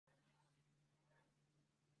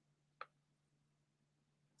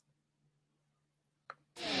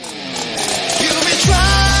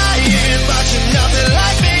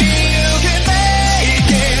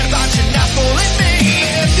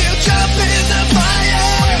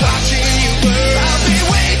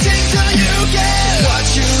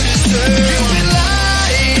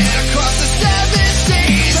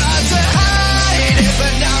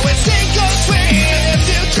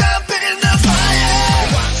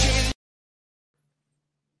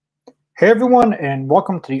Hey everyone, and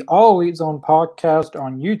welcome to the All Elite Zone podcast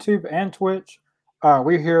on YouTube and Twitch.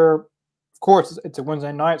 We're here, of course, it's a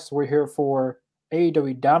Wednesday night, so we're here for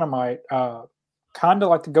AEW Dynamite. Kind of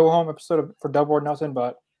like the go home episode for Double or Nothing,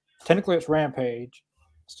 but technically it's Rampage.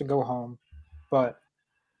 It's to go home. But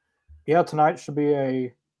yeah, tonight should be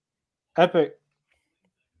a epic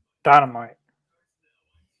Dynamite.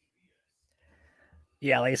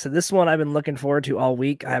 Yeah, like I said, this one I've been looking forward to all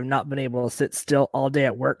week. I have not been able to sit still all day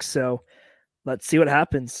at work, so let's see what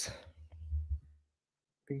happens.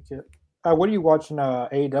 What are you watching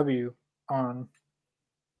AEW on?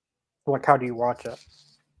 Like, how do you watch it?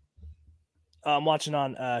 I'm watching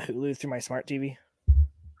on Hulu through my smart TV.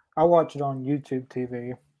 I watch it on YouTube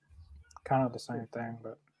TV. Kind of the same thing,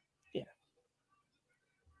 but yeah,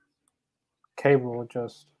 cable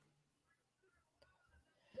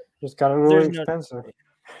just got really expensive.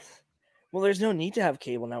 Well, there's no need to have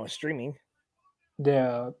cable now with streaming.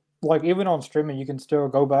 Yeah, like even on streaming, you can still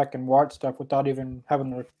go back and watch stuff without even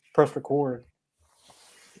having to press record.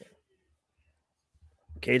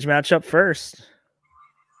 Cage match up first.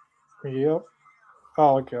 Yep.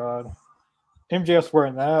 Oh god, MJF's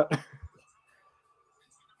wearing that.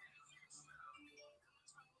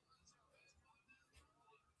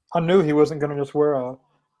 I knew he wasn't going to just wear a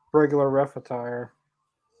regular ref attire.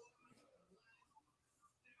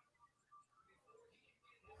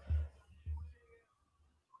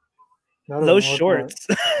 Those shorts.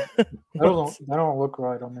 Right. That don't look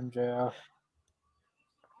right on MJF.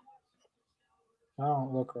 That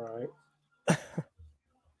don't look right. I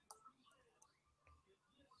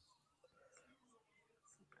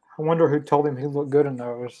wonder who told him he looked good in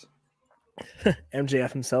those.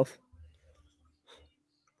 MJF himself.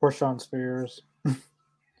 Or Sean Spears.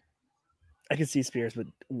 I can see Spears, but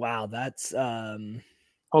wow, that's Oh,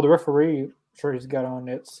 the referee shirt he's got on,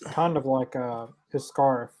 it's kind of like his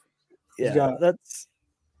scarf. Yeah, that's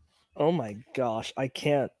oh my gosh. I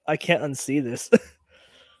can't unsee this.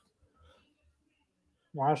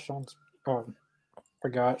 Why is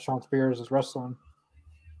forgot Sean Spears is wrestling.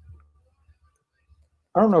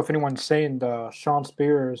 I don't know if anyone's seen the Sean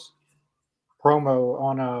Spears promo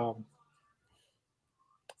on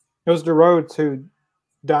it was the road to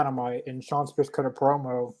Dynamite, and Sean Spears cut a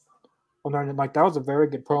promo on there, and like that was a very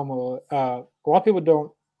good promo. A lot of people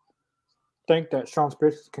don't think that Sean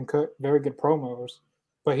Spears can cut very good promos,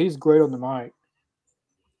 but he's great on the mic.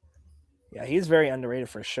 Yeah, he's very underrated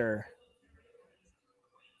for sure.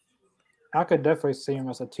 I could definitely see him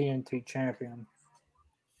as a TNT champion.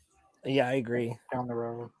 Yeah, I agree. Down the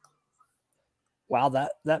road. Wow,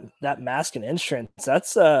 that mask and entrance.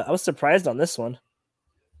 That's I was surprised on this one.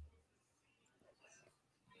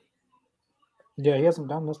 Yeah, he hasn't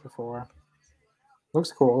done this before.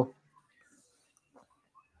 Looks cool.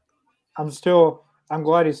 I'm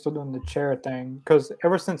glad he's still doing the chair thing, because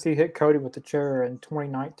ever since he hit Cody with the chair in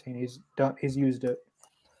 2019, he's used it.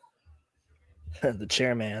 The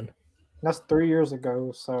chairman. That's 3 years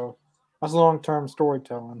ago, so that's long-term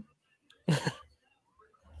storytelling.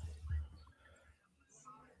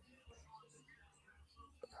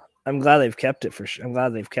 I'm glad they've kept it I'm glad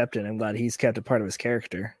they've kept it. I'm glad he's kept a part of his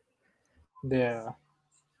character. Yeah.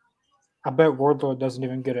 I bet Wardlow doesn't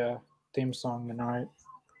even get a theme song tonight.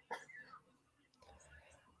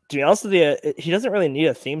 To be honest with you, he doesn't really need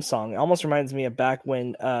a theme song. It almost reminds me of back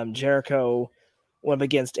when Jericho went up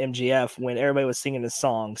against MJF when everybody was singing his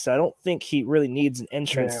song. So I don't think he really needs an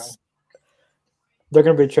entrance. Yeah. They're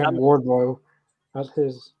going to be chanting Wardlow. That's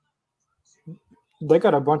his. They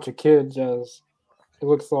got a bunch of kids as it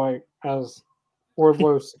looks like as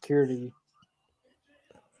Wardlow security.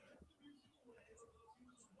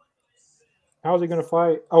 How is he going to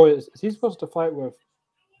fight? Oh, is he supposed to fight with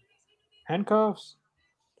handcuffs?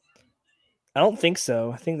 I don't think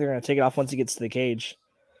so. I think they're going to take it off once he gets to the cage.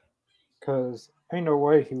 Because ain't no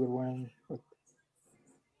way he would win.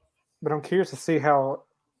 But I'm curious to see how,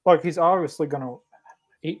 like, he's obviously going to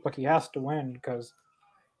eat, like, he has to win because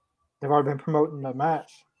they've already been promoting the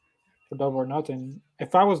match for Double or Nothing.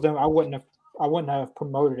 If I was them, I wouldn't have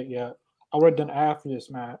promoted it yet. I would have done after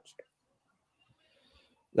this match.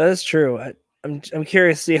 That is true. I'm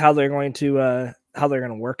curious to see how they're going to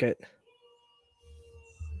work it.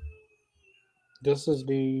 This is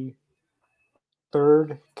the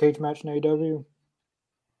third cage match in AEW.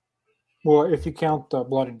 Well, if you count the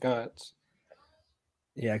Blood and Guts.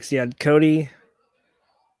 Yeah, because you had Cody,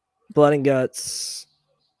 Blood and Guts.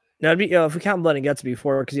 No, if we count Blood and Guts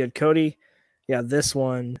before, because you had Cody, this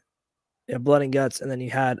one, Blood and Guts, and then you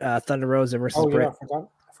had Thunder Rosa versus Britt. I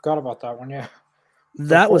forgot about that one, yeah.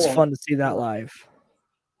 That was fun to see that live.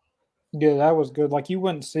 Yeah, that was good. Like, you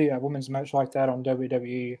wouldn't see a women's match like that on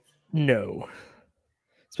WWE. No.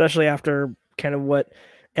 Especially after kind of what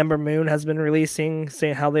Ember Moon has been releasing,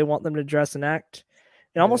 saying how they want them to dress and act.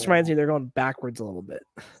 It almost reminds me they're going backwards a little bit.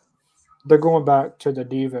 They're going back to the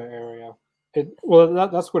diva area.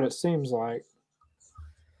 That's what it seems like.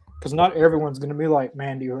 Because not everyone's going to be like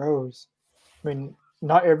Mandy Rose. I mean,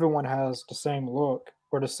 not everyone has the same look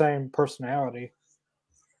or the same personality.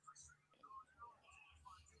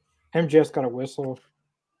 MJF's got a whistle.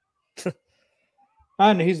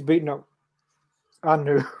 And he's beating up. I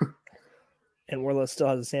knew. And Wardlow still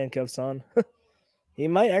has his handcuffs on. He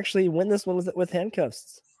might actually win this one with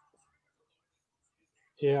handcuffs.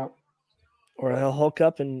 Yeah. Or he'll hulk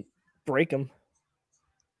up and break him.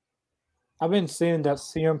 I've been seeing that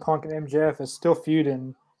CM Punk and MJF is still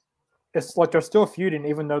feuding. It's like they're still feuding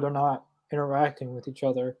even though they're not interacting with each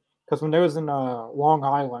other. Because when they was in Long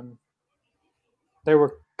Island, they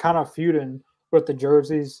were kind of feuding with the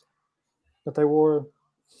jerseys that they wore.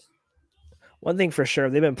 One thing for sure,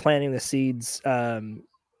 they've been planting the seeds. Like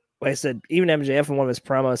I said, even MJF in one of his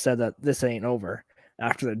promos said that this ain't over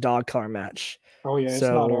after the dog collar match. Oh, yeah, it's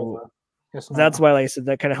not over. That's why, like I said,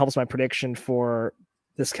 that kind of helps my prediction for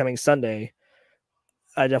this coming Sunday.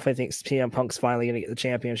 I definitely think CM Punk's finally going to get the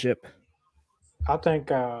championship. I think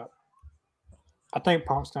Punk's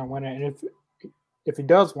going to win it. And if he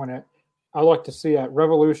does win it, I'd like to see at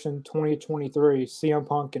Revolution 2023, CM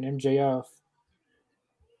Punk and MJF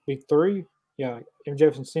be 3. Yeah,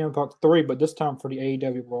 MJF and CM Punk 3, but this time for the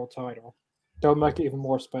AEW World Title. That would make it even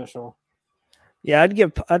more special. Yeah,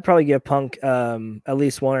 I'd probably give Punk at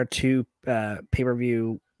least 1 or 2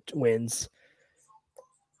 pay-per-view wins.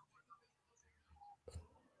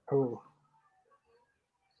 Oh.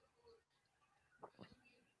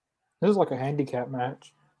 This is like a handicap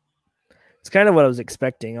match. It's kind of what I was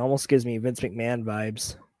expecting. Almost gives me Vince McMahon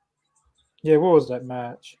vibes. Yeah, what was that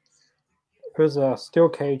match? It was a steel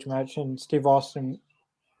cage match, and Steve Austin.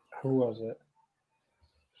 Who was it?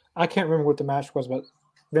 I can't remember what the match was, but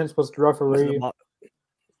Vince was the referee.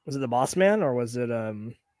 Was it the Boss Man, or was it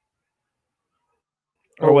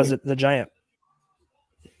was it the Giant?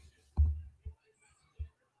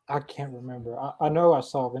 I can't remember. I know I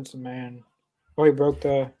saw Vince McMahon. Oh, he broke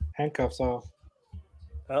the handcuffs off.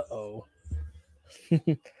 Uh-oh.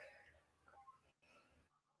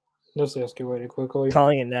 This escalated quickly.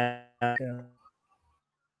 Calling it now. Yeah.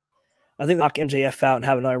 I think knock MJF out and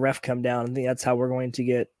have another ref come down. I think that's how we're going to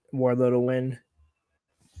get Wardlow to win.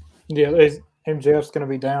 Yeah, MJF's going to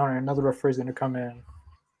be down and another referee's going to come in.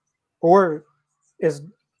 Or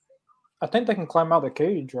I think they can climb out of the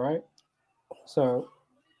cage, right? So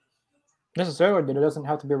necessarily, it doesn't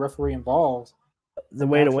have to be a referee involved. The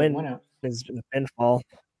way to win is the pinfall.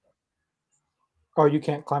 Oh, you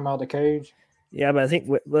can't climb out of the cage? Yeah, but I think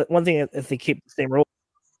one thing, if they keep the same rule,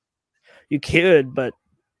 you could, but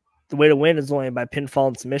the way to win is only by pinfall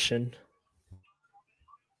and submission.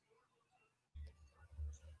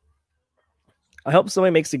 I hope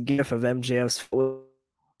somebody makes a gif of MJF's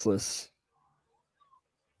footless.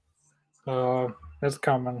 It's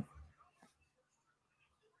coming.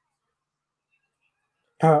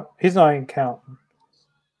 He's not even counting.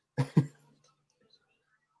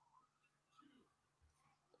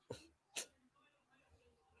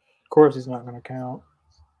 Of course he's not going to count.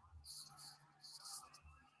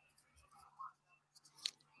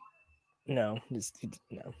 No. You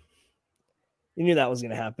knew that was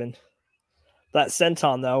going to happen. That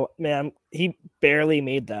senton, though, man, he barely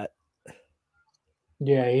made that.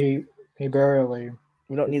 Yeah, he barely.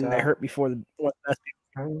 We don't need that hurt before the best.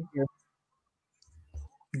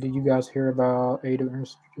 Did you guys hear about AEW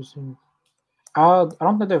introducing? I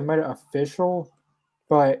don't think they've made it official,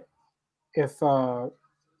 but if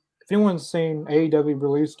anyone's seen AEW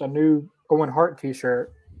released a new Owen Hart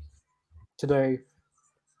T-shirt today,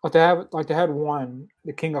 they had one,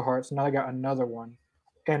 the King of Hearts, and now they got another one,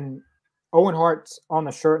 and Owen Hart's on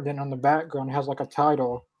the shirt, and then on the background has like a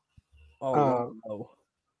title,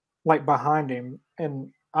 like behind him,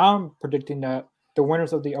 and I'm predicting that the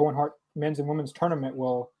winners of the Owen Hart men's and women's tournament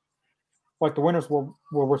will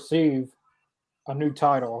receive a new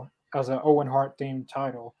title as an Owen Hart themed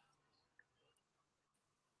title.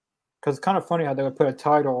 Because it's kind of funny how they would put a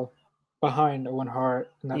title behind Owen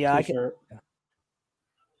Hart in that T-shirt.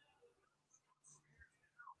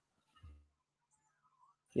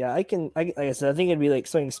 Like I said, I think it'd be like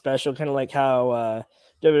something special, kind of like how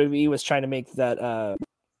WWE was trying to make that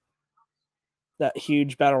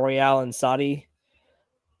huge battle royale in Saudi.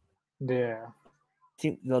 Yeah. I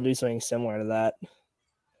think they'll do something similar to that.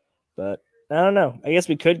 But I don't know. I guess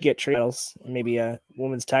we could get trials, maybe a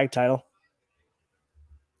women's tag title.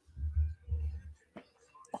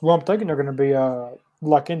 Well, I'm thinking they're going to be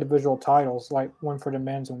like individual titles, like one for the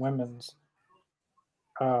men's and women's.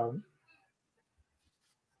 Um,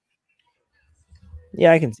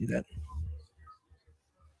 Yeah, I can see that.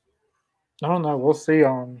 I don't know. We'll see.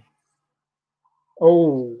 Oh,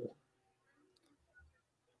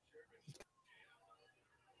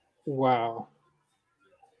 wow.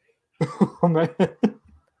 Oh, man.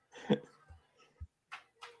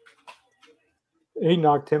 He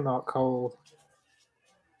knocked him out cold.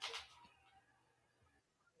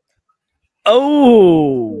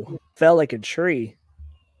 Oh, fell like a tree.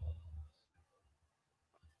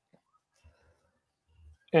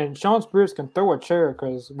 And Sean Spears can throw a chair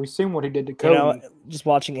because we've seen what he did to You Cody. know, just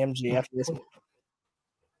watching MJ after this.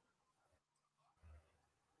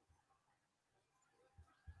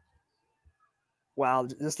 Wow,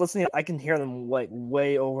 just listening, I can hear them like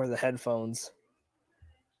way over the headphones.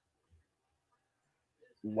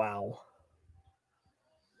 Wow.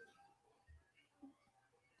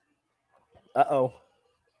 Uh-oh.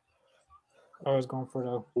 I was going for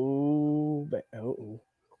the Ooh, oh.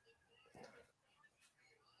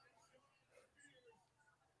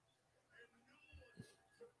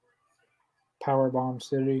 Powerbomb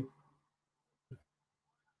City.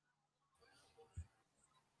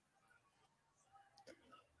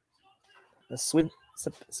 The Sweet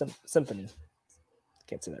Symphony.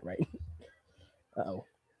 Can't say that right. Uh-oh.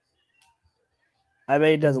 I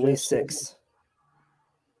bet he does at least 6.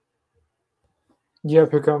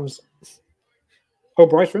 Yep, here comes. Oh,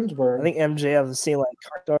 Bryce Remsburg. I think MJ has seen like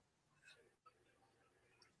Carter.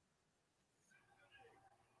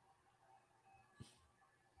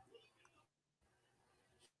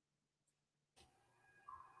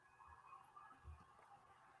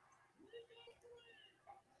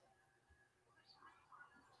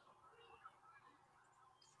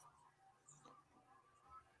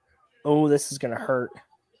 Oh, this is gonna hurt.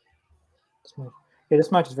 Yeah,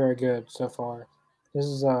 this match is very good so far. This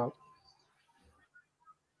is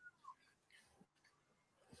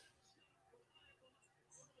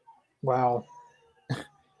wow.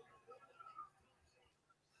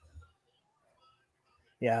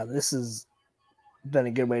 Yeah, this has been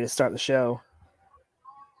a good way to start the show.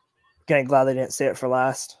 Kind of glad they didn't say it for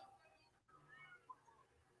last.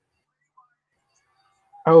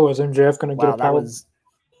 Oh, is MJF going to get a That power? was.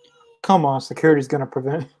 Come on, security's going to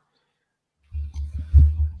prevent.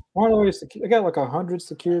 Why do they got like 100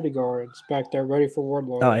 security guards back there ready for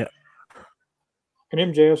Wardlow. Oh yeah.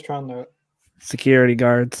 And MJF's trying to. Security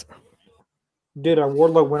guards. Did a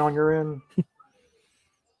Wardlow win on your end?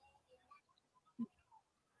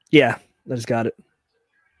 Yeah, I just got it.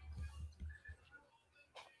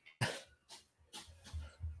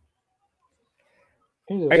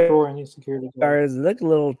 He's destroying these security guards. Look a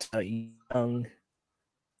little young.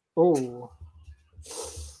 Oh.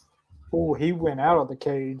 Oh, he went out of the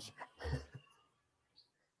cage.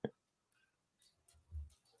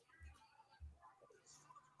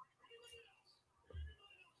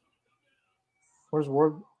 Where's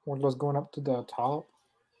Wardlow's going up to the top?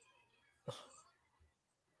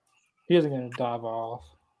 He isn't going to dive off.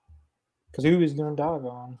 Because who is going to dive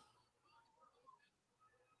on?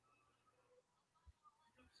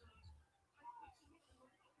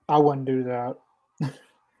 I wouldn't do that.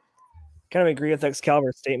 Kind of agree with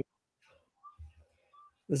Excalibur's statement.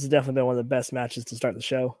 This has definitely been one of the best matches to start the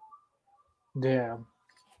show. Yeah.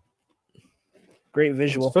 Great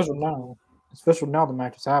visual. It's official now. It's official now the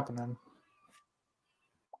match is happening.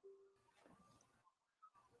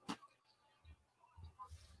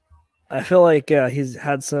 I feel like he's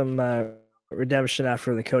had some redemption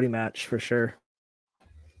after the Cody match for sure.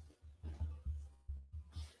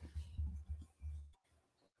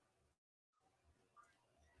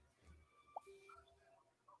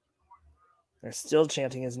 They're still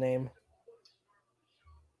chanting his name.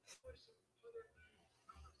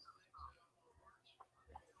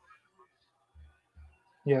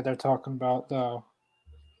 Yeah, they're talking about the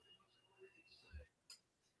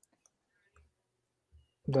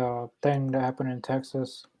thing that happened in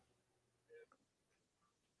Texas.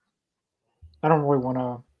 I don't really want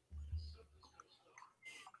to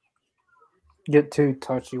get too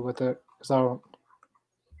touchy with it because I don't.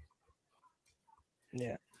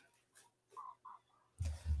 Yeah.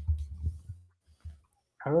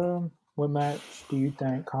 What match do you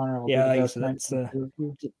think Connor will be the best match?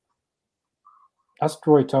 That's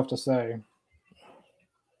really tough to say.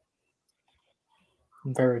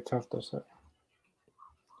 Very tough to say.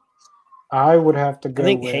 I would have to go. I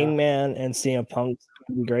think Hangman and CM Punk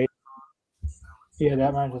would be great. Yeah,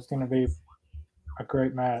 that match is going to be a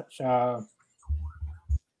great match. I'm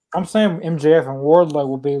saying MJF and Wardlow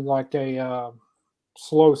will be like a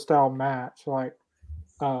slow style match. Like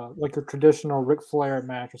like a traditional Ric Flair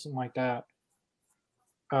match or something like that.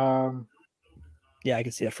 Yeah, I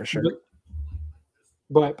can see that for sure.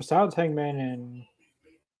 But besides Hangman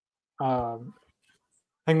and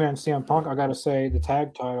CM Punk, I gotta say the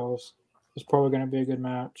tag titles is probably going to be a good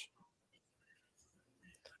match.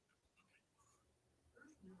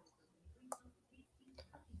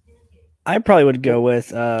 I probably would go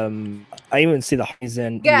with. I even see the Hardys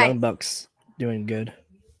and Young Bucks doing good.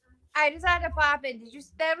 I just had to pop in.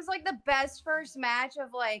 That was like the best first match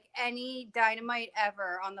of like any Dynamite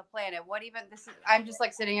ever on the planet. What even this is, I'm just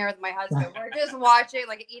like sitting here with my husband. We're just watching,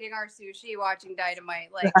 like eating our sushi, watching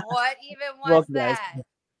Dynamite. Like, what even was that?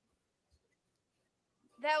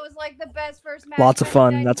 That was like the best first match. Lots of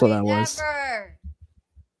fun. That's what that was. Ever.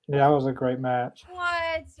 Yeah, that was a great match.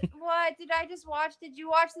 What did I just watch? Did you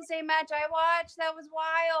watch the same match I watched? That was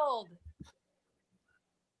wild.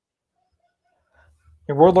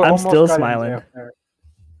 I'm still smiling.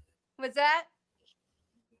 What's that?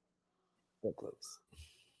 So close.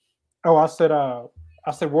 Oh, I said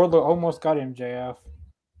Wardlow almost got MJF.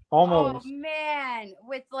 Almost. Oh man,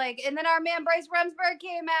 with like, and then our man Bryce Remsburg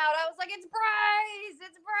came out. I was like, it's Bryce.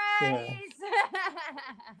 Yeah.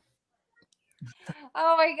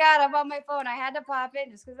 Oh my god, I'm on my phone. I had to pop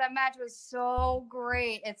in just because that match was so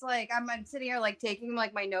great. It's like I'm sitting here like taking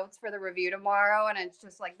like my notes for the review tomorrow, and it's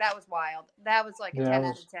just like that was wild. That was like a 10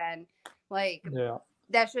 out of 10. Like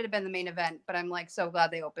that should have been the main event, but I'm like so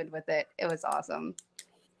glad they opened with it. It was awesome.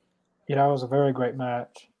 Yeah, that was a very great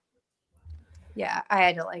match. Yeah, I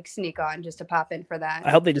had to like sneak on just to pop in for that.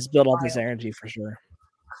 I hope they just build all this energy for sure.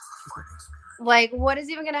 Like, what is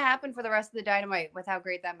even going to happen for the rest of the Dynamite with how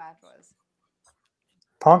great that match was?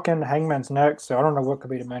 Punk and Hangman's next, so I don't know what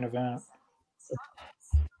could be the main event.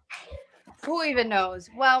 Who even knows?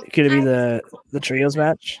 Well, could it be the trios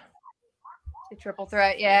match? The triple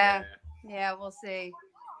threat, yeah, we'll see.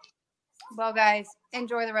 Well, guys,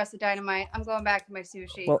 enjoy the rest of Dynamite. I'm going back to my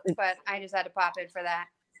sushi, but I just had to pop in for that.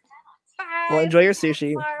 Bye. Well, enjoy your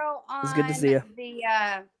sushi. It's good to see you. The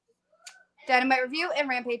Dynamite review and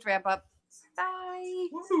Rampage wrap up. Bye.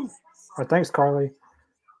 Well, thanks, Carly.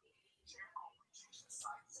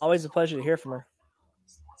 Always a pleasure to hear from her.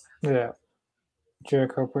 Yeah.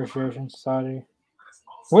 Jericho Appreciation Society.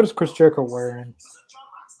 What is Chris Jericho wearing?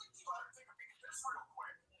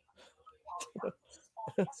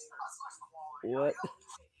 What?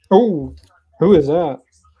 Oh, who is that?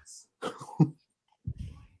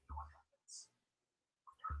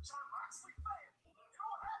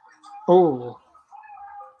 Oh.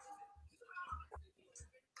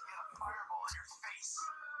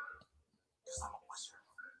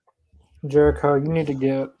 Jericho, you need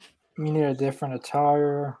a different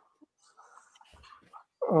attire.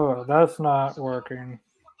 Oh, that's not working.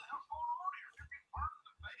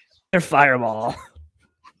 They're Fireball.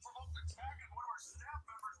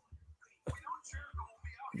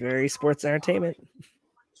 Very sports entertainment.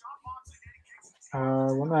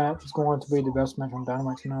 What match is going to be the best match on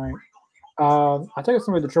Dynamite tonight? I think it's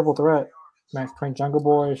going to be the triple threat match between Jungle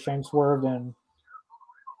Boy, Shane Swerve, and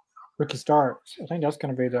Ricky Starks. I think that's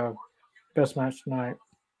going to be the best match tonight.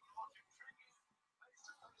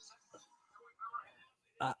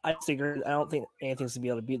 I agree. I don't think anything's going to be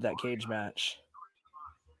able to beat that cage match.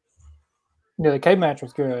 Yeah, the cage match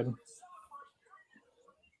was good.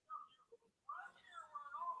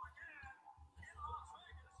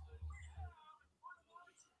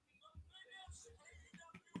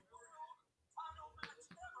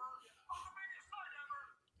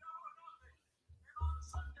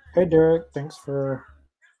 Hey, Derek. Thanks for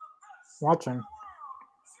watching.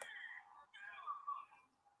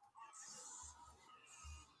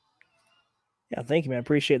 Yeah, thank you, man. I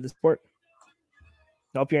appreciate the support.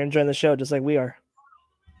 Hope you're enjoying the show just like we are.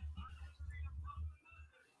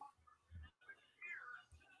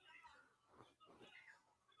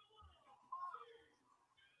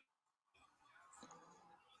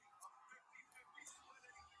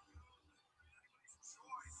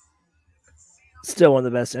 Still one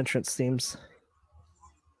of the best entrance themes.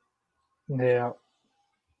 Yeah.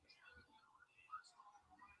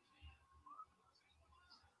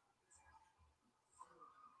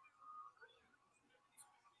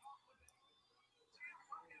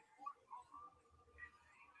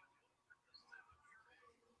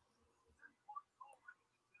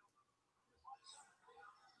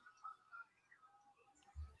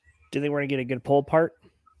 Do you think we're going to get a good pull part?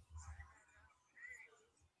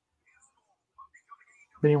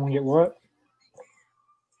 Did anyone get what?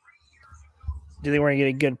 Do you think we're going to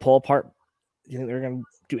get a good pull part? Do you think they're going to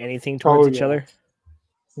do anything towards each other?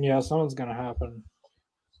 Yeah, something's going to happen.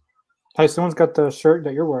 Hey, someone's got the shirt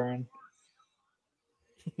that you're wearing.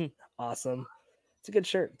 Awesome. It's a good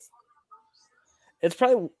shirt. It's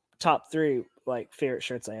probably top 3 like favorite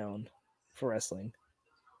shirts I own for wrestling.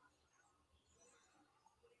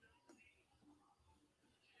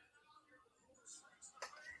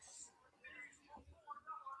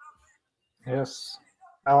 Yes,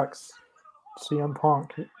 Alex, CM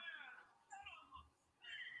Punk.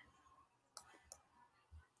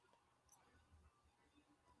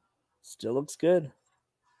 Still looks good.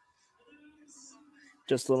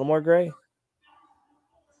 Just a little more gray.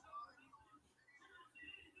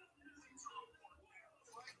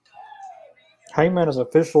 Hangman has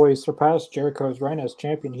officially surpassed Jericho's reign as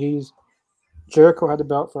champion. Jericho had the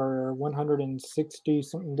belt for 160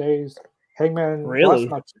 something days. Hangman, Really?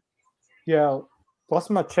 last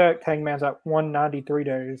time I checked, Hangman's at 193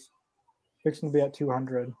 days. Fixing to be at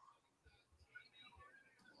 200.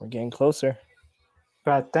 We're getting closer.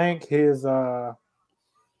 But I think his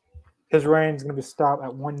reign's going to be stopped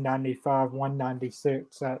at 195,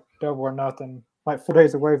 196 at Double or Nothing, like 4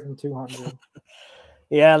 days away from 200.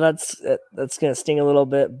 Yeah, that's going to sting a little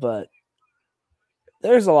bit, but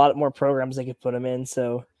there's a lot more programs they could put him in,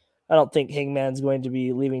 so I don't think Hangman's going to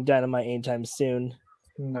be leaving Dynamite anytime soon.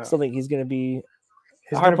 No. I still think he's going to be...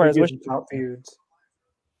 He's going to be using top feuds.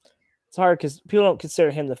 It's hard because people don't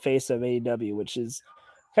consider him the face of AEW, which is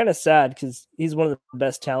kind of sad because he's one of the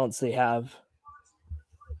best talents they have.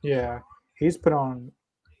 Yeah, he's put on,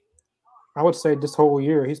 I would say this whole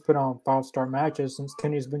year, he's put on 5-star matches since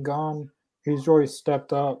Kenny's been gone. He's really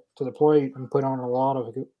stepped up to the plate and put on a lot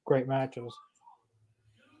of great matches.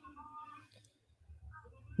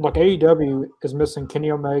 Like AEW is missing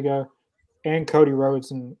Kenny Omega and Cody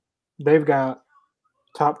Rhodes, and they've got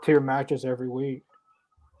top tier matches every week.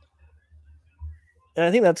 And I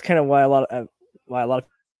think that's kind of why a lot of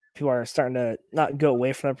people are starting to not go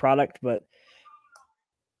away from the product, but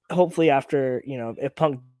hopefully after, if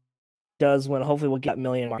Punk does win, hopefully we'll get $1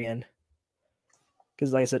 million again.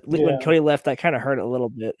 Because like I said, when Cody left, that kind of hurt a little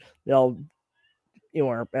bit. They all,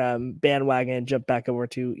 bandwagon and jump back over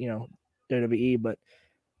to, WWE. But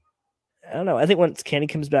I don't know. I think once Kenny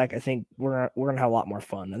comes back, I think we're gonna have a lot more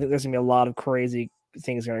fun. I think there's gonna be a lot of crazy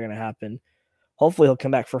things that are gonna happen. Hopefully he'll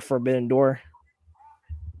come back for Forbidden Door.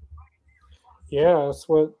 Yeah, that's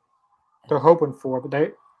what they're hoping for.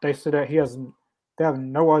 But they said that they have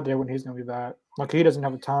no idea when he's gonna be back. Like he doesn't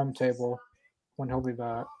have a timetable when he'll be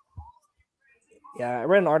back. Yeah, I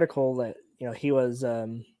read an article that he was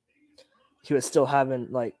still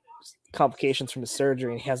having like complications from his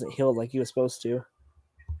surgery and he hasn't healed like he was supposed to.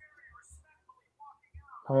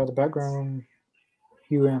 The background,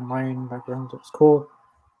 and Lane background looks cool.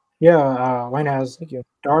 Yeah, Lane has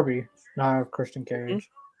Darby, not Christian Cage.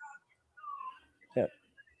 Mm-hmm. Yeah,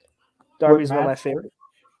 Darby's one of my favorite.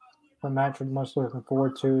 The match we're most looking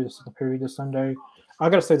forward to is the period this Sunday. I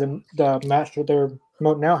gotta say the match that they're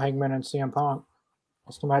promoting now, Hangman and CM Punk.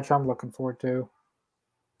 That's the match I'm looking forward to.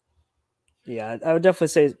 Yeah, I would definitely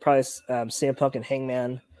say probably CM Punk and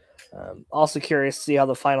Hangman. Also curious to see how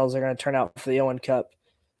the finals are going to turn out for the Owen Cup.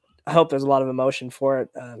 I hope there's a lot of emotion for it.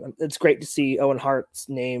 It's great to see Owen Hart's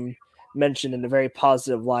name mentioned in a very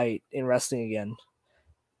positive light in wrestling again.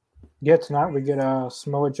 Yeah, tonight we get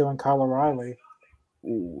Samoa Joe and Kyle O'Reilly.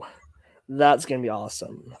 Ooh, that's going to be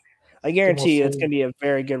awesome. I guarantee you it's going to be a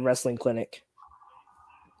very good wrestling clinic.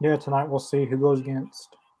 Yeah, tonight we'll see who goes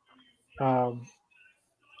against Adam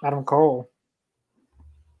Cole.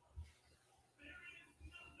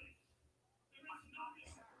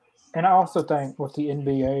 And I also think with the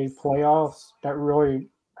NBA playoffs, that really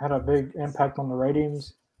had a big impact on the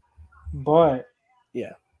ratings. But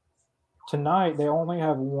yeah, tonight they only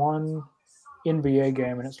have one NBA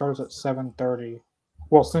game, and it starts at 7:30.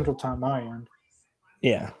 Well, Central Time, my end.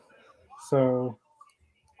 Yeah. So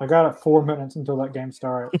I got 4 minutes until that game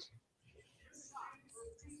starts.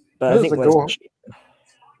 But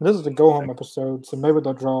this is the go home episode, so maybe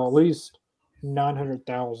they'll draw at least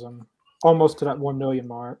 900,000, almost to that 1 million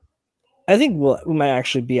mark. I think we might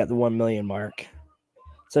actually be at the 1 million mark,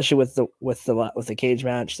 especially with the cage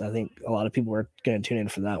match. I think a lot of people are going to tune in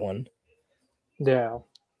for that one. Yeah.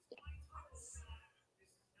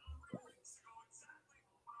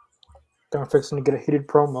 I'm fixing to get a heated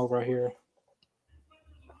promo right here.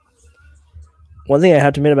 One thing I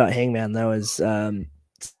have to admit about Hangman, though, is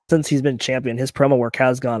since he's been champion, his promo work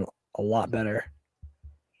has gone a lot better.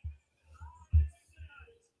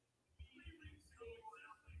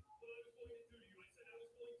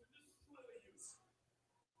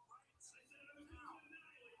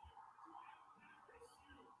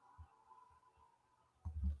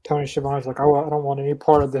 Tony Schiavone's like, oh, I don't want any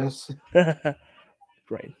part of this.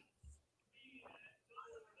 Right.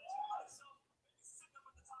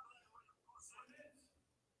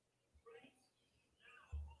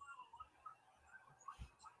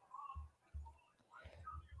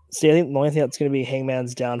 See, I think the only thing that's going to be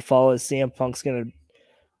Hangman's downfall is CM Punk's going to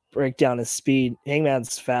break down his speed.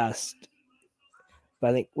 Hangman's fast, but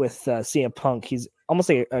I think with CM Punk, he's almost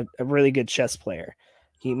like a really good chess player.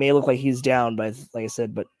 He may look like he's down, but like I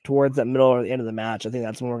said, but towards that middle or the end of the match, I think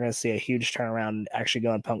that's when we're going to see a huge turnaround and actually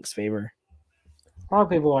go in Punk's favor. A lot of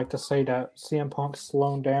people like to say that CM Punk's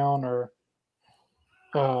slowing down or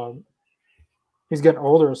he's getting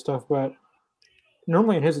older and stuff, but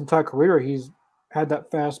normally in his entire career, he's had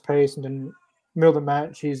that fast pace, and then middle of the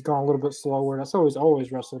match, he's gone a little bit slower. That's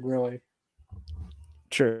always wrestled, really.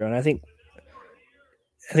 True, and I think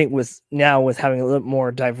with having a little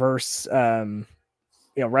more diverse,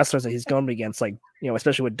 wrestlers that he's going against, like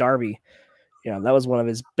especially with Darby, that was one of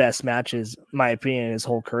his best matches, in my opinion, in his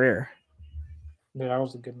whole career. Yeah, that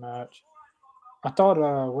was a good match. I thought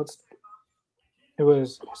it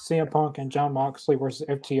was CM Punk and Jon Moxley versus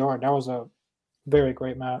FTR. That was a very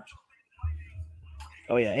great match.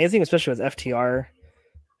 Oh yeah, anything especially with FTR,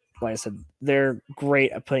 like I said, they're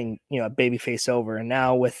great at putting a babyface over, and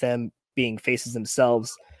now with them being faces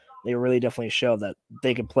themselves, they really definitely show that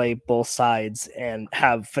they can play both sides and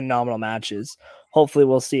have phenomenal matches. Hopefully,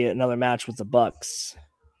 we'll see another match with the Bucks.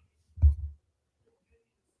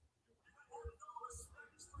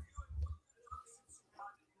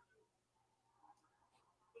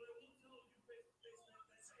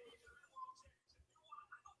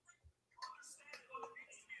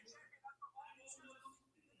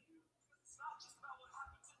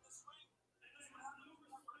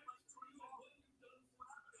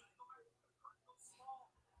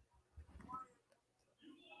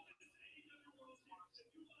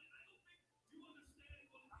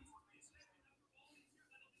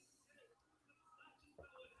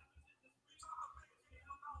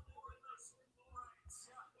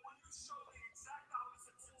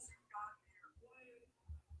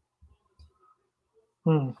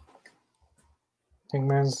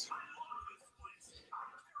 Hangman's.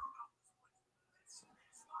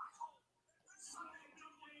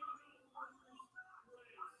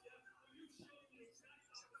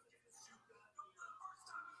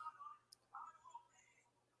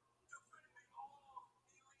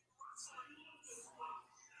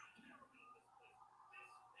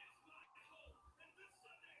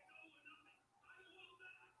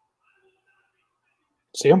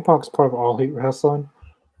 CM Punk's part of All Elite Wrestling.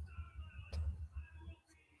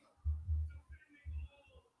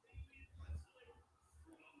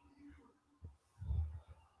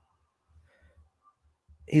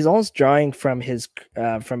 He's almost drawing from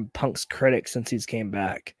from Punk's critics since he's came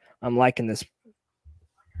back. I'm liking this.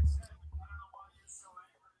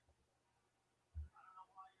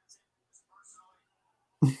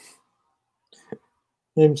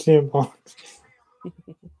 CM Punk.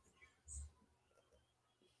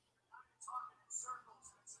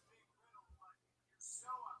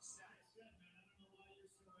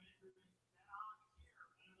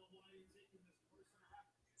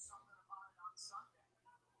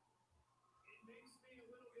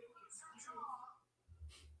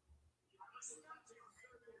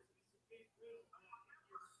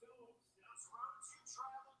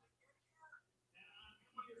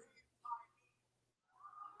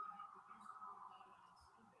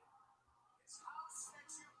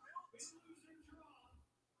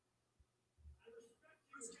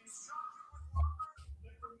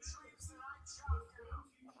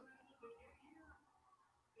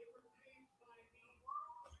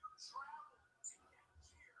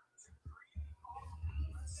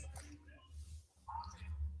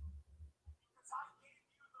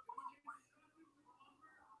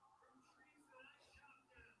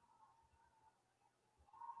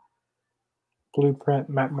 Blueprint,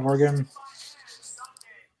 Matt Morgan.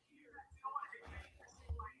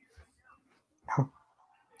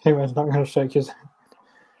 Hangman's not going to shake his hand.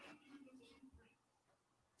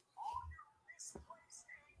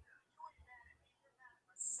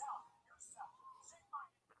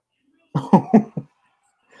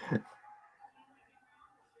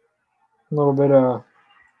 A little bit of.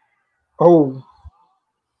 Oh.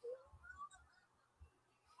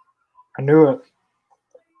 I knew it.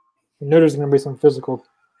 I knew there's going to be some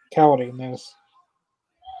physicality in this.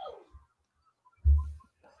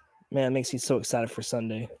 Man, it makes me so excited for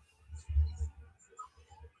Sunday.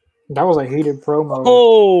 That was a heated promo.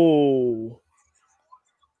 Oh!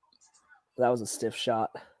 That was a stiff shot.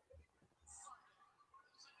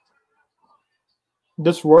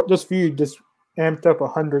 This feud just amped up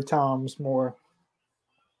 100 times more.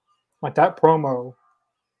 Like that promo.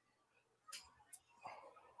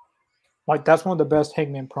 Like that's one of the best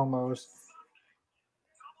Hangman promos.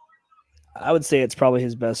 I would say it's probably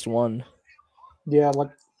his best one. Yeah,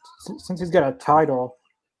 like since he's got a title,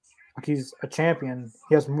 like he's a champion,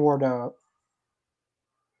 he has more to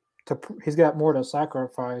he's got more to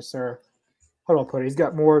sacrifice, or how do I put it? He's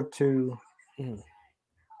got more to. I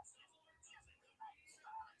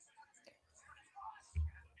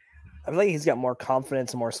feel like he's got more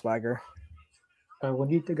confidence and more swagger. When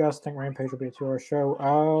do you guys think Rampage will be a 2-hour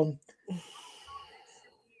show?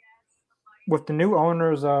 With the new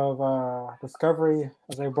owners of Discovery,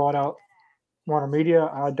 as they brought out Warner Media,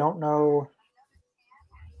 I don't know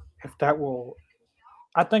if that will.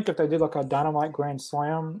 I think if they did like a Dynamite Grand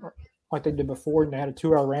Slam, like they did before, and they had a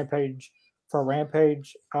 2-hour Rampage for a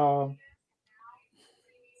Rampage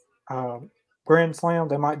Grand Slam,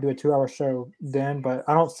 they might do a 2-hour show then, but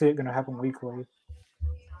I don't see it going to happen weekly.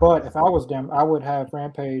 But if I was them, I would have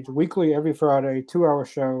Rampage weekly every Friday, 2-hour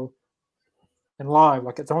show, and live,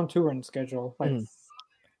 like its own touring schedule. Like,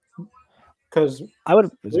 because I would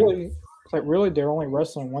really, it's like really they're only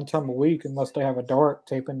wrestling one time a week unless they have a dark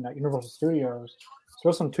taping at Universal Studios. So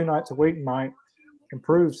wrestling 2 nights a week might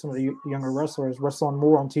improve some of the younger wrestlers wrestling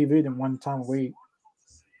more on TV than one time a week.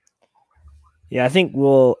 Yeah, I think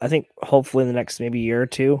hopefully in the next maybe year or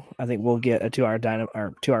two, I think we'll get a 2-hour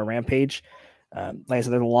or 2-hour Rampage. Like I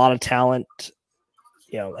said, there's a lot of talent.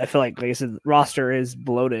 I feel like I said, the roster is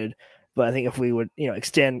bloated, but I think if we would,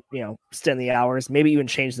 extend the hours, maybe even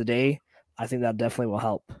change the day, I think that definitely will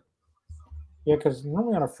help. Yeah, because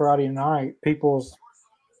normally on a Friday night, people's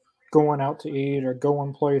going out to eat or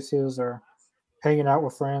going places or hanging out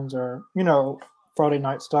with friends or Friday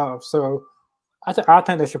night stuff. So I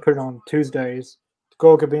think they should put it on Tuesdays to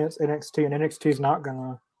go against NXT, and NXT is not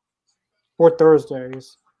gonna, or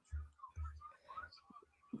Thursdays.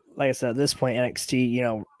 Like I said, at this point,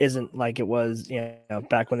 NXT, isn't like it was,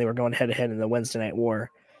 back when they were going head to head in the Wednesday Night War.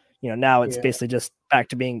 Now it's basically just back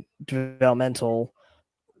to being developmental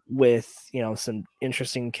with, some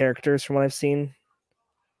interesting characters from what I've seen.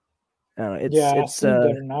 I see the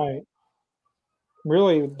other night.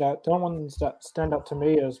 Really, the only ones that stand out to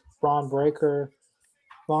me is Braun Breaker,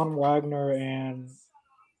 Von Wagner, and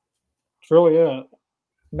it's really it.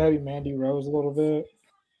 Maybe Mandy Rose a little bit.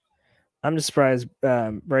 I'm just surprised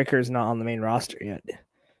Breaker's not on the main roster yet.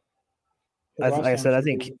 Like I said, I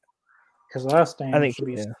think his last name should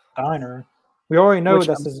be Steiner. We already know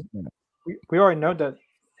we already know that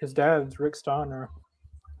his dad's Rick Steiner.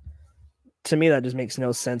 To me, that just makes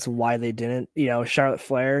no sense why they didn't. Charlotte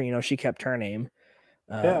Flair, she kept her name.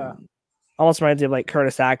 Almost reminds me of like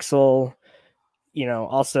Curtis Axel,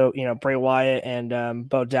 also, Bray Wyatt and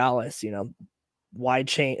Bo Dallas, why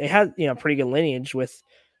change? They had, pretty good lineage with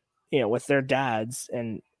their dads,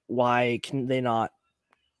 and why can they not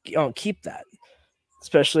keep that?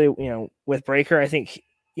 Especially, with Breaker, I think,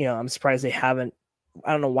 I'm surprised they haven't.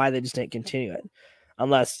 I don't know why they just didn't continue it,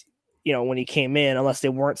 unless, when he came in, unless they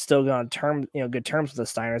weren't still on good terms with the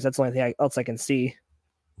Steiners. That's the only thing else I can see.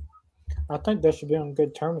 I think they should be on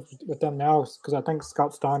good terms with them now, because I think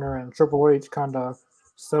Scott Steiner and Triple H kind of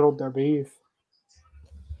settled their beef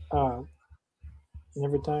and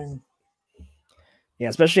everything. Yeah,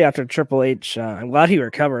 especially after Triple H. I'm glad he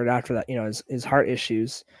recovered after that, his heart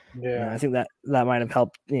issues. Yeah. I think that might have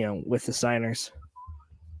helped, with the Steiners.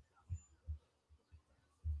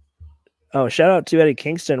 Oh, shout out to Eddie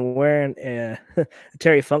Kingston wearing a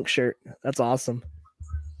Terry Funk shirt. That's awesome.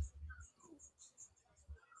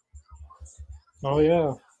 Oh,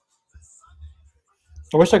 yeah.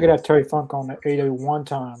 I wish I could have Terry Funk on the AEW one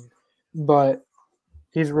time, but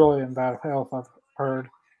he's really in bad health, I've heard.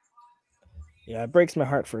 Yeah, it breaks my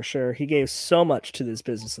heart for sure. He gave so much to this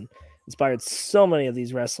business and inspired so many of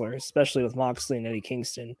these wrestlers, especially with Moxley and Eddie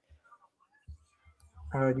Kingston.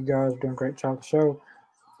 You guys are doing a great job of the show.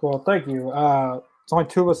 Well, thank you. It's only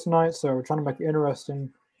 2 of us tonight, so we're trying to make it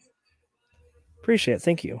interesting. Appreciate it.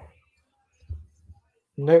 Thank you.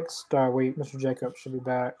 Next week, Mr. Jacobs should be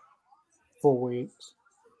back 4 weeks.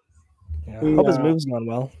 Yeah, I hope his move's going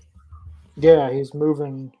well. Yeah, he's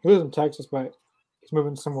moving. He lives in Texas, but he's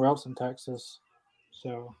moving somewhere else in Texas.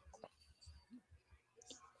 So.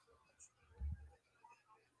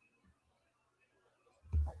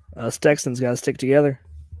 Us Texans got to stick together.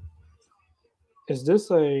 Is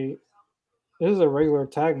this a regular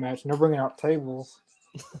tag match? And they're bringing out tables.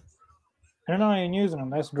 They're not even using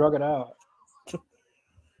them. They just drug it out.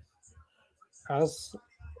 That's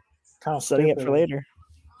kind of setting stupid. It for later.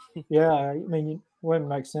 Yeah, I mean, it wouldn't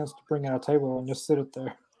make sense to bring out a table and just sit it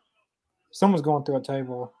there. Someone's going through a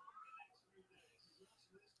table.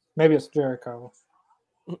 Maybe it's Jericho.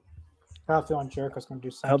 I have a feeling Jericho's going to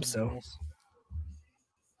do something. I hope so.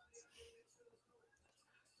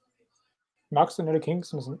 Moxley and Eddie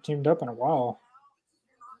Kingston hasn't teamed up in a while.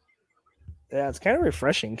 Yeah, it's kind of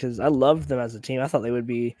refreshing because I loved them as a team. I thought they would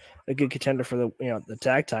be a good contender for the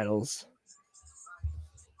tag titles.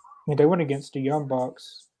 Yeah, they went against the Young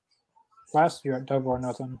Bucks last year at Double or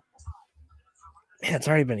Nothing. Man, it's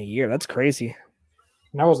already been a year. That's crazy.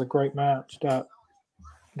 And that was a great match. That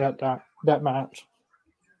match.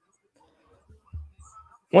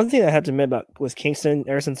 One thing I have to admit about with Kingston,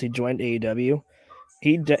 ever since he joined AEW,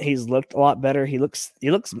 he's looked a lot better. He looks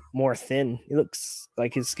more thin. He looks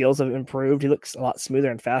like his skills have improved. He looks a lot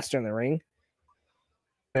smoother and faster in the ring.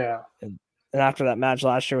 Yeah. And after that match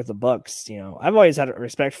last year with the Bucks, I've always had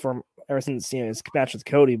respect for him ever since his match with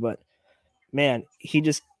Cody. But man, he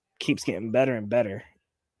just keeps getting better and better.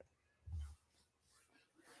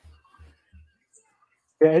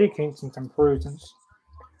 Yeah, Eddie Kingston's improved since.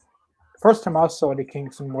 First time I saw Eddie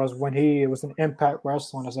Kingston was when he was in Impact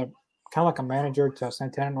Wrestling as a kind of like a manager to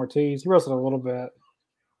Santana and Ortiz. He wrestled a little bit,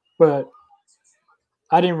 but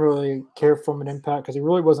I didn't really care for him in Impact because he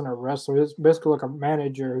really wasn't a wrestler. He was basically like a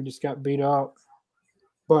manager who just got beat up.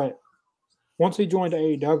 But once he joined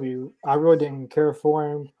AEW, I really didn't care for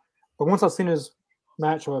him. But once I seen his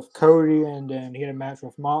match with Cody, and then he had a match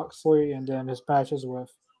with Moxley, and then his matches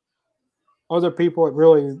with other people, it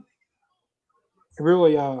really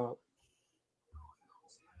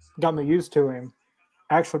got me used to him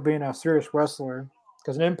actually being a serious wrestler.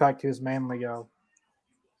 Because in Impact, he was mainly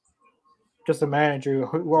just a manager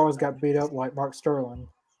who always got beat up like Mark Sterling.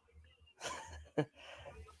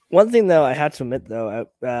 One thing though, I had to admit though,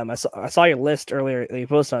 I saw your list earlier that you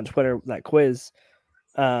posted on Twitter, that quiz,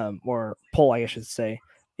 or poll, I should say.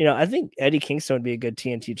 I think Eddie Kingston would be a good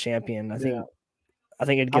TNT champion. I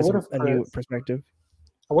think it gives him a new perspective.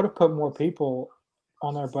 I would have put more people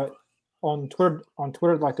on there, but on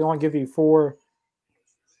Twitter, like they only give you 4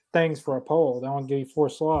 things for a poll. They only give you 4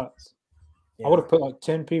 slots. Yeah. I would have put like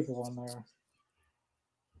 10 people on there.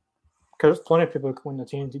 Because there's plenty of people who can win the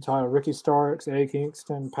TNT title. Ricky Starks, Eddie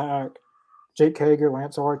Kingston, Pac, Jake Hager,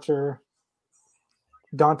 Lance Archer,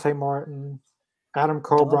 Dante Martin, Adam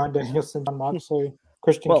Cole, Bryan Danielson, John Moxley,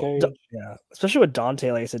 Christian Cage. Yeah, especially with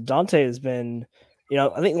Dante. Like I said, Dante has been,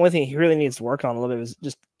 I think the only thing he really needs to work on a little bit is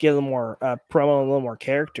just get a little more promo, a little more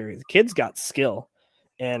character. The kid's got skill.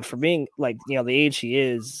 And for being like, the age he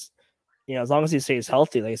is, as long as he stays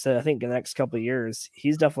healthy, like I said, I think in the next couple of years,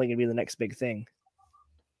 he's definitely going to be the next big thing.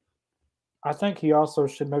 I think he also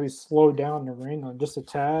should maybe slow down the ring just a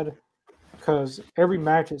tad, because every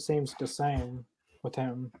match it seems the same with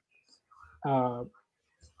him.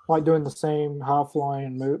 Like doing the same high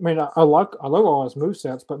flying move. I mean, I love all his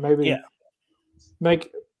movesets, but maybe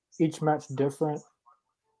make each match different.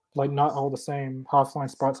 Like not all the same high flying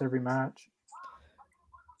spots every match.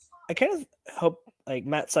 I kind of hope like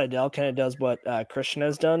Matt Sydal kind of does what Christian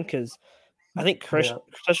has done, because I think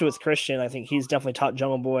especially with Christian, I think he's definitely taught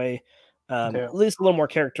Jungle Boy at least a little more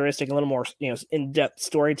characteristic, a little more in-depth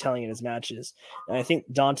storytelling in his matches. And I think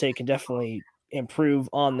Dante can definitely improve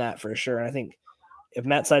on that for sure. And I think if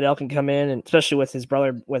Matt Sydal can come in, and especially with his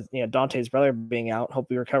brother, with Dante's brother being out, hope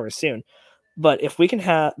he recovers soon. But if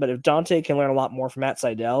Dante can learn a lot more from Matt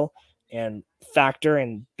Sydal and factor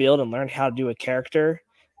and build and learn how to do a character,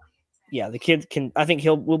 the kid can. I think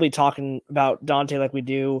we'll be talking about Dante like we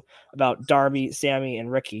do about Darby, Sammy, and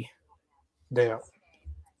Ricky. Yeah.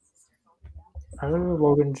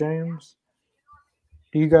 Logan James.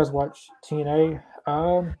 Do you guys watch TNA?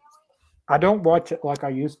 I don't watch it like I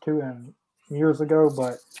used to and years ago,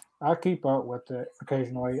 but I keep up with it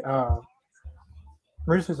occasionally.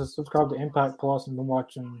 Recently subscribed to Impact Plus and been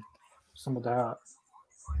watching some of that.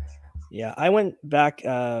 Yeah, I went back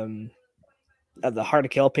at the Hard to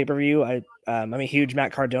Kill pay-per-view. I'm a huge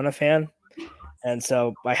Matt Cardona fan, and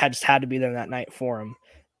so I just had to be there that night for him.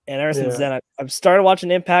 And ever since then, I've started watching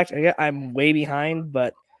Impact. I'm way behind,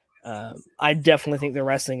 but I definitely think the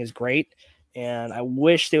wrestling is great. And I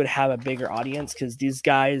wish they would have a bigger audience, because these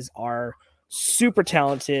guys are super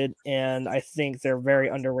talented, and I think they're very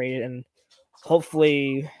underrated. And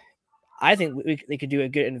hopefully, I think they could do a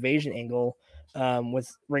good invasion angle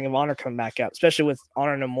with Ring of Honor coming back out, especially with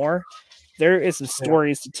Honor No More. There is some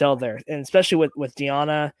stories to tell there, and especially with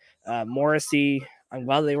Deanna, Morrissey. I'm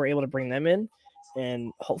glad they were able to bring them in.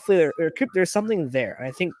 And hopefully there's something there. And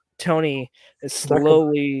I think Tony is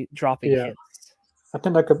slowly dropping hints. I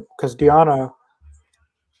think that could, because Deanna,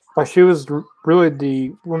 like she was really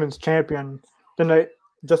the women's champion. Then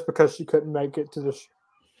just because she couldn't make it to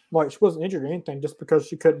she wasn't injured or anything, just because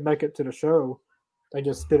she couldn't make it to the show, they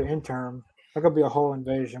just did an interim. That could be a whole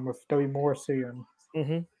invasion with W. Morrissey and.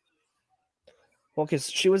 Mm-hmm. Well, because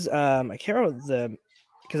she was, I can't remember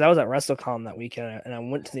because I was at WrestleCon that weekend, and I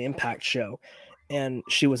went to the Impact show. And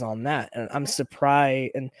she was on that, and I'm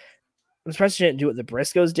surprised. And I'm surprised she didn't do what the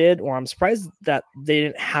Briscoes did, or I'm surprised that they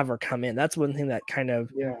didn't have her come in. That's one thing that kind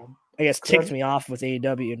of, I guess, ticked me off with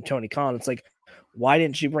AEW and Tony Khan. It's like, why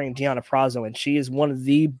didn't you bring Deonna Purrazzo in? She is one of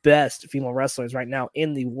the best female wrestlers right now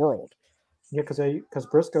in the world. Yeah, because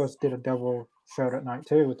Briscoes did a double show that night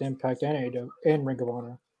too with Impact and AEW and Ring of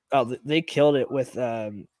Honor. Oh, they killed it with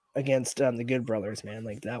against the Good Brothers, man.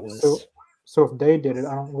 Like that was. So if they did it,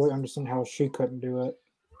 I don't really understand how she couldn't do it.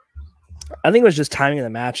 I think it was just timing of the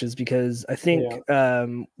matches because I think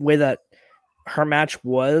way that her match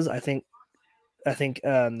was, I think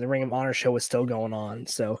the Ring of Honor show was still going on.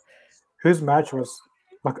 So whose match was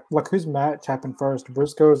like whose match happened first,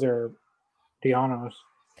 Briscoes or Deonna's?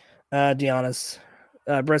 Deonna's.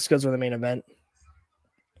 Briscoes were the main event.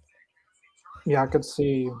 Yeah, I could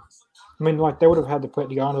see. I mean, like they would have had to put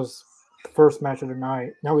Deonna's first match of the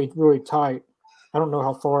night. Now we really tight. I don't know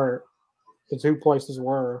how far the two places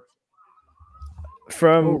were.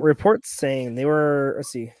 From reports saying they were,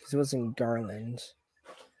 let's see, because it was in Garland.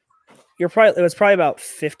 It was probably about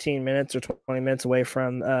 15 minutes or 20 minutes away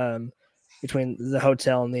from between the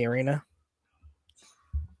hotel and the arena.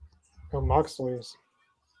 Oh, Moxley's.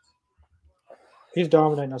 He's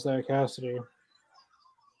dominating Isaiah Cassidy.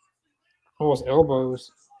 Almost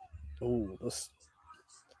elbows. Ooh, those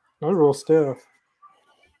real stiff.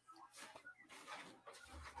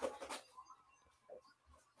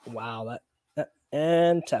 Wow, that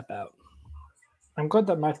and tap out. I'm glad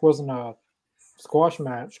that match wasn't a squash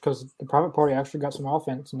match because the Private Party actually got some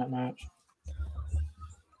offense in that match.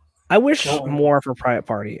 I wish more for Private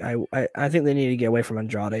Party. I think they need to get away from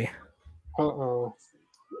Andrade.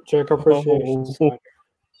 Jericho appreciation.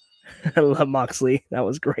 I love Moxley. That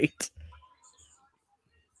was great.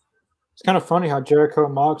 It's kind of funny how Jericho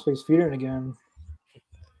and Moxley's feuding again.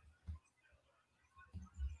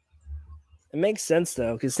 It makes sense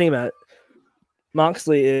though, because think about it.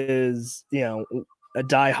 Moxley is, a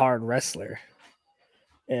die-hard wrestler,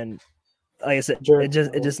 and like I said,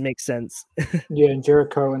 it just makes sense. Yeah, and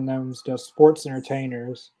Jericho and them's just sports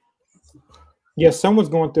entertainers. Yeah, someone's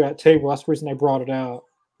going through that table. That's the reason they brought it out.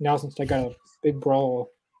 Now since they got a big brawl,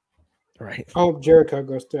 right? I hope Jericho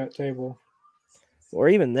goes through that table, or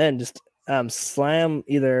even then, just slam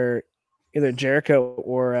either Jericho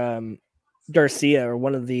or Garcia or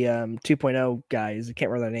one of the 2.0 guys. I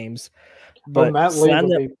can't remember their names. But Matt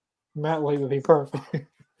Lee would be perfect.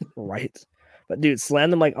 Right. But dude, slam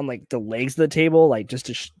them like on like the legs of the table, like just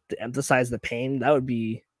to emphasize the pain. That would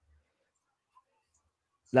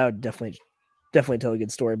definitely tell a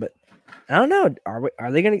good story. But I don't know.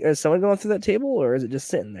 Is someone going through that table or is it just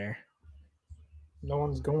sitting there? No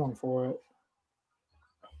one's going for it.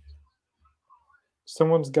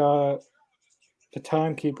 Someone's got the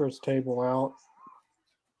timekeeper's table out.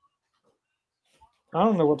 I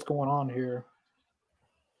don't know what's going on here.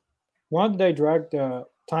 Why did they drag the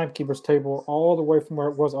timekeeper's table all the way from where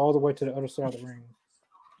it was all the way to the other side of the ring?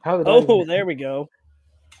 How did that there we go.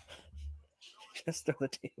 Just throw the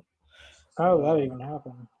table. How did that even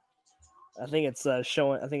happen? I think it's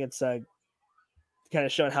showing. I think it's kind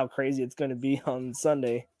of showing how crazy it's going to be on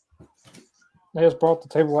Sunday. They just brought the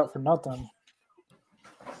table out for nothing.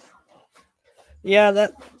 Yeah,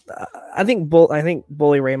 I think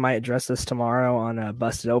Bully Ray might address this tomorrow on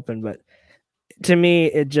Busted Open, but to me,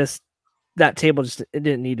 that table it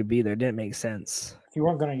didn't need to be there. It didn't make sense. If you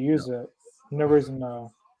weren't going to use it, no reason to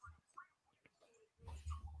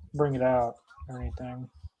bring it out or anything.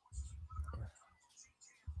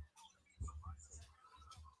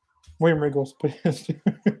 William Regal's pissed.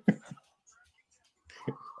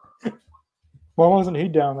 Why wasn't he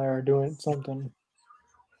down there doing something?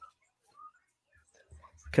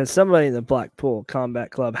 Because somebody in the Blackpool Combat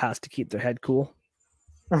Club has to keep their head cool.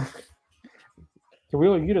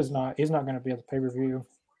 Wheeler Yuta's not. He's not going to be at the pay-per-view.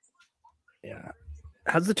 Yeah.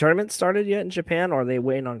 Has the tournament started yet in Japan, or are they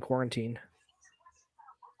waiting on quarantine?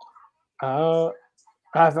 I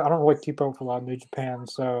don't really keep up with a lot of New Japan,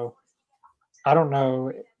 so I don't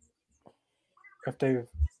know if they've.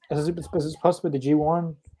 Is it supposed to be the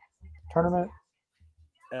G1 tournament?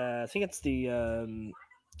 I think it's the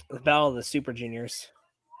Battle of the Super Juniors.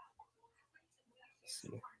 Let's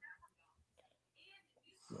see.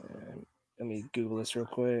 Let me Google this real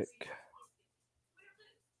quick.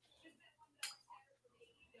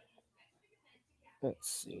 Let's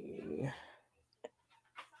see.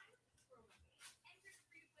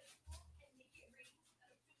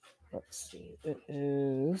 It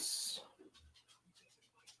is.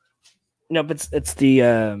 No, but it's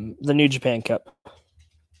the New Japan Cup.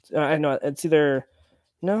 I know it's either.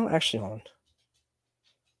 No, actually, hold on.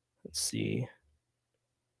 Let's see.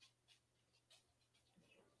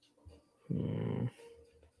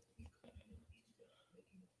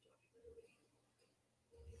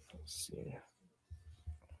 see.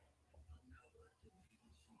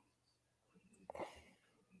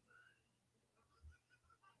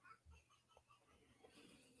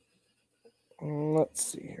 Let's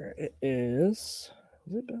see here. It is.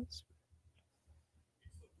 Is it best?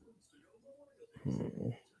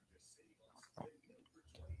 Here,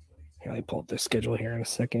 let me pull up their schedule here in a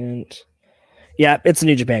second. Yeah, it's a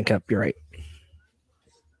New Japan Cup. You're right.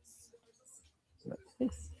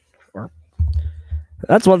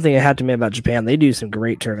 That's one thing I had to admit about Japan. They do some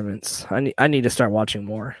great tournaments. I need to start watching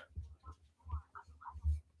more.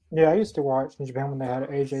 Yeah, I used to watch in Japan when they had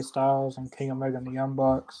AJ Styles and King Omega and the Young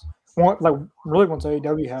Bucks. Really, once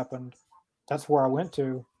AEW happened, that's where I went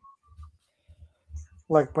to.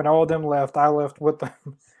 Like when all of them left, I left with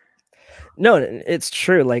them. No, it's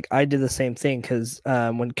true. Like I did the same thing because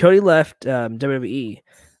when Cody left WWE,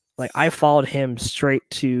 like I followed him straight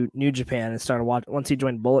to New Japan and started watching. Once he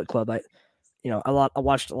joined Bullet Club, I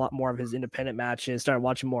watched a lot more of his independent matches. Started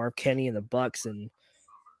watching more of Kenny and the Bucks, and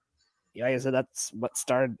yeah, like I said, that's what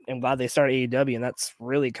started. I'm glad they started AEW, and that's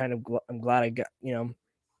really kind of. I'm glad I got.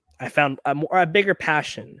 I found a bigger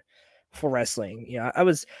passion for wrestling. I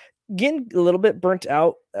was getting a little bit burnt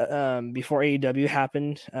out before AEW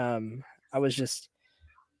happened. I was just,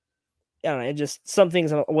 I don't know, it just some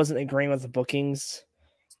things I wasn't agreeing with the bookings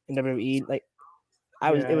in WWE. Like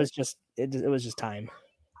it was just time.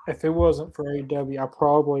 If it wasn't for AEW, I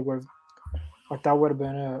probably would have, that would have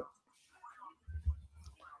been it.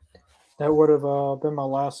 That would have been my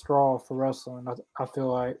last straw for wrestling. I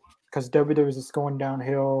feel like because WWE was just going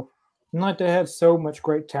downhill. And like they had so much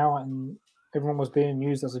great talent, and everyone was being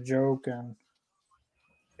used as a joke, and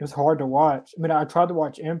it was hard to watch. I mean, I tried to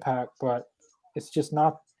watch Impact, but it's just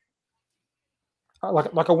not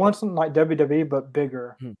like I want something like WWE but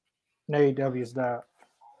bigger. And AEW is that.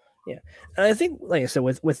 Yeah, and I think, like I said,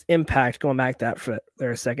 with Impact, going back to that for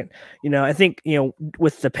there a second, I think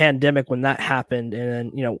with the pandemic when that happened,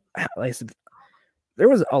 and then like I said, there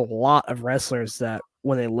was a lot of wrestlers that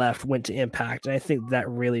when they left went to Impact, and I think that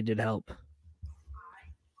really did help.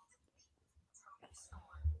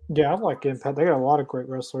 Yeah, I like Impact. They got a lot of great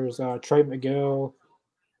wrestlers. Trey McGill,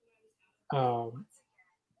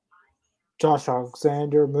 Josh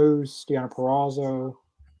Alexander, Moose, Deanna Purrazzo,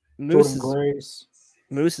 Jordan Grace.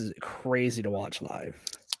 Moose is crazy to watch live.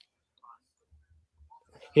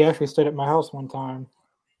 He actually stayed at my house one time.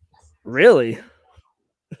 Really?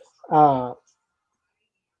 I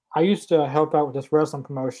used to help out with this wrestling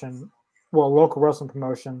promotion, local wrestling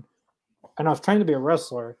promotion, and I was trained to be a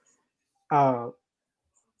wrestler.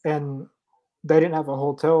 And they didn't have a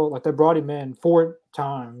hotel. Like they brought him in 4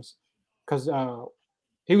 times because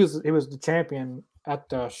he was the champion at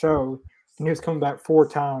the show, and he was coming back 4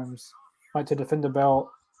 times, like to defend the belt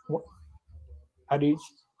at each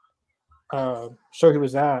show he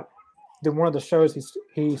was at. Then one of the shows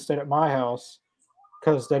he stayed at my house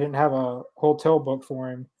because they didn't have a hotel booked for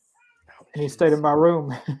him, and he stayed in my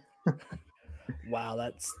room. Wow,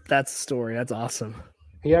 that's a story. That's awesome.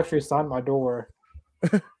 He actually signed my door.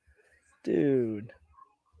 Dude.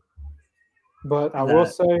 But I will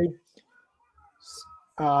say,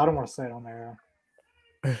 I don't want to say it on there.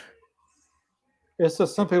 It's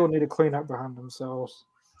just some people need to clean up behind themselves.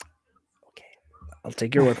 Okay, I'll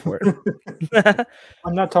take your word for it.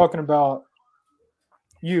 I'm not talking about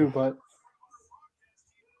you, but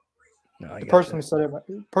the person who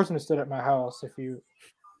stood at my house.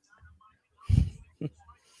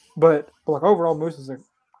 But like overall, Moose is a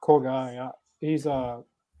cool guy. It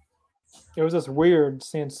was just weird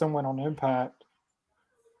seeing someone on Impact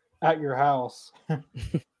at your house. Oh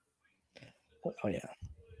yeah.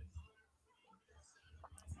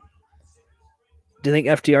 Do you think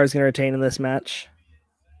FTR is going to retain in this match?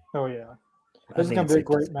 Oh yeah, this is going to be a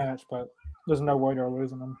great match, but there's no way they're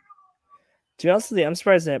losing them. To be honest with you, I'm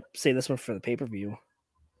surprised they say this one for the pay-per-view.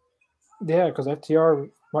 Yeah, because FTR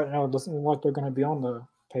right now doesn't look like they're going to be on the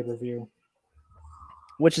pay-per-view.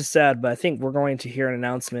 Which is sad, but I think we're going to hear an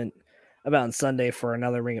announcement about on Sunday for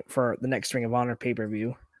the next Ring of Honor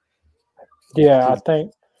pay-per-view. Yeah, I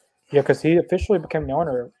think. Yeah, because he officially became the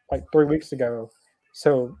owner like 3 weeks ago.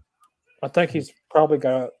 So I think he's probably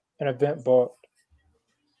got an event booked.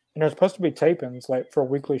 And there's supposed to be tapings like for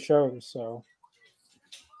weekly shows, so.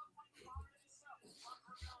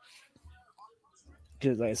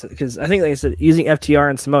 Because I think, like I said, using FTR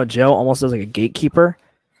and Samoa Joe almost as like a gatekeeper.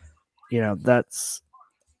 That's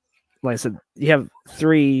like I said, you have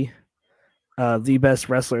 3 the best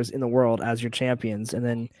wrestlers in the world as your champions, and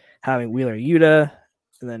then having Wheeler Yuta,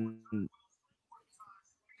 and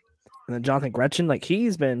then Jonathan Gretchen. Like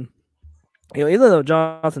he's been, even though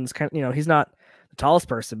Jonathan's kind of, he's not the tallest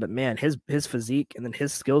person, but man, his physique and then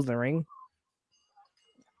his skills in the ring.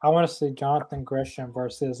 I want to see Jonathan Gresham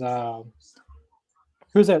versus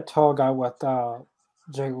who's that tall guy with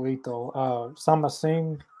Jay Lethal? Sama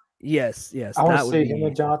Singh. Yes, I want to see him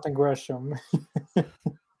and Jonathan Gresham.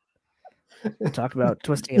 Talk about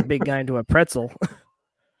twisting a big guy into a pretzel.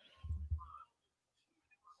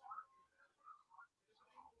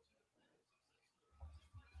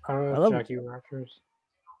 I love Jackie Rogers.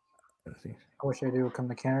 I wish AD would come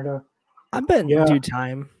to Canada. I bet in due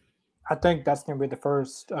time. I think that's going to be the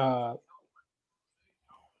first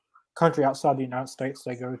country outside the United States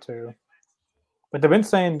they go to. But they've been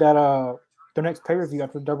saying that the next pay-per-view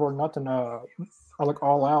after Double or Nothing, I look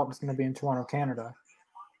all out. It's going to be in Toronto, Canada.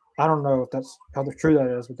 I don't know if that's how true that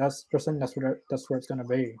is, but they're saying that's where it's going to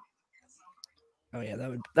be. Oh yeah,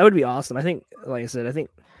 that would be awesome. I think, like I said, I think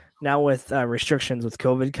now with restrictions with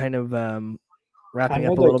COVID kind of wrapping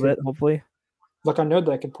up a little bit, hopefully. Look, I know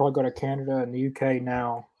they could probably go to Canada and the UK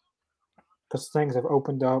now because things have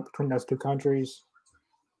opened up between those two countries.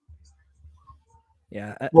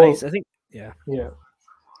 Yeah, I think. Yeah.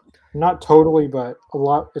 Not totally, but a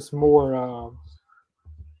lot. It's more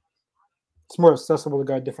accessible to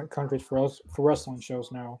go to different countries for wrestling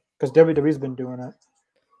shows now because WWE's been doing it.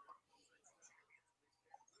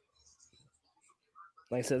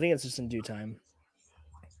 Like I said, I think it's just in due time.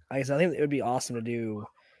 I think it would be awesome to do,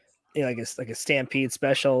 like a Stampede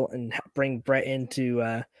special and bring Brett in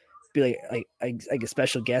to be like a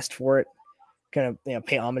special guest for it. Kind of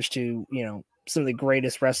pay homage to some of the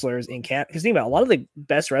greatest wrestlers in Canada. Because think about it, a lot of the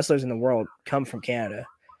best wrestlers in the world come from Canada.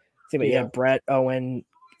 Think about you have Brett, Owen.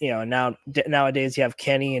 Nowadays you have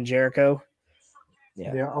Kenny and Jericho.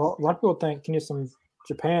 Yeah. A lot of people think Kenny's from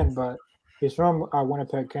Japan, but he's from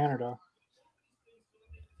Winnipeg, Canada.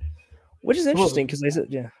 Which is interesting because they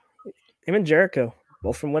said, him and Jericho,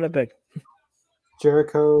 both from Winnipeg.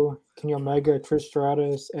 Jericho, Kenny Omega, Trish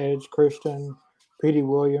Stratus, Edge, Christian, Petey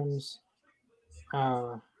Williams,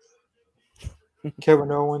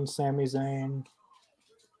 Kevin Owens, Sami Zayn.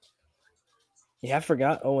 Yeah, I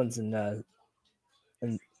forgot Owens and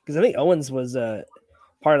because I think Owens was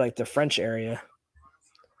part of like the French area.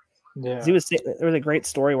 Yeah, there was a great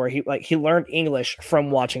story where he learned English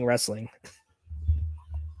from watching wrestling.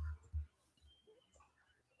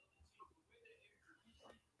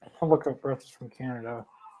 I'll look up wrestlers from Canada.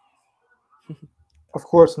 Of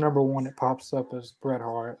course, number one that pops up is Bret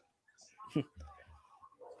Hart.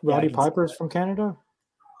 Roddy Piper's from Canada?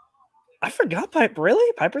 I forgot Piper.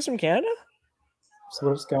 Really? Piper's from Canada? That's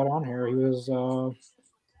what it's got on here.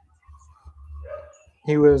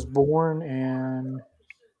 He was born in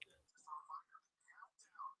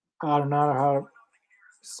I don't know how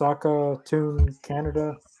Saskatoon,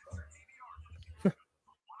 Canada.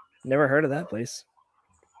 Never heard of that place.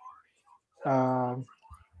 Of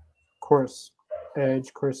course,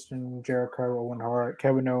 Edge, Christian, Jericho, Owen Hart,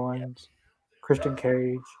 Kevin Owens, Christian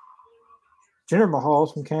Cage. Jinder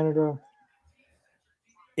Mahal's from Canada.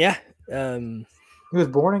 Yeah. He was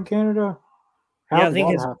born in Canada? How did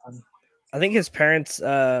that happen? I think his parents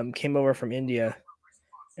came over from India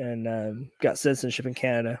and got citizenship in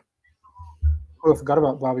Canada. Oh, I forgot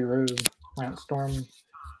about Bobby Roode, Lance Storm. Of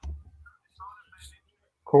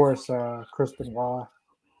course, Chris Benoit.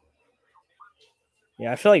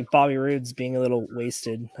 Yeah, I feel like Bobby Roode's being a little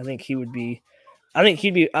wasted. I thought he would be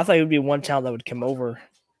one talent that would come over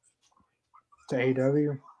to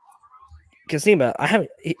AEW. Because think about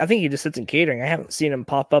it, I think he just sits in catering. I haven't seen him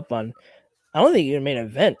pop up on. I don't think he even made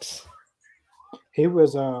events. He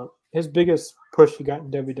was his biggest push he got in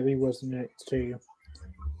WWE was in NXT.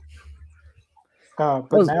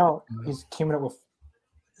 But now he's teaming up with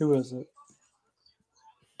who is it?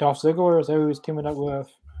 Dolph Ziggler? Is that who he's teaming up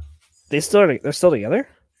with? They're still together?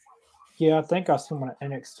 Yeah, I think I saw him on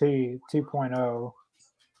NXT 2.0.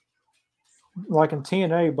 Like in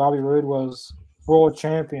TNA, Bobby Roode was world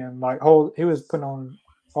champion. He was putting on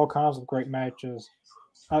all kinds of great matches.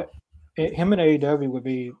 Him and AEW would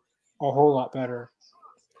be a whole lot better.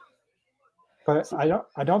 But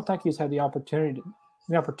I don't think he's had the opportunity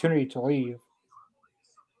to leave.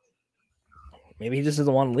 Maybe he just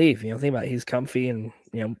doesn't want to leave. Think about it. He's comfy and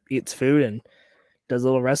eats food and does a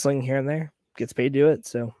little wrestling here and there. Gets paid to do it.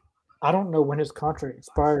 So I don't know when his contract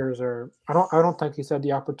expires, or I don't think he's had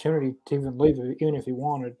the opportunity to even leave, even if he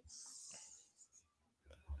wanted.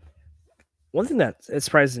 One thing that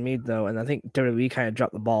surprises me though, and I think WWE kind of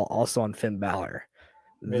dropped the ball also on Finn Balor.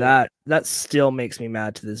 Yeah. That still makes me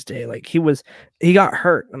mad to this day. Like he got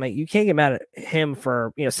hurt. I'm like, you can't get mad at him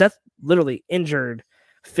for Seth literally injured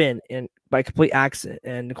Finn by complete accident.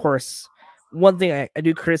 And of course, one thing I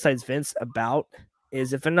do criticize Vince about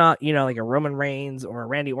is if they're not, like a Roman Reigns or a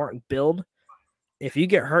Randy Orton build, if you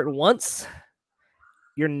get hurt once,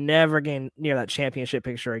 you're never getting near that championship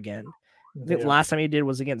picture again. I think the last time he did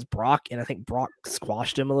was against Brock, and I think Brock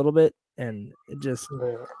squashed him a little bit, and it just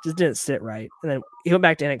didn't sit right. And then he went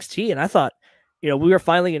back to NXT, and I thought, we were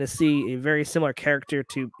finally going to see a very similar character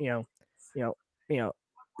to,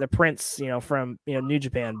 the Prince, from New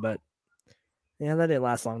Japan, but that didn't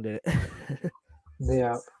last long, did it?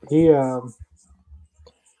 Yeah, he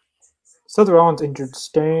Seth Rollins injured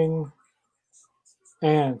Sting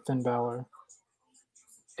and Finn Balor,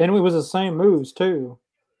 and it was the same moves too.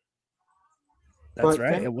 That's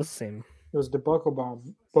right. It was the same. It was the buckle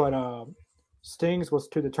bomb, but Sting's was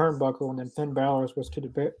to the turnbuckle, and then Finn Balor's was to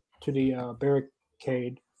the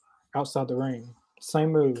barricade outside the ring.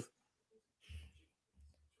 Same move.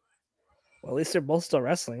 Well, at least they're both still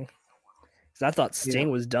wrestling. Because I thought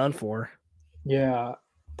Sting was done for. Yeah,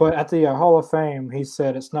 but at the Hall of Fame, he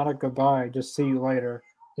said it's not a goodbye, just see you later.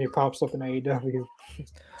 And he pops up in AEW.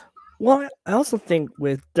 Well, I also think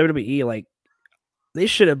with WWE, like, they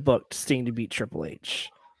should have booked Sting to beat Triple H.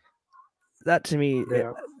 That to me,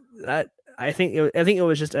 I think it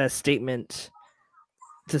was just a statement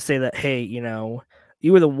to say that, hey, you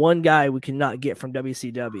were the one guy we could not get from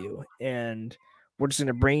WCW, and we're just going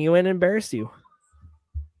to bring you in and embarrass you.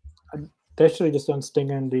 They should have just done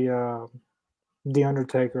Sting and the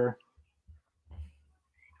Undertaker.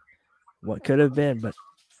 What could have been, but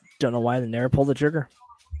don't know why they never pulled the trigger.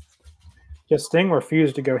 Yeah, Sting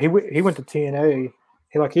refused to go. He went to TNA.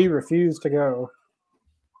 He refused to go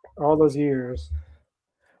all those years.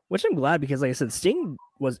 Which I'm glad, because, like I said, Sting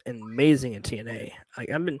was amazing at TNA. Like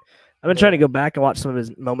I've been trying to go back and watch some of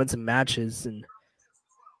his moments and matches, and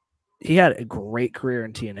he had a great career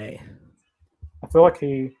in TNA. I feel like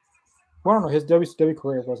his WCW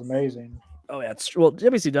career was amazing. Oh yeah,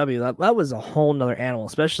 WCW that was a whole nother animal,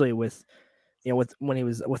 especially with when he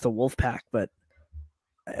was with the Wolfpack. But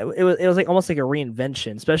it was like almost like a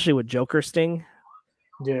reinvention, especially with Joker Sting.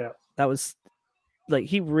 Yeah, that was like,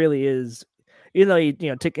 he really is. Even though he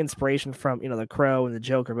took inspiration from the Crow and the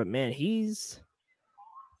Joker, but man, he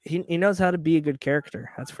knows how to be a good character.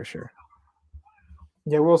 That's for sure.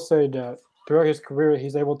 Yeah, we'll say that throughout his career,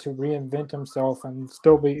 he's able to reinvent himself and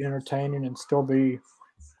still be entertaining and still be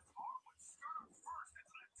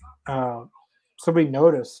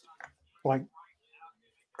noticed. Like,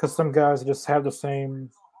 because some guys just have the same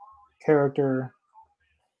character.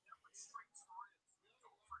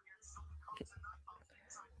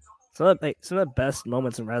 Some of the best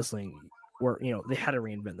moments in wrestling were, they had to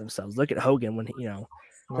reinvent themselves. Look at Hogan when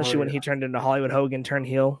especially when he turned into Hollywood Hogan, turned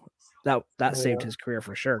heel. That saved his career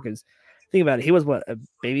for sure. Because think about it, he was a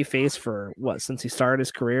baby face for since he started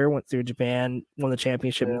his career, went through Japan, won the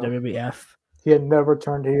championship in WWF. He had never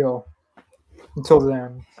turned heel until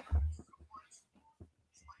then.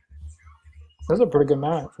 That was a pretty good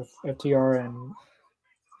match with FTR and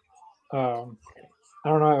I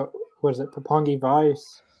don't know, what is it, Roppongi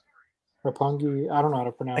Vice? Roppongi, I don't know how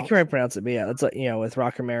to pronounce. I can't pronounce it, but yeah, that's like with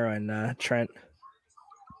Rock Romero and Trent.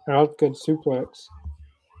 That was good suplex.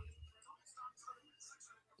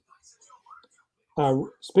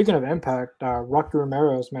 Speaking of Impact, Rocky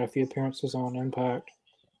Romero's made a few appearances on Impact.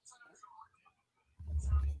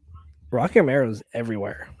 Rocky Romero's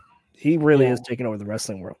everywhere. He really is taking over the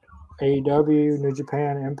wrestling world. AEW, New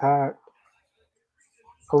Japan, Impact.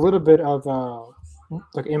 A little bit of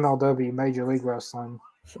like MLW, Major League Wrestling.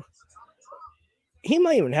 He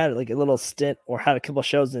might even had like a little stint or had a couple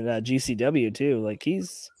shows in GCW too. Like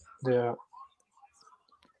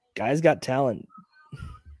guy's got talent.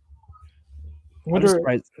 I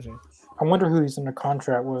wonder who he's under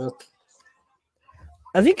contract with.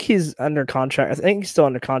 I think he's under contract. I think he's still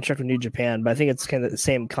under contract with New Japan, but I think it's kind of the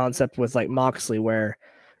same concept with like Moxley, where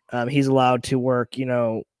he's allowed to work,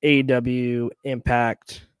 AEW,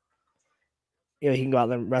 Impact. He can go out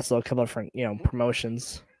there and wrestle a couple of different,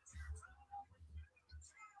 promotions.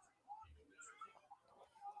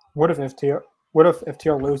 What if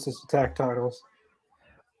FTR loses the tag titles?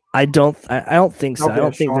 I don't think so. I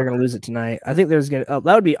don't think they're going to lose it tonight. I think there's going to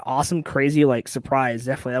that would be awesome, crazy, like surprise.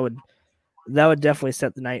 Definitely, that would definitely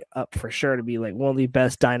set the night up for sure to be like one of the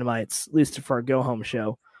best Dynamites, at least for a go home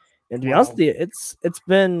show. And to be honest with you, it's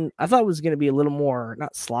been, I thought it was going to be a little more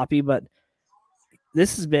not sloppy, but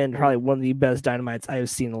this has been probably one of the best Dynamites I have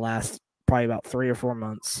seen in the last probably about 3 or 4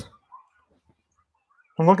 months.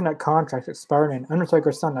 I'm looking at contracts expiring.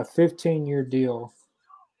 Undertaker signed a 15-year deal.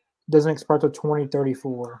 Doesn't expire till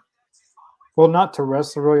 2034. Well, not to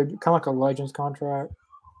wrestle, really, kind of like a Legends contract.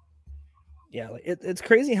 Yeah, like it's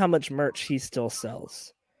crazy how much merch he still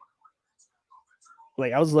sells.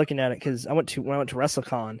 like I was looking at it because when I went to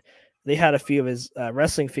WrestleCon, they had a few of his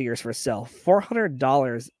wrestling figures for sale.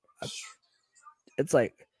 $400. It's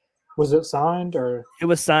like, was it signed or? It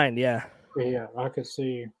was signed, yeah. Yeah, I could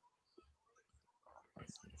see.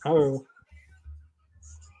 Oh,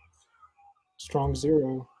 strong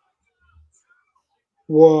 0.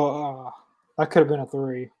 Well, that could have been a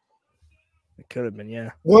 3. It could have been,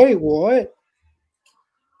 yeah. Wait, what?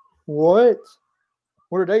 What?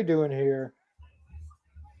 What are they doing here?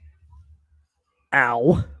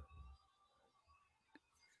 Ow.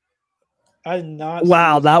 I did not.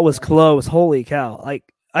 Wow, that was close. Holy cow.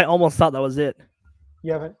 Like, I almost thought that was it.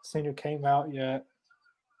 You haven't seen who came out yet.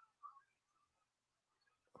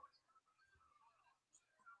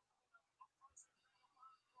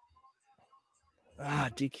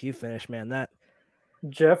 DQ finish, man. That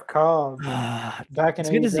Jeff Cobb back in. It's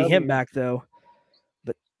good to see him back though.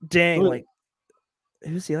 But dang, like,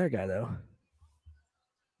 who's the other guy though?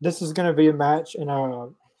 This is going to be a match in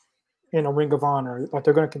a Ring of Honor. Like,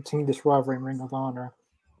 they're going to continue this rivalry in Ring of Honor.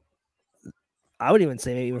 I would even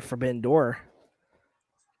say maybe even Forbidden Door.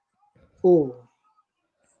 Ooh,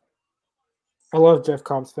 I love Jeff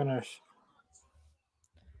Cobb's finish.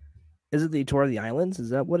 Is it the Tour of the Islands?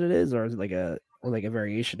 Is that what it is, or is it like a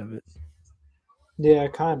variation of it? Yeah,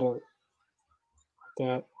 kind of.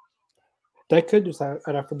 That they could just have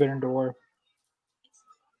at a Forbidden Door,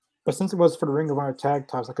 but since it was for the Ring of Honor tag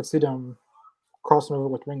titles, I could see them crossing over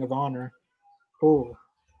with Ring of Honor. Oh,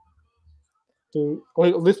 dude! Well,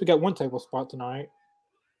 at least we got one table spot tonight.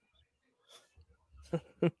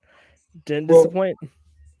 Didn't disappoint.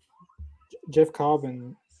 Jeff Cobb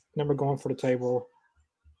and them are going for the table.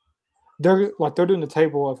 They're doing the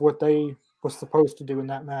table of what they was supposed to do in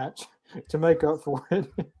that match to make up for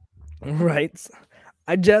it. Right.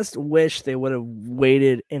 I just wish they would have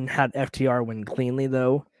waited and had FTR win cleanly,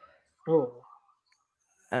 though. Oh,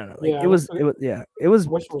 I don't know. Like, yeah, it was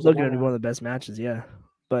looking at one of the best matches. Yeah,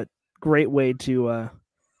 but great way to.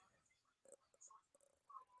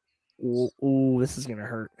 Ooh, this is gonna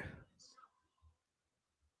hurt.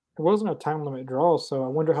 It wasn't a time limit draw, so I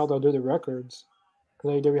wonder how they'll do the records.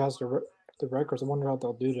 Because AEW has the records. I wonder how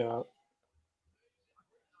they'll do that.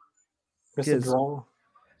 It's a draw.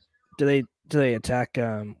 Do they attack?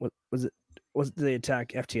 What was it? Did they attack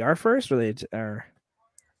FTR first, or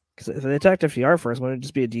because if they attacked FTR first, wouldn't it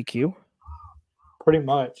just be a DQ? Pretty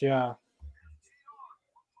much, yeah.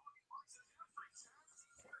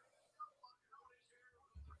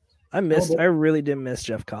 I really did miss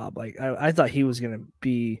Jeff Cobb. Like I thought he was gonna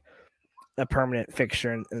be a permanent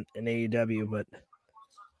fixture in AEW, but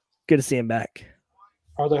good to see him back.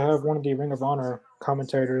 Or they have one of the Ring of Honor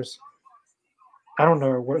commentators. I don't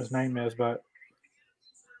know what his name is, but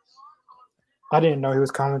I didn't know he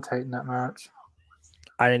was commentating that match.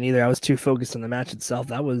 I didn't either. I was too focused on the match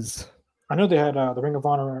itself. I know they had the Ring of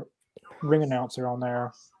Honor ring announcer on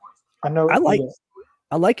there.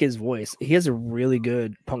 I like his voice. He has a really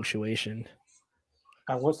good punctuation.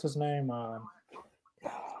 What's his name? I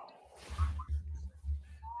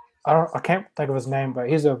can't think of his name, but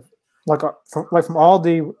he's from all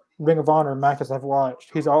the Ring of Honor matches I've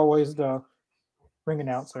watched, he's always the ring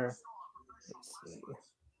announcer.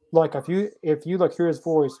 Like if you hear his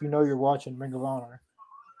voice, you know you're watching Ring of Honor.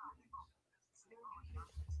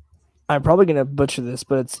 I'm probably gonna butcher this,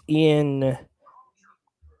 but it's Ian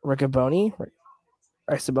Riccaboni.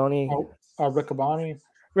 Riccaboni. Riccaboni.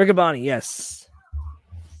 Riccaboni, yes.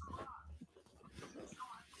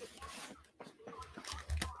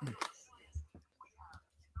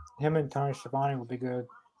 Him and Tony Schiavone would be good.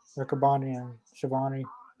 Riccaboni and Schiavone.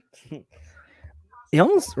 He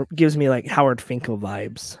almost gives me like Howard Finkel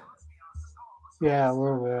vibes. Yeah, a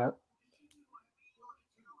little bit.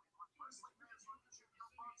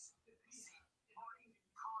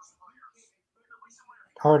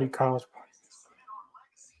 Hardy cosplay.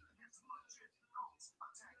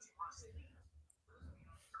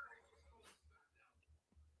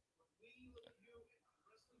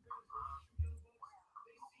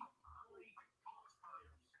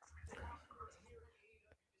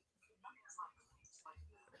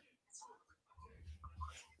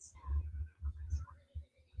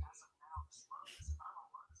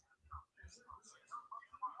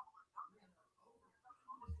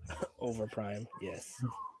 Over Prime, yes.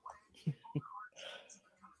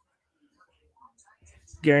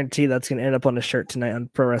 Guarantee that's going to end up on a shirt tonight on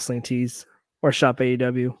Pro Wrestling Tees or Shop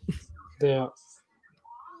AEW. Yeah.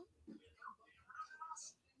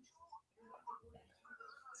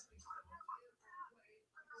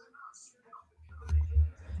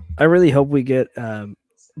 I really hope we get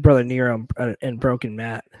Brother Nero and Broken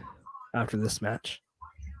Matt after this match.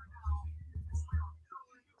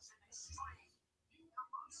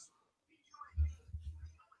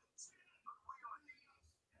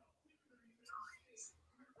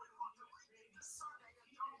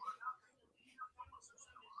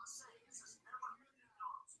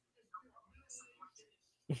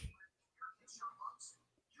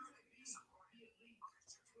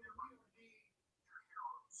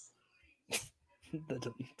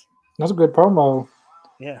 That's a good promo.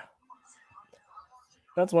 Yeah.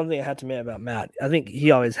 That's one thing I had to admit about Matt. I think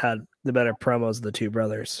he always had the better promos of the two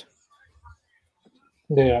brothers.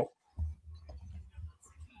 Yeah.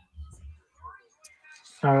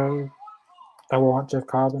 I want Jeff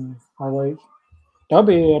Cobb and ROH. That'll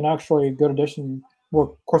be an actually good addition.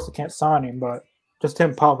 Well, of course, they can't sign him, but just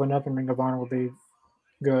him popping up in Ring of Honor would be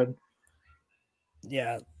good.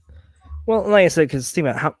 Yeah. Well, like I said, because think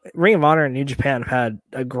about how Ring of Honor and New Japan have had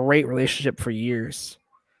a great relationship for years.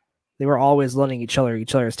 They were always lending each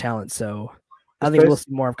other's talent. So I think we'll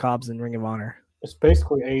see more of Cobbs in Ring of Honor. It's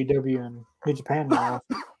basically AEW and New Japan now.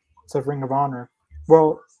 It's a Ring of Honor.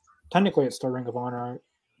 Well, technically, it's still Ring of Honor.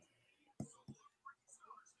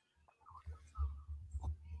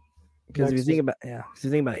 Because if you think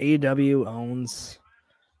about AEW owns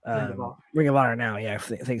Ring of Honor now,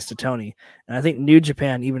 thanks to Tony, and I think New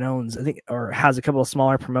Japan even owns, or has a couple of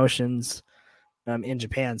smaller promotions in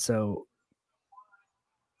Japan. So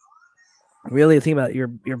really, think about your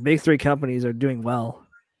big three companies are doing well.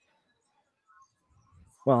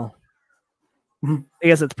 Well, I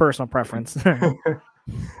guess it's personal preference.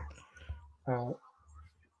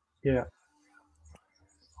 Yeah.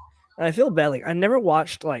 And I feel bad. Like I never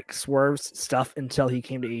watched like Swerve's stuff until he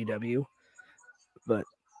came to AEW, but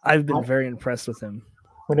I've been very impressed with him.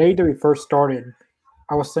 When AEW first started,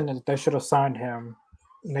 I was saying that they should have signed him.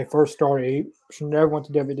 When they first started, he should never went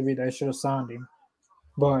to WWE. They should have signed him.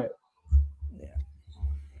 But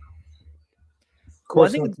of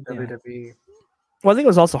course, he went to WWE. Well, I think it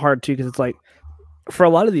was also hard too because it's like for a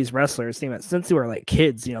lot of these wrestlers, since they were like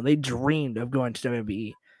kids, they dreamed of going to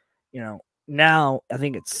WWE. Now I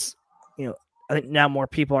think it's now more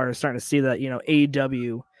people are starting to see that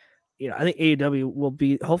AEW. I think AEW will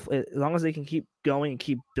be, hopefully, as long as they can keep going and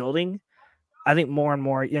keep building, I think more and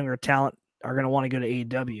more younger talent are going to want to go to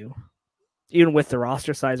AEW, even with the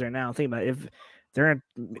roster size right now. Think about it, if they're going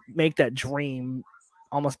to make that dream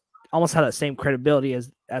almost have that same credibility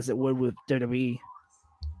as it would with WWE.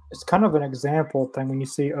 It's kind of an example thing when you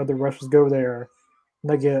see other wrestlers go there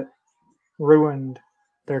and they get ruined.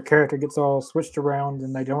 Their character gets all switched around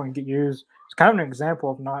and they don't get used. It's kind of an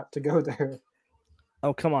example of not to go there.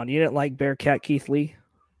 Oh, come on. You didn't like Bearcat Keith Lee?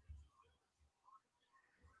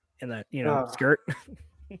 In that, skirt?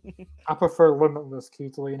 I prefer Limitless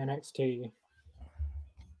Keith Lee in NXT.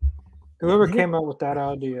 Whoever came up with that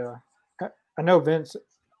idea, I know Vince,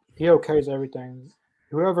 he okays everything.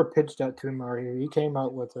 Whoever pitched that to him right here, he came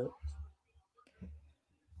up with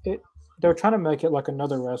it. They're trying to make it like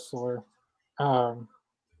another wrestler.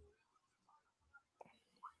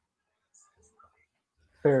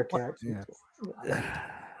 Bearcat. Yeah.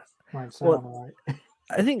 Might sound right.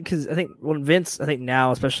 I think when Vince,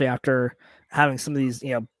 now, especially after having some of these,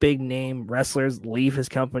 big name wrestlers leave his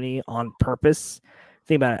company on purpose,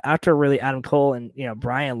 think about it. After really Adam Cole and,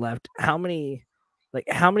 Bryan left, how many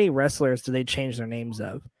wrestlers do they change their names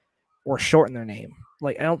of or shorten their name?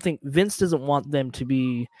 Like, I don't think Vince doesn't want them to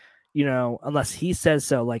be, unless he says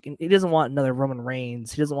so. Like, he doesn't want another Roman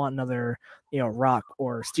Reigns. He doesn't want another, Rock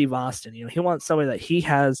or Steve Austin. He wants somebody that he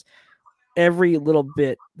has every little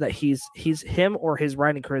bit that he's him or his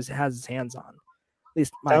writing career has his hands on. At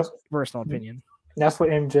least my personal opinion. That's what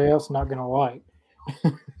MJF's not going to like.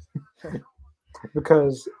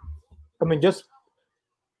 Because,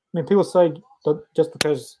 people say that just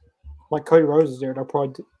because, like, Cody Rhodes is there, they'll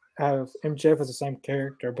probably have MJF as the same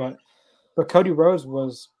character. But Cody Rhodes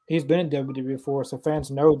he's been in WWE before, so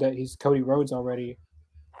fans know that he's Cody Rhodes already.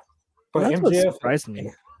 But that's what surprised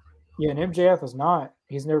me. Yeah, and MJF is not.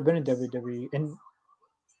 He's never been in WWE. And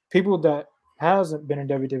people that hasn't been in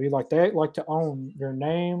WWE, like, they like to own your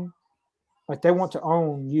name. Like, they want to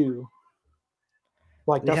own you.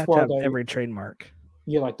 Like, that's why they every trademark.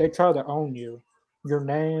 Yeah, like, they try to own you. Your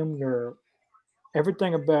name, your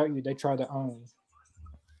everything about you, they try to own.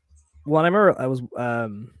 Well, I remember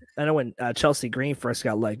I know when Chelsea Green first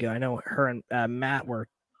got let go, I know her and Matt were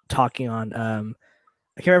talking on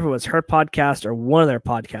I can't remember if it was her podcast or one of their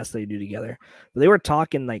podcasts they do together. But they were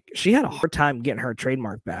talking, like, she had a hard time getting her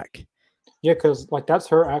trademark back. Yeah, because, like, that's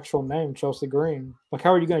her actual name, Chelsea Green. Like,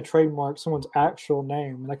 how are you going to trademark someone's actual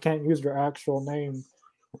name? They can't use their actual name.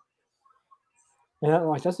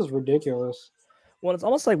 And, that's just ridiculous. Well, it's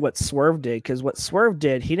almost like what Swerve did, because what Swerve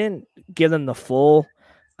did, he didn't give them the full,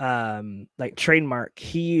 trademark.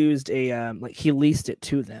 He used he leased it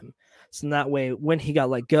to them. So that way, when he got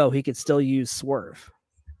let go, he could still use Swerve.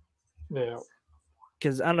 Yeah.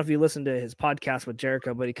 Because I don't know if you listened to his podcast with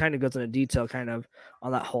Jericho, but he kind of goes into detail kind of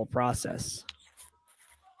on that whole process.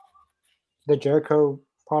 The Jericho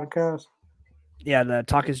podcast? Yeah, the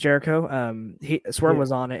Talk is Jericho. Swerve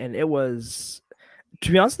was on it, and it was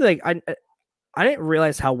To be honest, like I didn't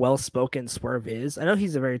realize how well spoken Swerve is. I know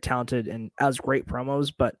he's a very talented and has great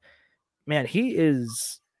promos, but man,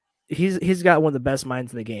 he's got one of the best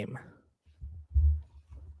minds in the game.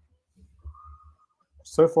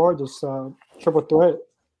 So far, this triple threat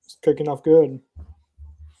is kicking off good.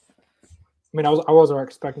 I mean, I wasn't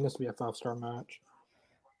expecting this to be a 5-star match.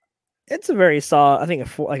 It's a very solid. I think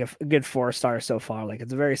a good 4-star so far. Like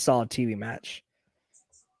it's a very solid TV match.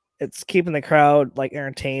 It's keeping the crowd like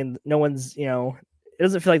entertained. No one's it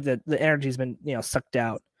doesn't feel like the energy's been sucked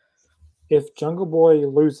out. If Jungle Boy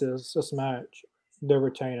loses this match, they're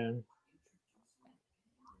retaining.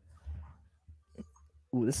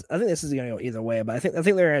 I think this is going to go either way, but I think they're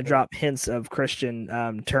going to drop hints of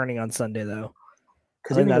Christian turning on Sunday though.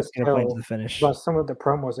 Because you that's going to play to the finish. But some of the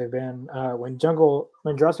promos they've been when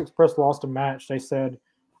Jurassic Express lost a match, they said,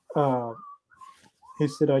 he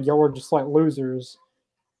said, y'all were just like losers,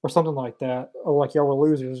 or something like that, or like y'all were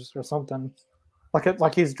losers, or something.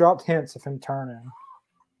 Like he's dropped hints of him turning.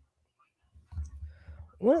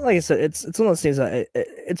 Well, like I said, it's one of those things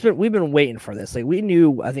that we've been waiting for this. Like we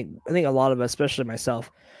knew, I think a lot of us, especially myself,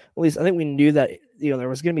 at least I think we knew that there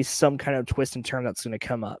was going to be some kind of twist and turn that's going to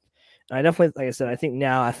come up. And I definitely, like I said, I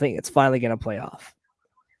think it's finally going to play off.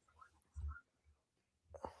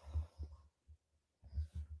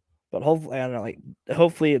 But hopefully, I don't know. Like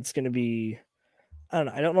hopefully, it's going to be. I don't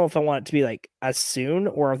know. I don't know if I want it to be like as soon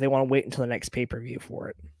or if they want to wait until the next pay-per-view for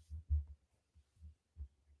it.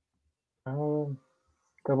 Double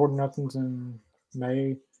or Nothing's in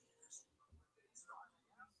May.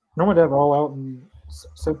 Normally they have All Out in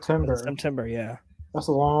September. September, yeah. That's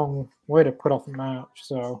a long way to put off a match.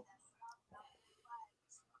 So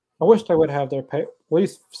I wish they would have their at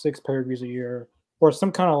least 6 pay-per-views a year, or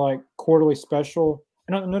some kind of like quarterly special.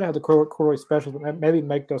 I know they have the quarterly special, but maybe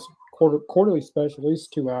make those quarterly special at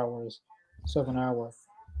least 2 hours, 7 hours.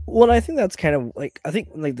 Well, I think that's kind of like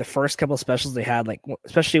the first couple of specials they had, like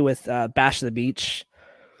especially with Bash of the Beach.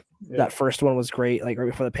 Yeah. That first one was great, like right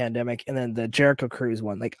before the pandemic, and then the Jericho Cruise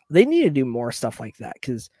one. Like they need to do more stuff like that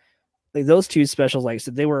because like those 2 specials, like I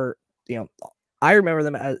said, they were I remember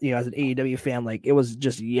them as as an AEW fan, like it was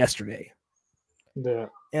just yesterday. Yeah.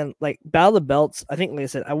 And like Battle of the Belts, I think, like I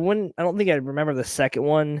said, I don't think I'd remember the second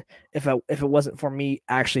one if it wasn't for me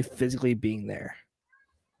actually physically being there.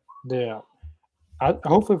 Yeah.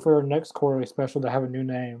 Hopefully for our next quarterly special to have a new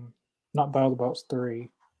name, not Battle of the Belts 3.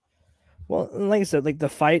 Well, like I said, like the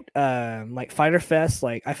fight, like Fighter Fest,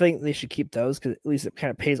 like I think they should keep those because at least it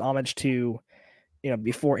kind of pays homage to,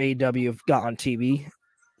 before AEW got on TV.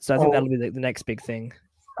 So I think that'll be the next big thing.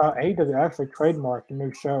 AEW actually trademarked a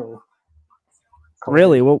new show.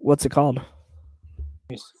 Really? What's it called?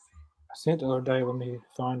 I sent it the other day. Let me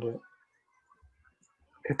find it.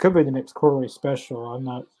 It could be the next quarterly special. I'm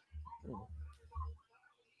not.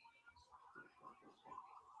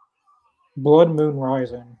 Blood Moon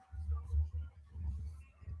Rising.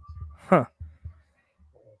 Huh.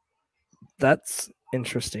 That's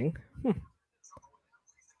interesting.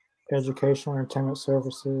 Educational entertainment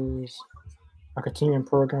services. A continuing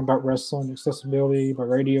program about wrestling, accessibility by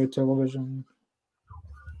radio, television.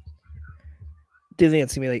 Do you think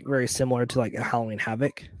it's gonna be like very similar to like a Halloween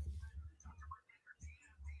Havoc?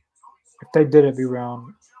 If they did, it'd be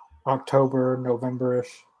around October,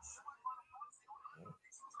 November-ish.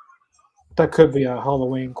 That could be a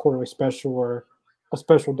Halloween quarterly special or a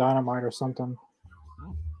special Dynamite or something.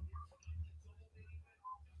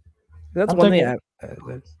 That's one thing.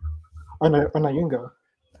 I know you can go.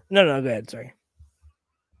 No, go ahead. Sorry.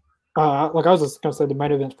 Like I was just gonna say, the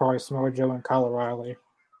main event's probably Samoa Joe and Kyle O'Reilly.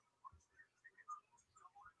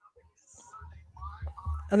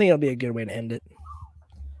 I think it'll be a good way to end it.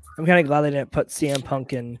 I'm kind of glad they didn't put CM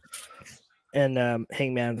Punk and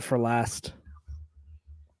Hangman for last.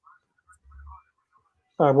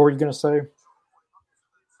 What were you gonna say?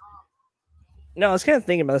 No, I was kind of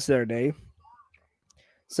thinking about this the other day.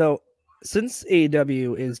 So, since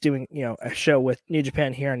AEW is doing a show with New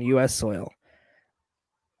Japan here on U.S. soil,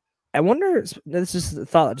 I wonder. This is a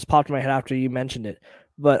thought that just popped in my head after you mentioned it.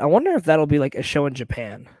 But I wonder if that'll be like a show in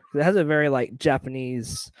Japan. It has a very like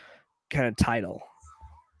Japanese kind of title.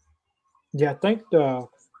 Yeah, I think or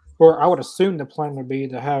I would assume the plan would be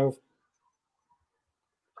to have.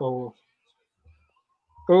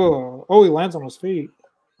 He lands on his feet.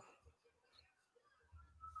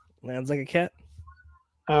 Lands like a cat.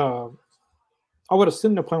 I would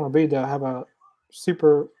assume the plan would be to have a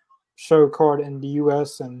super show card in the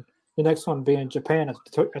U.S. and the next one be in Japan at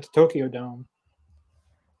the Tokyo Dome.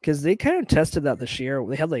 Because they kind of tested that this year.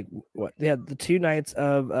 They had They had the 2 nights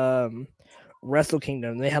of Wrestle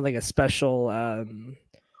Kingdom. They had like a special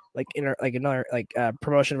another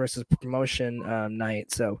promotion versus promotion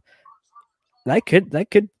night. So that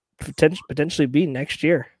could potentially be next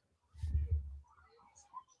year.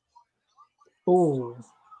 Ooh,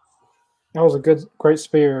 that was a great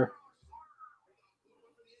spear.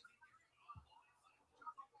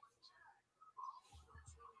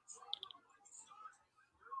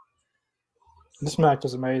 This match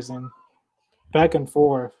is amazing. Back and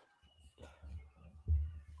forth.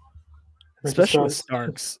 Especially with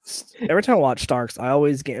Starks. Every time I watch Starks, I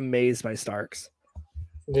always get amazed by Starks.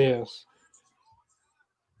 Yes.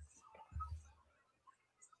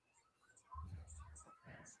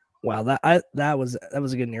 Wow, that was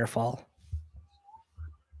a good near fall.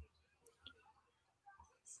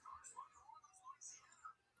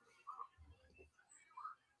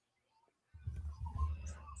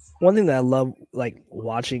 One thing that I love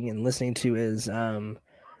watching and listening to is I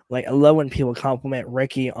love when people compliment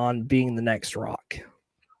Ricky on being the next Rock.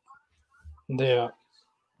 Yeah.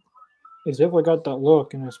 He's definitely got that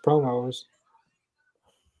look in his promos.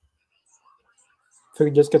 If he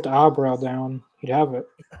could just get the eyebrow down, he'd have it.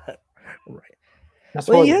 Right. That's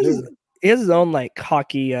hard to do. He has his own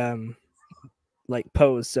cocky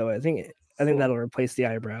pose, so I think that'll replace the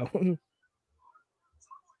eyebrow.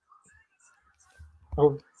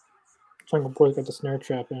 Oh, Jungle Boy's got the snare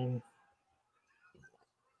trap in.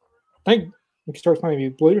 I think he starts maybe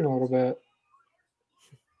bleeding a little bit.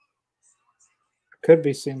 Could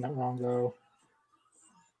be seeing that wrong though.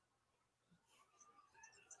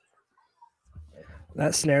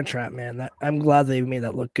 That snare trap, man. I'm glad they made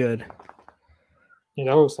that look good. Yeah,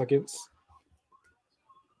 that looks like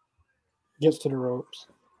gets to the ropes.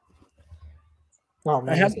 Oh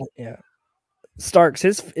man, yeah. Starks,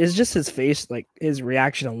 his face, his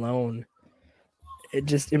reaction alone,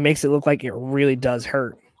 it makes it look like it really does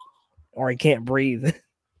hurt, or he can't breathe.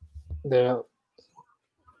 Yeah.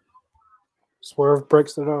 Swerve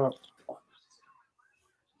breaks it up.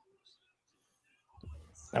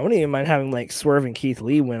 I wouldn't even mind having Swerve and Keith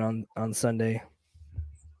Lee win on Sunday.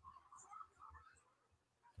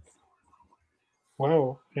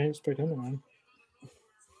 Wow, I didn't expect him to win.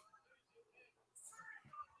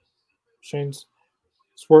 Shane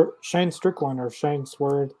Strickland or Shane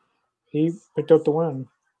Swerve, he picked up the win.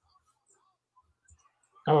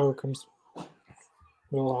 Oh, comes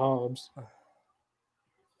Will Hobbs.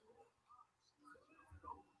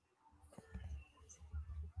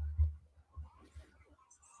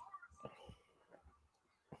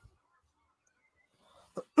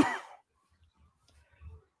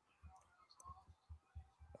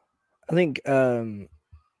 I think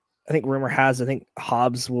rumor has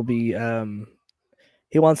Hobbs will be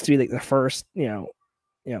he wants to be the first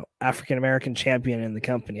African American champion in the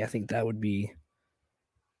company. I think that would be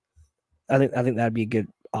I think that'd be a good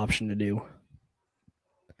option to do.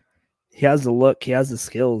 He has the look, he has the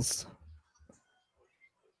skills.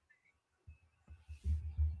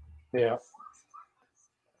 Yeah.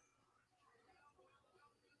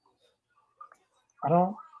 I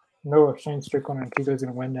don't know if Shane Strickland and Keith Lee's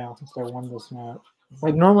going to win now since they won this match.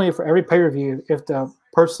 Normally for every pay-per-view, if the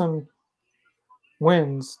person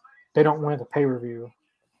wins, they don't win at the pay-per-view.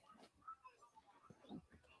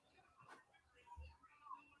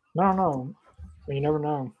 I don't know. You never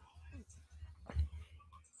know.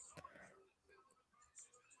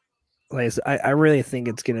 I really think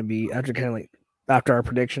it's going to be after our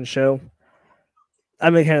prediction show.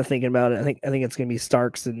 I've been kind of thinking about it. I think it's going to be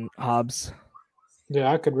Starks and Hobbs. Yeah,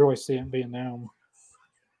 I could really see it being them.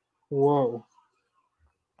 Whoa.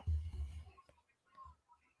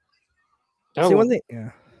 That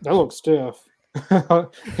looks stiff.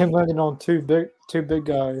 Him landing on two big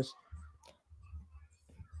guys.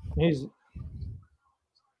 It's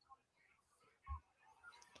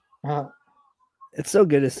so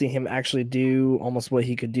good to see him actually do almost what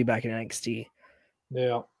he could do back in NXT.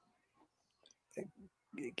 Yeah.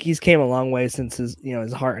 He's came a long way since his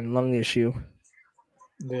heart and lung issue.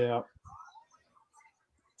 Yeah.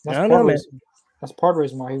 I don't know, man. That's part of the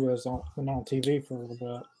reason why he was on TV for a little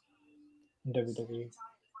bit in WWE.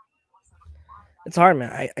 It's hard,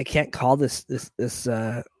 man. I can't call this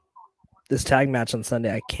tag match on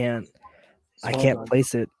Sunday. I can't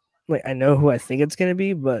place it. I know who I think it's going to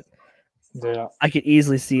be, but yeah, I could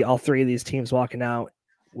easily see all three of these teams walking out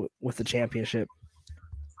with the championship.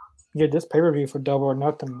 Yeah, this pay-per-view for Double or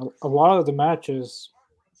Nothing, a lot of the matches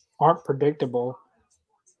aren't predictable.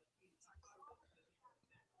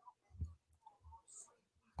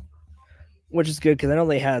 Which is good because I know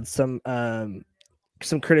they had some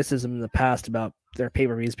criticism in the past about their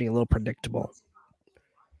pay-per-views being a little predictable.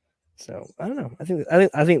 So I don't know. I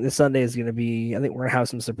think this Sunday is going to be. I think we're going to have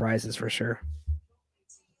some surprises for sure.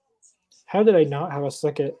 How did they not have a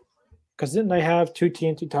second? Because didn't they have 2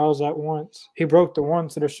 TNT titles at once? He broke the one,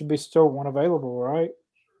 so there should be still one available, right?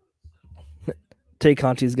 Tay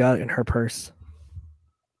Conti's got it in her purse.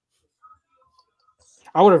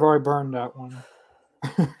 I would have already burned that one.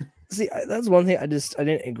 See, that's one thing I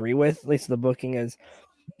didn't agree with. At least the booking is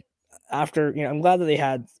after, I'm glad that they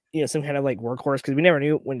had, some kind of like workhorse, because we never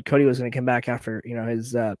knew when Cody was going to come back after,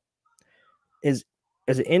 his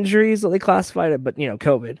injuries that they classified it, but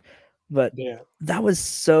COVID. But yeah,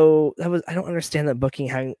 I don't understand that booking,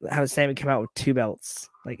 how Sammy came out with 2 belts.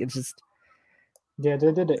 Like, it's just, yeah,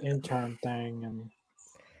 they did the intern thing, and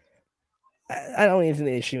I don't even think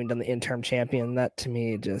they should have done the interim champion. That to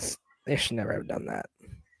me, they should never have done that.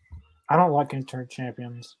 I don't like intern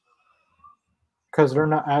champions because they're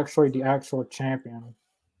not actually the actual champion.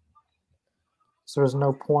 So there's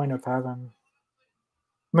no point of having.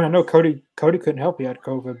 I mean, I know Cody couldn't help. He had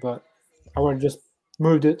COVID, but I would have just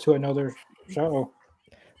moved it to another show.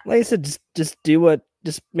 Like I said, just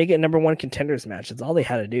make it a number 1 contenders match. That's all they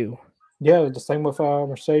had to do. Yeah, the same with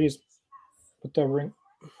Mercedes with the ring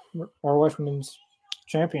or Women's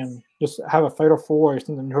champion. Just have a fatal 4,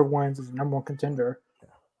 and then whoever wins is the number 1 contender.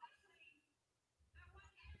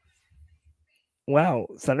 Wow,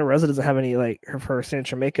 Thunder Rosa doesn't have any like her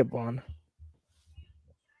signature makeup on.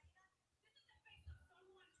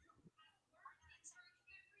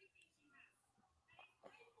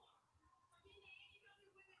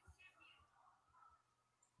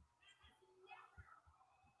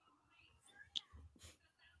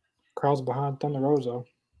 Crowd's behind Thunder Rosa.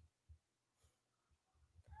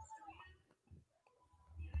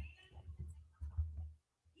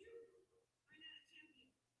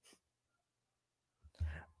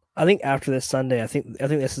 I think after this Sunday, I think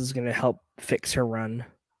this is going to help fix her run.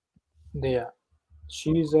 Yeah,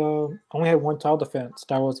 she's only had 1 title defense.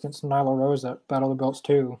 That was against Nyla Rose at Battle of the Belts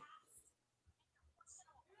 2.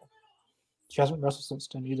 She hasn't wrestled since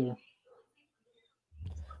then either.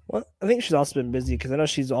 Well, I think she's also been busy because I know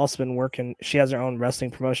she's also been working. She has her own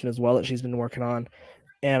wrestling promotion as well that she's been working on,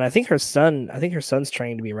 and I think her son's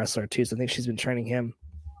training to be a wrestler too. So I think she's been training him.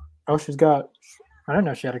 Oh, she's got. I didn't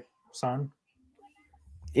know she had a son.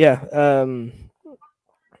 Yeah,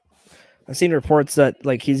 I've seen reports that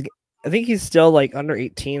like I think he's still like under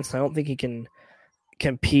 18, so I don't think he can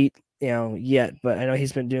compete, yet. But I know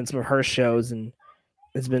he's been doing some of her shows and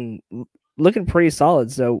it's been looking pretty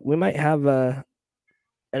solid. So we might have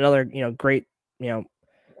another, great,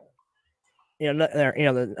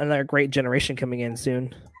 another great generation coming in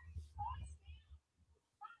soon.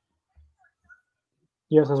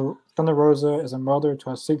 Yes, Thunder Rosa is a mother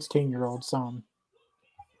to a 16-year-old son.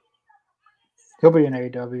 He'll be in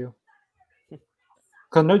AEW. Because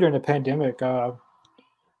I know during the pandemic,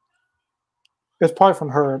 it's probably from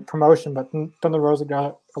her promotion, but Thunder Rosa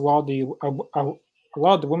got a lot of the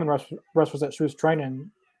women wrestlers that she was training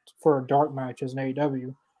for dark matches in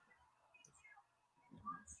AEW.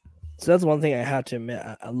 So that's one thing I have to admit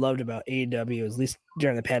I loved about AEW, at least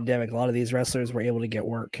during the pandemic, a lot of these wrestlers were able to get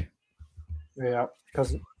work. Yeah,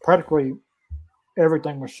 because practically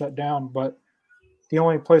everything was shut down, but the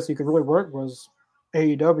only place you could really work was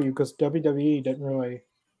AEW because WWE didn't really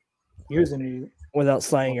use any. Without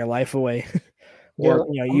signing your life away. Yeah, or,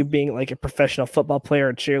 you being like a professional football player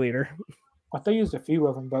or cheerleader. Like they used a few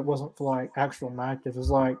of them, but it wasn't for like actual matches. It was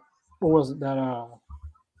like, what was it that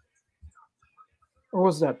what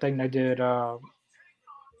was that thing they did with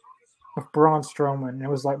Braun Strowman? It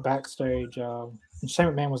was like backstage. And Shane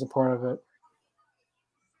McMahon was a part of it.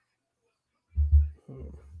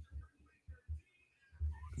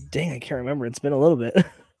 Dang, I can't remember. It's been a little bit.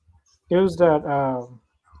 It was that.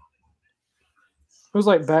 It was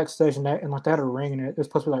like backstage and like they had a ring in it. It was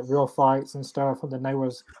supposed to be like real fights and stuff. And then they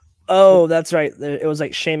was. Oh, that's right. It was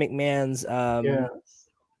like Shane McMahon's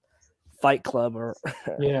Fight Club or.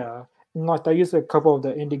 Yeah. And like they used a couple of the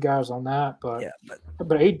indie guys on that, but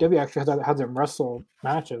AEW actually had them wrestle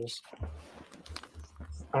matches.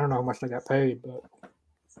 I don't know how much they got paid, but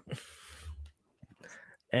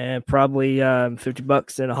and probably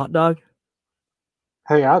 $50 and a hot dog.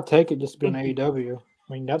 Hey, I'll take it just to be an AEW.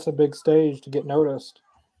 I mean, that's a big stage to get noticed.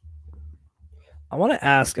 I want to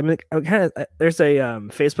ask. I mean, there's a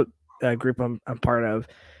Facebook group I'm part of,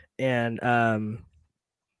 and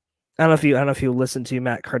I don't know if you listen to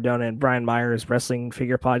Matt Cardona and Brian Meyer's wrestling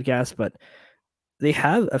figure podcast, but they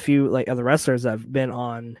have a few like other wrestlers that have been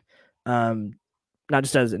on, not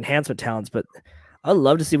just as enhancement talents, but I'd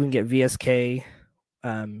love to see if we can get VSK,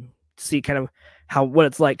 see kind of what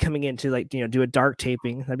it's like coming into like do a dark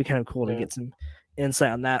taping. That'd be kind of cool to get some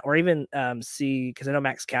insight on that, or even see, because I know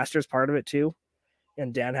Max Caster's part of it too,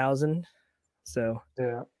 and Danhausen. So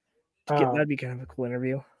yeah, that'd be kind of a cool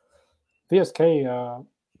interview. VSK,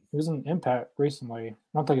 he was in Impact recently. I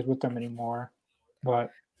don't think he's with them anymore,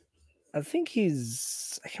 but I think I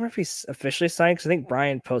can't remember if he's officially signed because I think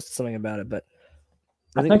Brian posted something about it, but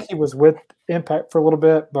I think he was with Impact for a little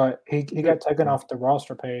bit, but he got taken off the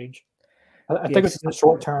roster page. I think it's a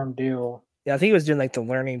short-term deal. Yeah, I think he was doing like the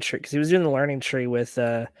learning tree because he was doing the learning tree with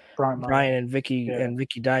Brian and Vicky and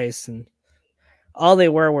Vicky Dice, and all they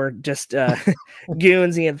were just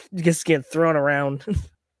goons and just getting thrown around.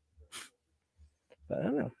 But I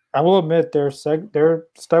don't know. I will admit their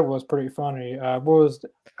stuff was pretty funny. What was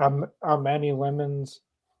Manny Lemons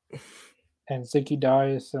and Vicky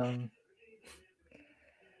Dice and.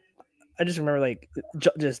 I just remember like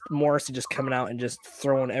just Morrissey just coming out and just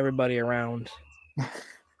throwing everybody around. I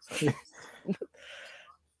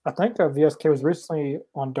think VSK was recently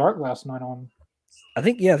on Dark last night on. I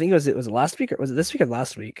think it was last week or was it this week or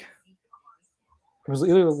last week? It was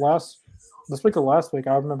either this week or last week.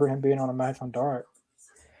 I remember him being on a match on Dark.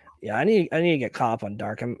 Yeah, I need to get caught up on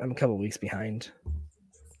Dark. I'm a couple weeks behind.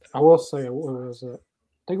 I will say, what was it? I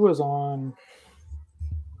think it was on.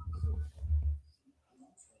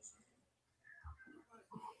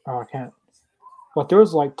 Oh, I can't. But there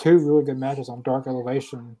was like 2 really good matches on Dark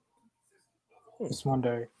Elevation this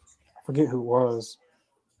Monday. I forget who it was.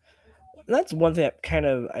 That's one thing that kind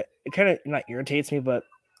of not irritates me, but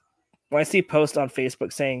when I see posts on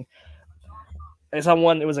Facebook saying, I saw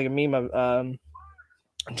one, it was like a meme of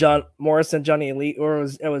John Morrison, Johnny Elite, or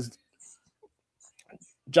it was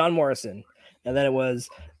John Morrison, and then it was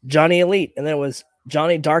Johnny Elite, and then it was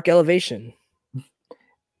Johnny Dark Elevation.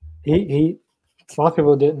 A lot of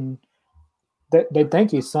people didn't. They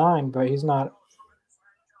think he's signed, but he's not.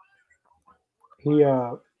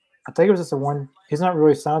 I think it was just he's not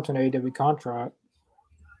really signed to an AEW contract.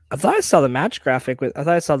 I thought I saw the match graphic I thought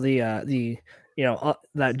I saw the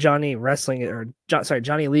that Johnny Wrestling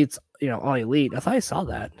Johnny Elite's All Elite. I thought I saw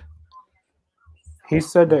that. He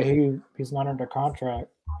said that he's not under contract.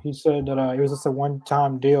 He said that it was just a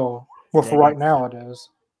one-time deal. Well, for right now it is.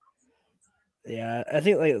 Yeah, I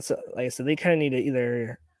think like I said, they kind of need to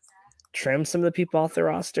either trim some of the people off the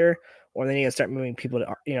roster, or they need to start moving people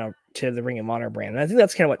to to the Ring of Honor brand. And I think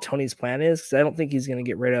that's kind of what Tony's plan is, because I don't think he's going to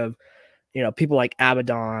get rid of people like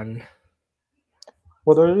Abaddon.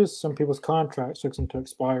 Well, there is some people's contracts fixing to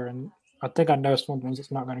expire, and I think I know some ones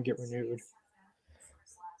that's not going to get renewed.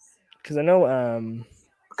 Because I know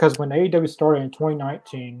because when AEW started in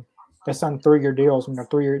 2019, they signed 3-year deals, and their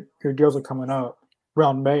 3-year deals are coming up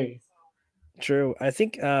around May. True. I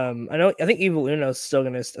think I think Evil Uno's still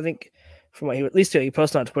gonna. I think from what he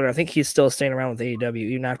posted on Twitter, I think he's still staying around with AEW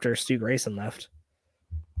even after Stu Grayson left.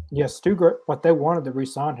 Yes, but they wanted to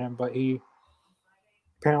re-sign him, but he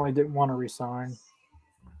apparently didn't want to re-sign.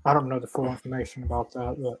 I don't know the full information about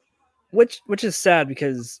that, but which is sad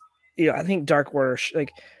because I think Dark Order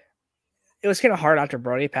it was kind of hard after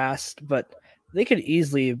Brody passed, but they could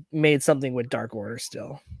easily have made something with Dark Order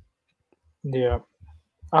still. Yeah.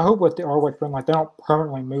 I hope with the ROH brand, they don't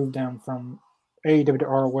permanently move them from AEW to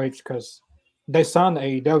ROH, because they signed the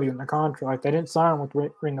AEW in the contract. They didn't sign with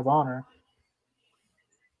Ring of Honor.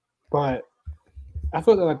 But I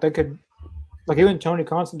feel like they could, even Tony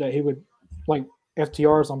Considine, he would,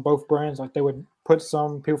 FTRs on both brands. They would put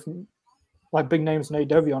some people from, big names in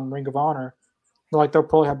AEW on Ring of Honor. They'll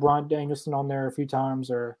probably have Bryan Danielson on there a few times,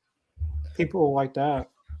 or people like that.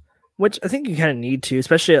 Which I think you kind of need to,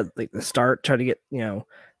 especially at the start, try to get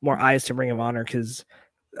more eyes to Ring of Honor, because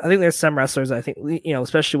I think there's some wrestlers, I think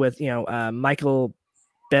especially with Michael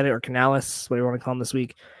Bennett or Canales, whatever you want to call him this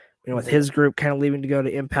week, with his group kind of leaving to go to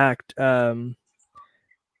Impact. I'm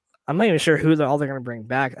not even sure who all they're going to bring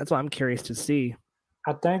back. That's what I'm curious to see.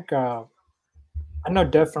 I think I know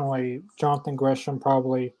definitely Jonathan Gresham,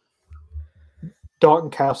 probably Dalton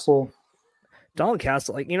Castle. Dalton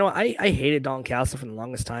Castle, I hated Dalton Castle for the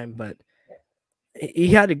longest time, but he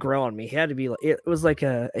had to grow on me. He had to be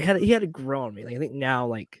he had to grow on me. I think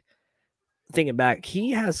now, thinking back,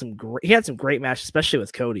 he had some great matches, especially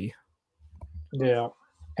with Cody. Yeah,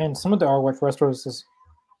 and some of the ROH wrestlers is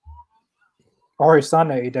already signed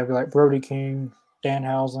to AEW, like Brody King,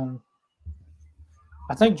 Danhausen.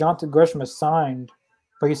 I think Jonathan Gresham is signed,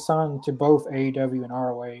 but he's signed to both AEW and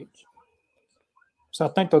ROH. So I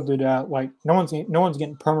think they'll do that. No one's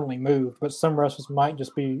getting permanently moved, but some wrestlers might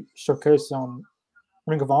just be showcased on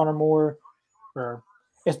Ring of Honor more, or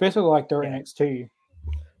it's basically like their NXT.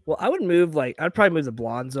 Well, I would move I'd probably move the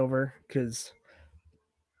Blondes over, because,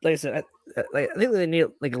 like I said, I think they need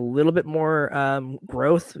a little bit more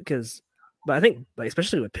growth, but I think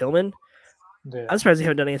especially with Pillman, Yeah. I'm surprised they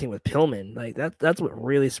haven't done anything with Pillman. Like that's what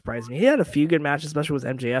really surprised me. He had a few good matches, especially with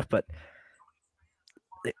MJF, but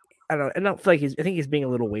I don't know. I don't feel like I think he's being a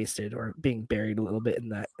little wasted or being buried a little bit in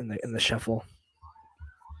the shuffle.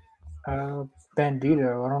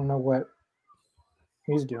 Bandito, I don't know what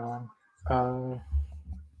he's doing.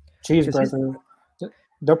 Cheeseburger,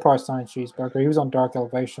 they'll probably sign Cheeseburger. He was on Dark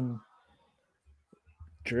Elevation.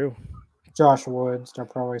 True. Josh Woods, they'll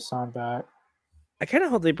probably sign back. I kind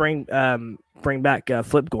of hope they bring back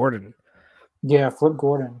Flip Gordon. Yeah, Flip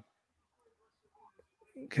Gordon.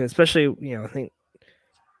 Because especially, I think,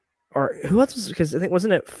 or who else was? Because I think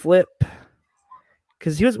wasn't it Flip?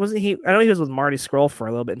 Because wasn't he? I know he was with Marty Scurll for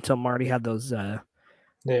a little bit until Marty had those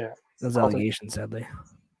those allegations, sadly.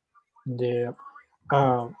 Yeah.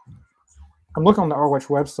 I'm looking on the ROH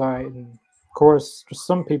website, and of course, there's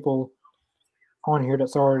some people on here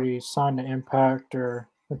that's already signed to Impact or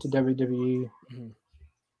went to WWE. Mm-hmm.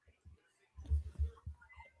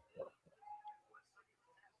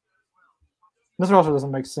 This also doesn't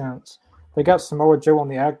make sense. They got Samoa Joe on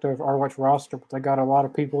the active ROH roster, but they got a lot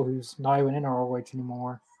of people who's not even in ROH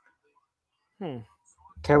anymore.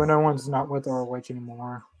 Kevin Owens is not with ROH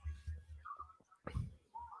anymore.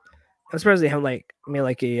 I'm surprised they have made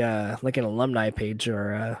an alumni page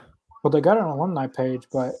or. Well, they got an alumni page,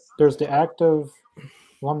 but there's the active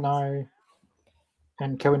alumni,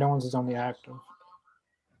 and Kevin Owens is on the active.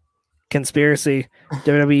 Conspiracy.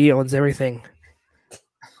 WWE owns everything.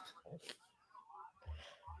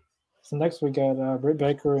 So next we got Britt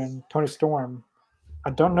Baker and Tony Storm. I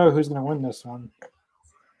don't know who's going to win this one.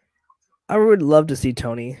 I would love to see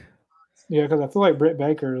Tony. Yeah, because I feel like Britt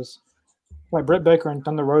Baker and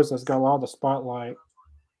Thunder Rosa's got a lot of the spotlight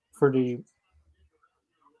for the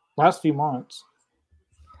last few months.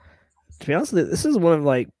 To be honest with you, this is one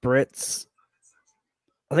of Britt's,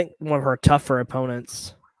 I think one of her tougher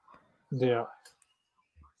opponents. Yeah.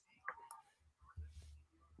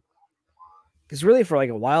 Because really for a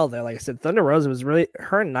while there, like I said, Thunder Rosa was really,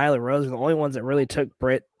 her and Nyla Rose were the only ones that really took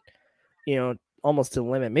Britt, almost to the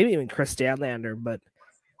limit. Maybe even Chris Statlander, but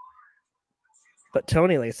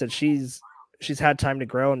Tony, like I said, she's had time to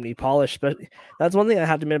grow and be polished. But that's one thing I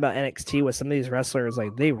have to admit about NXT with some of these wrestlers,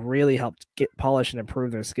 they really helped get polished and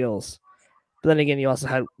improve their skills. But then again, you also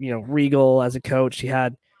had, Regal as a coach. You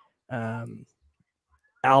had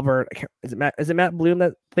Albert. Is it Matt Bloom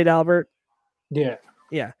that played Albert? Yeah.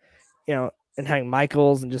 Yeah. And having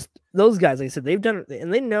Michaels and just those guys, like I said, they've done it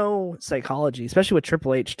and they know psychology, especially with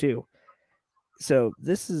Triple H too. So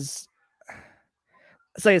this is,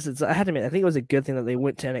 it's like I said, I had to admit, I think it was a good thing that they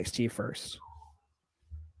went to NXT first.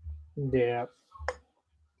 Yeah.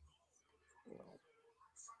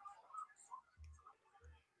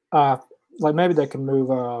 Maybe they can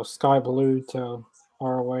move Sky Blue to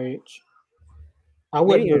ROH. I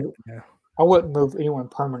wouldn't move anyone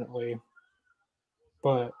permanently,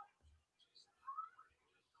 but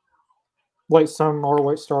some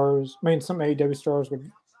ROH stars, some AEW stars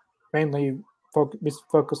would mainly be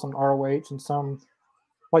focused on ROH, and some,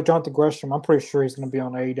 like Jonathan Gresham, I'm pretty sure he's going to be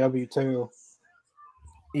on AEW too.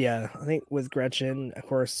 Yeah, I think with Gretchen, of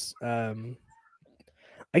course, I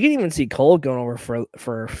can even see Cole going over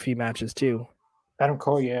for a few matches too. Adam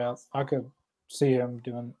Cole, yeah, I could see him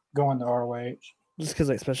going to ROH. Just because,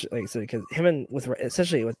 especially because him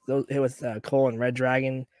especially with Cole and Red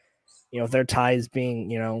Dragon, their ties being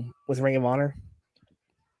with Ring of Honor.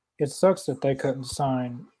 It sucks that they couldn't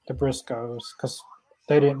sign the Briscoes because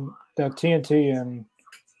they didn't. The TNT and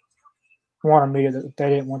Warner Media, that they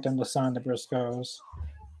didn't want them to sign the Briscoes.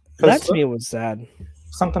 That to me was sad.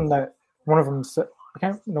 Something that one of them said, I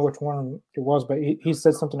can't know which one it was, but he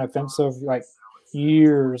said something offensive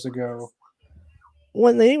years ago.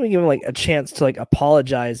 When they didn't even give him a chance to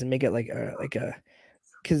apologize and make it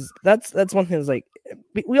because that's one thing is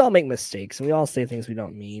we all make mistakes and we all say things we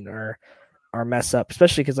don't mean or mess up,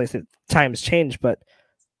 especially because times change, but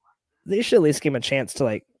they should at least give him a chance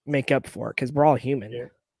to make up for it because we're all human. Yeah.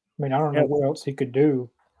 I don't know what else he could do.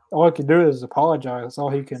 All he could do is apologize. That's all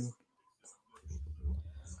he can.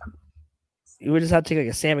 You would just have to take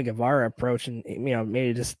a Sammy Guevara approach and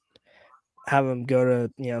maybe just have him go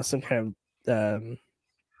to some kind of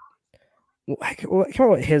I can't remember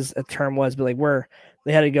what his term was, but where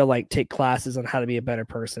they had to go take classes on how to be a better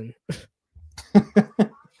person.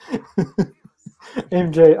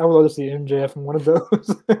 MJ, I would love to see MJF in one of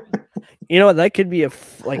those. You know what? That could be a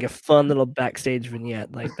fun little backstage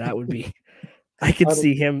vignette. That would be. I could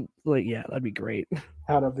see him. Yeah, that'd be great.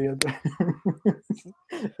 How to be a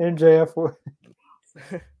MJF.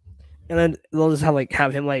 And then they'll just have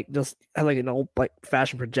him just have an old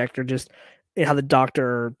fashion projector just how the doctor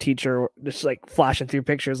or teacher just like flashing through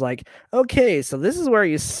pictures like, okay, so this is where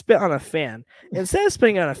you spit on a fan. Instead of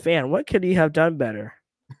spitting on a fan, what could you have done better?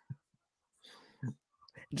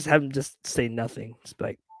 Just have him just say nothing. Just be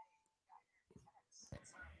like,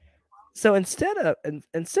 so instead of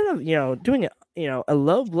doing a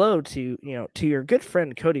low blow to to your good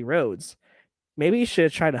friend Cody Rhodes, maybe you should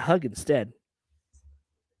have tried a hug instead.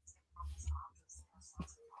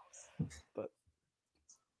 But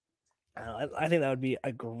I think that would be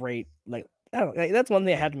a great that's one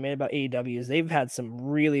thing I have to admit about AEW is they've had some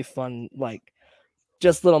really fun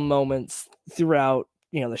just little moments throughout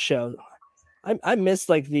the show. I miss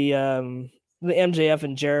the MJF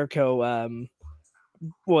and Jericho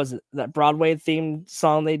what was it, that Broadway themed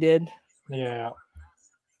song they did? Yeah.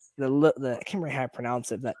 The I can't remember how I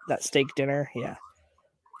pronounce it. That steak dinner, yeah,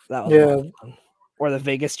 that was fun. Or the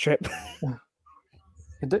Vegas trip.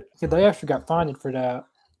 They actually got fined for that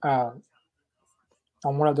on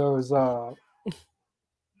one of those.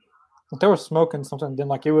 They were smoking something. Then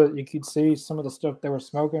you could see some of the stuff they were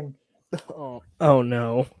smoking. Oh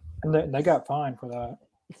no! And they got fined for that.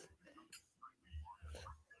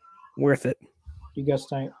 Worth it. You guys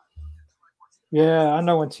think? Yeah, I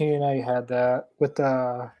know when TNA had that with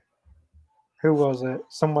who was it?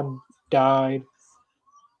 Someone died.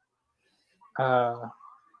 I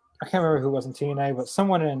can't remember who was in TNA, but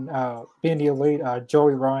someone in being the Elite,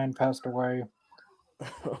 Joey Ryan passed away.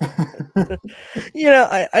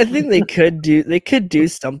 I think they could do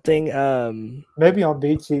something. Maybe on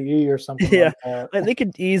BTE or something. Yeah, like that. They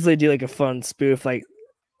could easily do a fun spoof,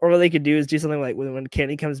 or what they could do is do something like when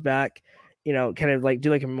Kenny comes back, kind of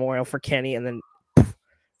do a memorial for Kenny, and then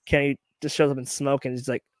Kenny just shows up in smoke and he's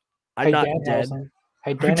like, "I'm not dead."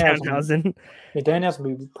 Hey, Danhausen. Yeah, Danhausen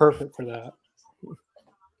would be perfect for that.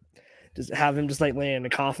 Just have him just laying in a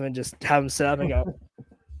coffin and just have him sit up and go.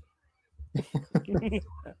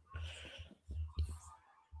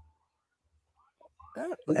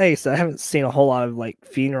 Hey, so I haven't seen a whole lot of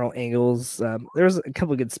funeral angles. There was a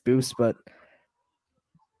couple of good spoofs, but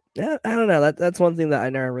yeah, I don't know. That's one thing that I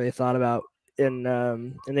never really thought about in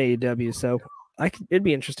AEW. So it'd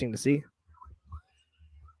be interesting to see.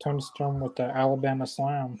 Tony Storm with the Alabama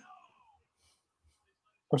Slam.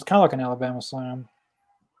 It was kind of like an Alabama Slam.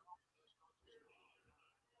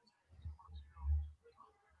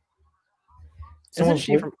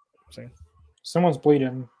 Someone's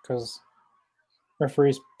bleeding because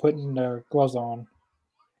referee's putting their gloves on.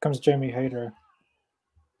 Comes Jamie Hayter.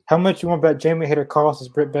 How much you want to bet Jamie Hayter costs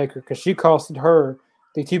Britt Baker? Because she costed her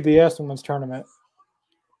the TBS Women's Tournament.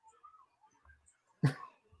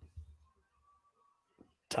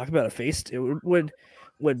 Talk about a face. Would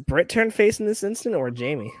Britt turn face in this instant or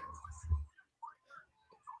Jamie?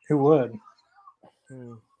 Who would?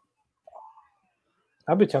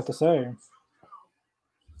 That'd be tough to say.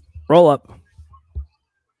 Roll up.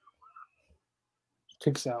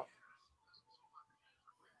 Kicks out.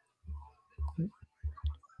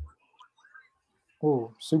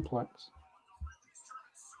 Oh, suplex.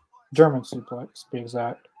 German suplex, to be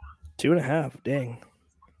exact. 2.5. Dang.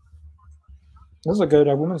 This is a good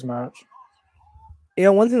women's match.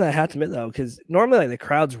 One thing that I have to admit, though, because normally the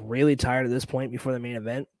crowd's really tired at this point before the main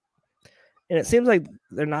event. And it seems like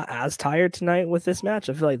they're not as tired tonight with this match.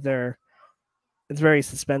 I feel like it's very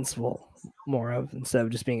suspenseful more of instead of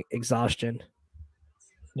just being exhaustion.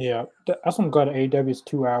 Yeah, that's what I'm glad AEW is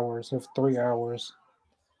 2 hours of 3 hours.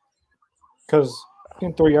 Because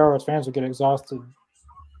in 3 hours, fans will get exhausted.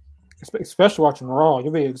 Especially watching Raw,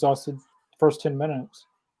 you'll be exhausted the first 10 minutes.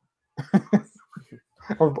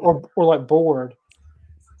 or bored.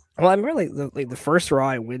 Well, I remember the first Raw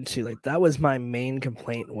I went to, that was my main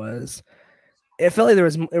complaint was it felt like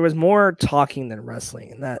there was more talking than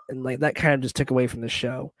wrestling, and that kind of just took away from the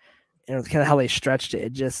show. And it's kind of how they stretched it.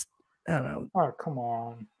 It just, I don't know. Oh, come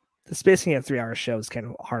on. The spacing of a 3-hour show is kind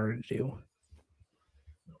of harder to do.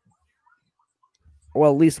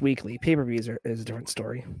 Well, at least weekly. Pay-per-views is a different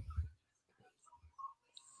story.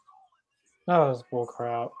 That was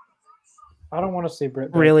bullcrap. I don't want to see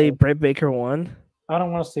Britt Baker. Really? Britt Baker won? I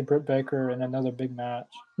don't want to see Britt Baker in another big match.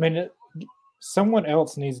 I mean, someone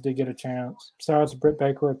else needs to get a chance besides Britt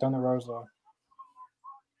Baker or Thunder Rosa.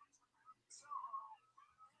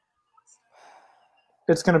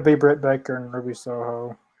 It's going to be Britt Baker and Ruby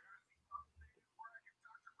Soho.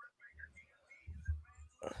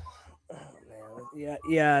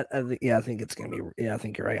 Yeah. I think it's going to be. Yeah, I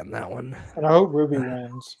think you're right on that one. And I hope Ruby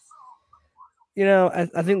wins.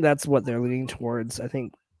 I think that's what they're leaning towards. I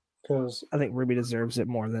think Ruby deserves it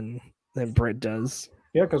more than Britt does.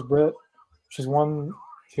 Yeah, because Britt, she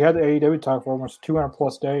had the AEW title for almost 200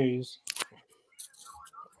 plus days.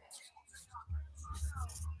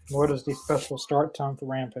 What is the special start time for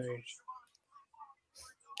Rampage?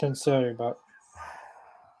 Didn't say, but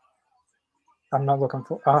I'm not looking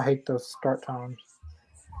for. I hate those start times.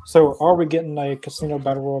 So, are we getting a Casino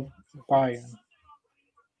Battle Royal buy-in?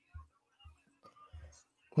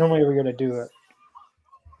 Normally, we're gonna do it.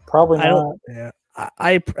 Probably not. Yeah,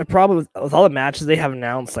 I probably with all the matches they have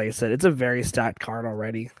announced, like I said, it's a very stacked card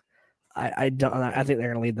already. I don't. I think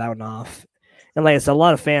they're gonna leave that one off. And like I said, a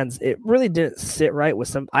lot of fans, it really didn't sit right with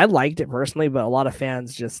some. I liked it personally, but a lot of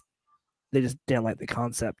fans just didn't like the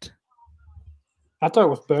concept. I thought it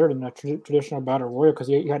was better than the traditional Battle Royal because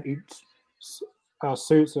you had each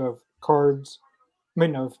suits of cards. I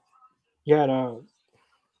mean, you had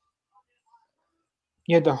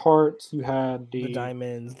the hearts, you had The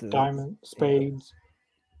diamonds, spades.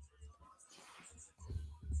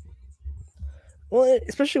 Well,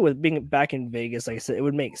 especially with being back in Vegas, like I said, it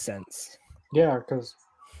would make sense. Yeah, because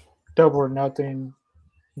Double or Nothing,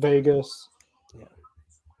 Vegas.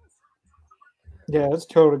 Yeah, it's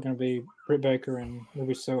totally going to be Britt Baker and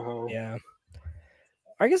maybe Soho. Yeah.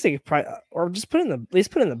 I guess they could probably, or just put in the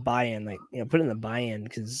buy-in, put in the buy-in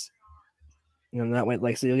because, that way,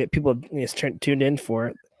 like, so you'll get people tuned in for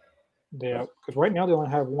it. Yeah, because right now they only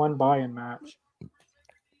have one buy-in match.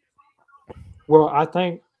 Well, I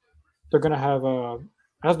think they're going to have,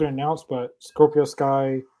 has been announced, but Scorpio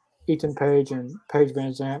Sky, Ethan Page, and Paige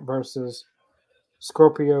Van Zandt versus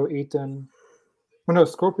Scorpio and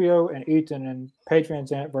Ethan and Paige Van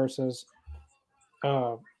Zandt versus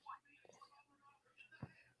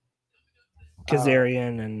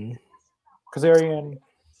Kazarian,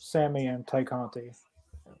 Sammy, and Tay Conti.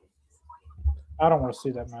 I don't want to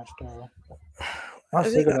see that match, though. I'm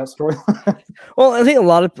sick of that story. Well, I think a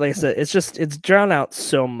lot of places, it's drowned out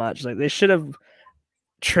so much. Like, they should have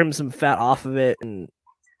trimmed some fat off of it, and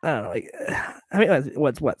I don't know. Like, I mean,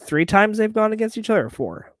 what 3 times they've gone against each other, or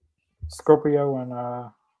 4? Scorpio and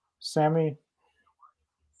Sammy.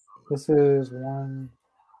 This is 1,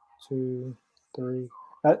 2, 3.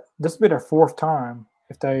 This will be their 4th time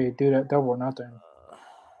if they do that Double or Nothing.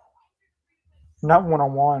 Not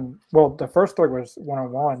 1-on-1. Well, the first 3 was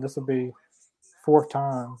 1-on-1. This will be 4th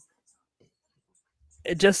time.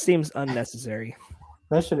 It just seems unnecessary.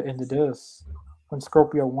 They should have ended this when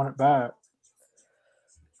Scorpio won it back.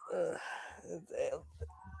 I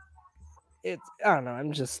don't know.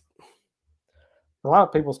 I'm just. A lot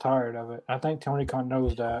of people's tired of it. I think Tony Khan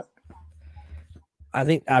knows that. I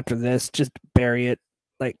think after this, just bury it.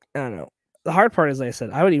 Like, I don't know. The hard part is, like I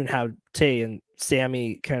said, I would even have Tay and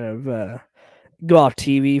Sammy kind of go off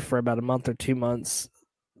TV for about a month or 2 months.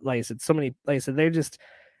 Like I said, they're just.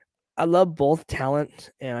 I love both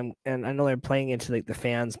talent, and I know they're playing into like the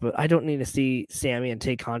fans, but I don't need to see Sammy and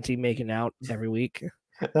Tay Conti making out every week.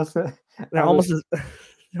 That's it. They're almost as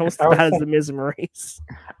bad as the Miz and Maurice.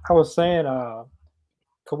 I was saying a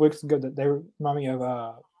couple weeks ago that they remind me of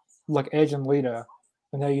like Edge and Lita,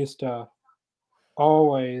 and they used to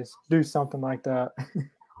always do something like that,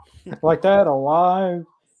 like that alive.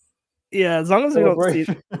 Yeah, as long as we don't see.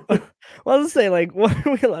 Well, let's say, like, what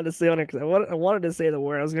are we allowed to say on it? Because I wanted to say the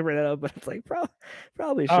word. I was gonna bring that up, but it's like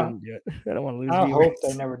probably shouldn't do it. I don't want to lose. I viewers. hope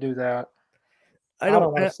they never do that. I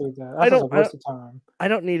don't want to see that. That's a waste of time. I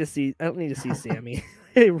don't need to see Sammy.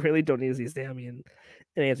 I really don't need to see Sammy in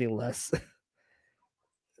anything less.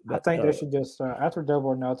 But, I think they should just after Double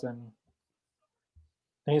or Nothing,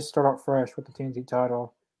 they need to start out fresh with the TNT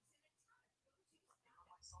title.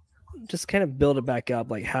 Just kind of build it back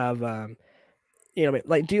up, like have like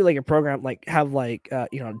do like a program, like have like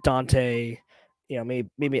Dante,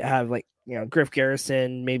 maybe have like Griff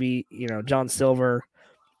Garrison, maybe John Silver,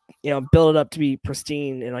 build it up to be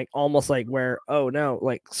pristine and like almost like where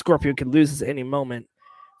like Scorpio could lose this at any moment,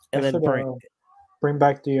 and then bring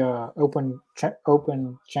back the open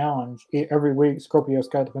challenge every week. Scorpio's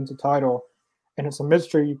got to win the title, and it's a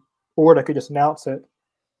mystery, or they could just announce it,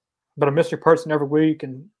 but a mystery person every week,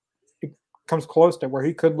 and it comes close to where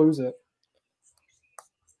he could lose it.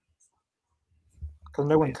 Because I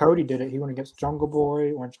know when Cody did it, he went against Jungle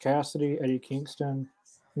Boy, Orange Cassidy, Eddie Kingston,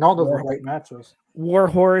 and all those were great matches.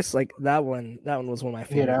 Warhorse, like that one was one of my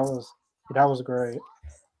favorites. Yeah, that was great.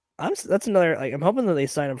 That's another, like, I'm hoping that they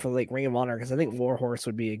sign him for like Ring of Honor because I think Warhorse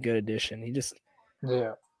would be a good addition. I just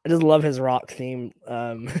love his rock theme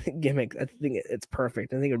gimmick. I think it's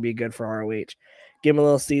perfect. I think it would be good for ROH. Give him a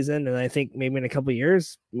little season, and I think maybe in a couple of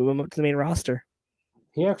years, move him up to the main roster.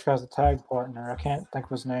 He actually has a tag partner. I can't think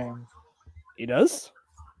of his name. He does?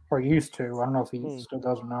 Or used to. I don't know if he still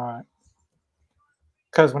does or not.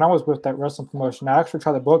 Because when I was with that wrestling promotion, I actually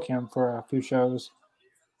tried to book him for a few shows.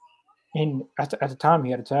 And at the time,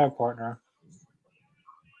 he had a tag partner.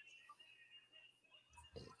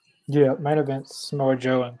 Yeah, main event Samoa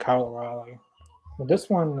Joe and Kyle O'Reilly. But this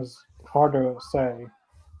one is hard to say.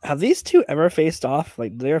 Have these two ever faced off?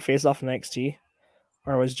 Like, did they ever face off in NXT?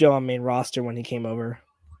 Or was Joe on main roster when he came over?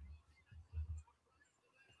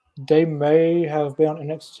 They may have been on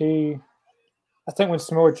NXT. I think when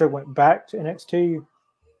Samoa Joe went back to NXT,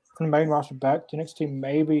 from the main roster back to NXT,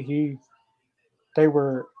 maybe they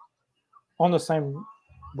were on the same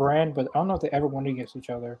brand, but I don't know if they ever went against each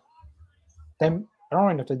other. I don't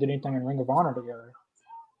even know if they did anything in Ring of Honor together.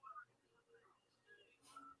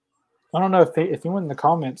 I don't know if anyone in the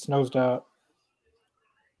comments knows that.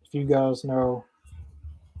 If you guys know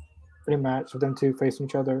any match with them two facing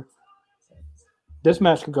each other, this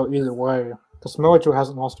match could go either way. Because Samoa Joe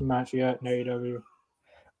hasn't lost a match yet in AEW.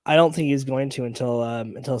 I don't think he's going to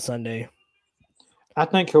until Sunday. I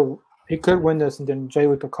think he could win this, and then Jay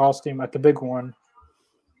Lethal cost him at the big one.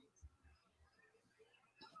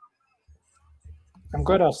 I'm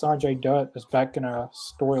glad Sanjay Dutt is back in a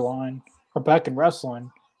storyline or back in wrestling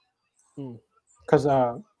because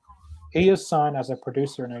he is signed as a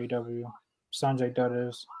producer in AEW. Sanjay Dutt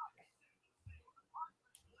is.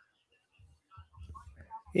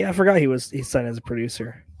 Yeah, I forgot he's signed as a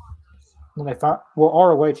producer. When they found,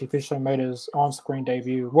 ROH officially made his on-screen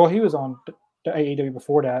debut. Well, he was on the AEW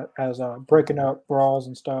before that as breaking up brawls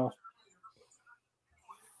and stuff.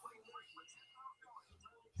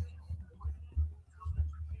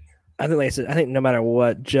 I think, like I said, I think no matter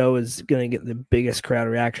what, Joe is going to get the biggest crowd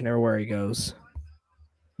reaction everywhere he goes.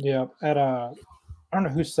 Yeah, I don't know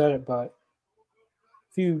who said it, but a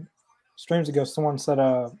few streams ago, someone said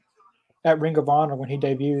at Ring of Honor when he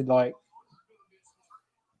debuted, like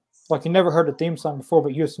you never heard the theme song before,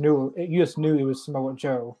 but you just knew it was Samoa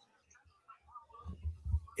Joe.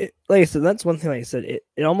 Like I said, that's one thing. Like I said,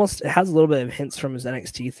 it almost has a little bit of hints from his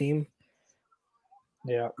NXT theme.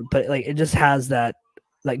 Yeah, but like it just has that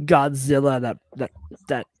like Godzilla,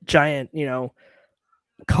 that giant,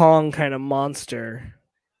 Kong kind of monster.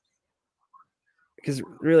 Because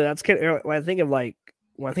really, that's kind of when I think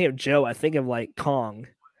of Joe, I think of like Kong.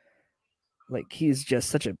 Like he's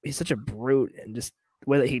such a brute, and just the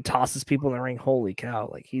way that he tosses people in the ring, holy cow!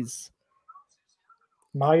 Like he's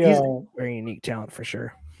a very unique talent for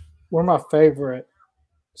sure. One of my favorite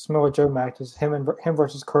Samoa Joe matches, him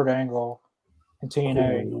versus Kurt Angle in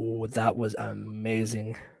TNA. Oh, that was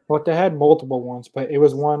amazing. Well, they had multiple ones, but it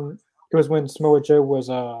was when Samoa Joe was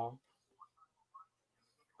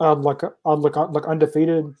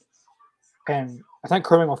undefeated, and I think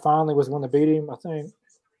Kurt Angle finally was the one to beat him. I think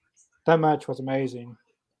that match was amazing.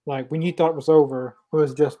 Like when you thought it was over, it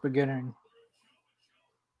was just beginning.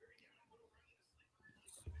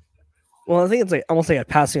 Well, I think it's like almost like a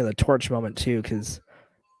passing of the torch moment too, because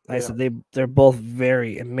like I said, they're both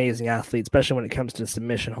very amazing athletes, especially when it comes to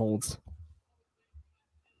submission holds.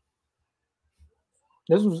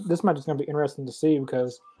 This match is going to be interesting to see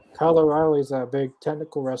because Kyle O'Reilly's a big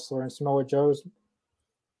technical wrestler, and Samoa Joe's.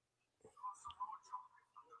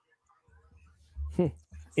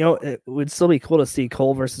 It would still be cool to see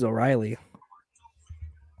Cole versus O'Reilly.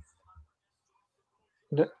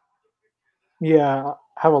 Yeah,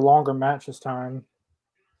 have a longer match this time.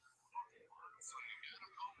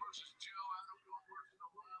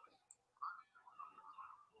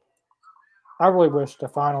 I really wish the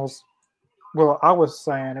finals. Well, I was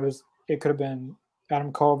saying it could have been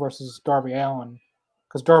Adam Cole versus Darby Allin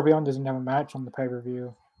because Darby Allin doesn't have a match on the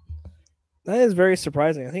pay-per-view. That is very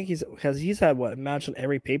surprising. I think he's had a match on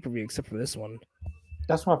every pay-per-view except for this one.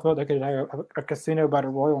 That's why I felt they could have a Casino Battle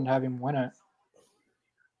Royal and have him win it.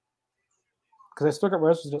 Because they still got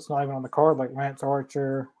wrestlers that's not even on the card, like Lance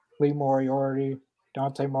Archer, Lee Moriarty,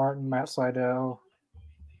 Dante Martin, Matt Sydal.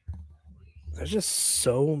 There's just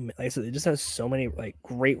so, like I said, it just has so many like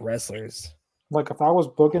great wrestlers. Like if I was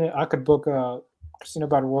booking it, I could book a Casino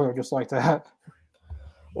Battle Royal just like that.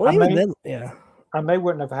 Well, I may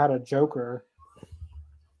wouldn't have had a Joker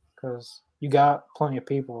because you got plenty of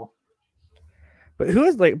people. But who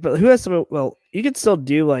has some? Well, you could still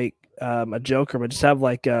do like a Joker, but just have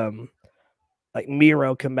like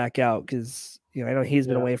Miro come back out because I know he's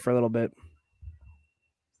been away for a little bit.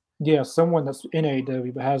 Yeah, someone that's in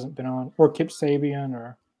AEW but hasn't been on, or Kip Sabian,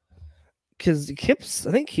 or because Kip's,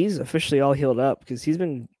 I think he's officially all healed up because he's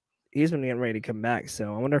been getting ready to come back.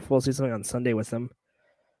 So I wonder if we'll see something on Sunday with him.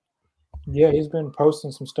 Yeah, he's been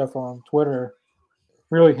posting some stuff on Twitter,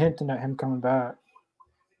 really hinting at him coming back.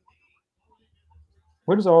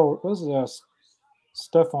 What is the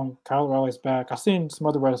stuff on Kyle O'Reilly's back? I've seen some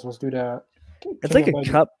other wrestlers do that. It's like a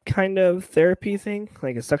cup kind of therapy thing,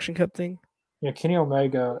 like a suction cup thing. Yeah, Kenny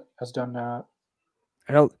Omega has done that.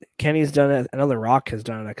 I know Kenny's done it. I know The Rock has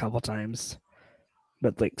done it a couple times.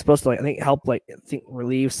 but like supposed to like I think help like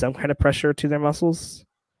relieve some kind of pressure to their muscles.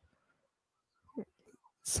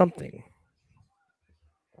 Something.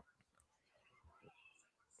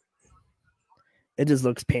 It just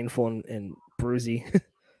looks painful and bruisey.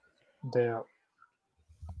 Yeah.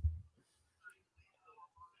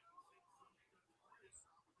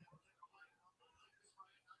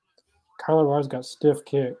 Kyle O'Reilly's got stiff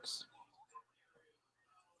kicks.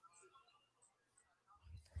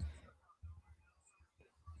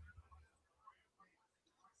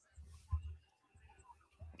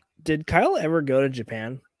 Did Kyle ever go to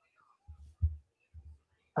Japan?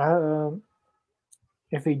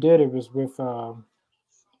 If he did, it was with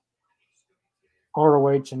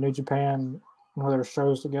ROH and New Japan, one of their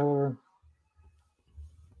shows together.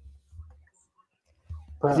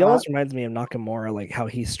 But he almost reminds me of Nakamura, like how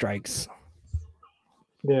he strikes.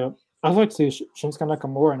 Yeah, I'd like to see Shinsuke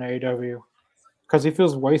Nakamura in AEW because he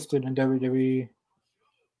feels wasted in WWE.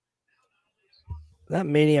 That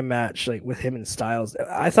Mania match, like with him and Styles,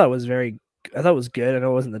 I thought it was good. I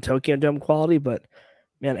know it wasn't the Tokyo Dome quality, but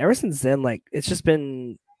man, ever since then, like it's just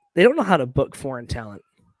been they don't know how to book foreign talent.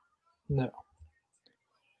 No,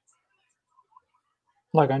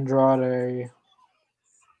 like Andrade.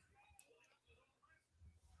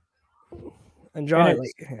 Andrade,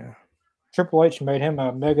 like, yeah. Triple H made him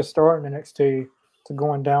a mega star in NXT to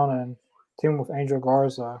going down and team with Angel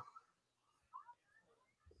Garza.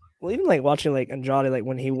 Well, even like watching like Andrade, like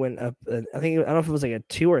when he went up, I don't know if it was like a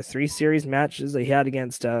 2 or 3 series matches that he had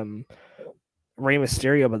against Rey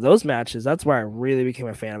Mysterio, but those matches, that's where I really became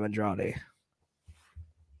a fan of Andrade.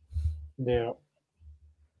 Yeah.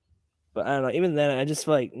 But I don't know. Even then, I just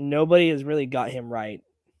feel like nobody has really got him right.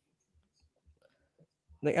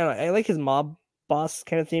 Like I don't know, I like his mob boss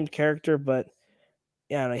kind of themed character, but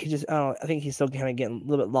yeah, I think he's still kind of getting a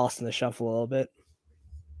little bit lost in the shuffle a little bit.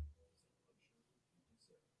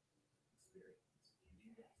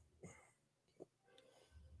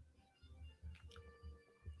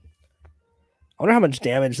 I wonder how much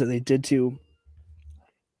damage that they did to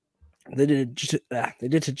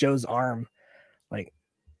Joe's arm. Like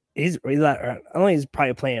he's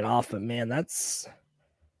probably playing it off, but man,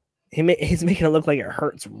 he's making it look like it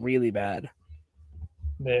hurts really bad.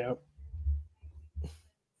 Yeah.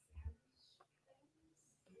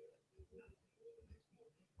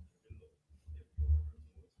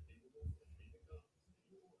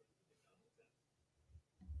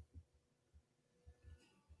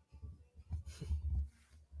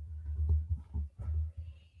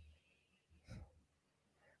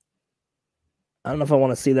 I don't know if I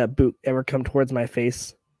want to see that boot ever come towards my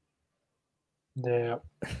face. Yeah.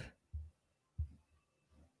 I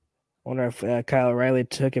wonder if Kyle O'Reilly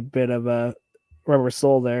took a bit of a rubber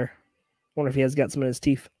sole there. I wonder if he has got some in his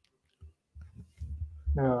teeth.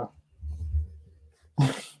 Yeah.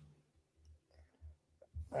 I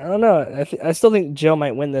don't know. I still think Joe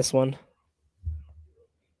might win this one.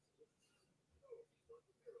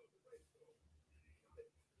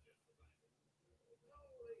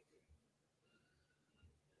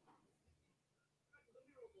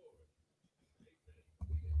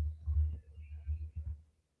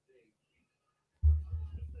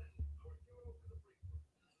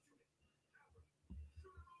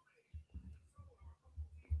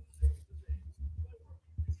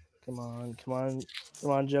 Come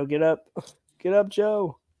on, Joe, get up,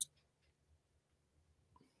 Joe.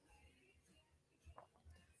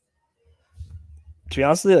 To be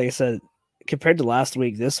honest with you, like I said, compared to last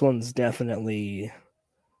week, this one's definitely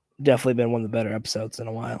been one of the better episodes in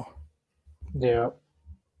a while. Yeah.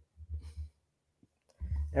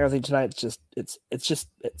 Everything tonight,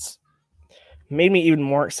 it's made me even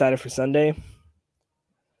more excited for Sunday.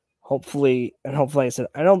 Hopefully, I said,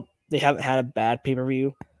 I know they haven't had a bad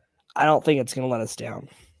pay-per-view. I don't think it's going to let us down.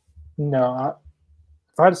 No,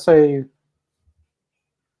 if I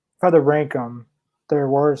had to rank them, their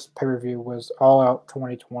worst pay-per-view was All Out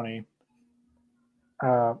 2020.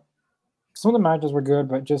 Some of the matches were good,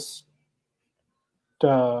 but just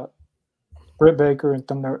Britt Baker and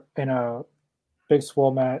Thunder in a Big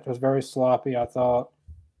Swole match was very sloppy, I thought.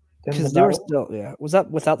 Because they were still, yeah. Was that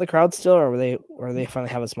without the crowd still, or were they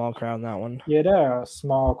finally have a small crowd in that one? Yeah, they're a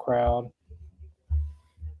small crowd.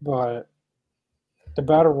 But the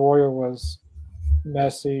Battle Royal was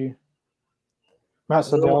messy. Matt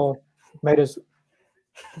Sydal made his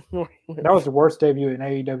that was the worst debut in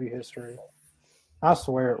AEW history. I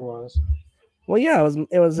swear it was. Well, yeah,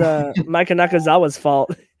 it was Micah Nakazawa's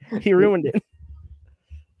fault. He ruined it.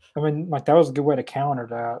 I mean, like that was a good way to counter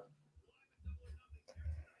that.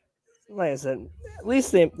 Like I said, at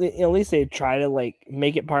least they try to like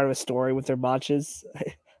make it part of a story with their botches.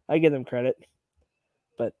 I give them credit.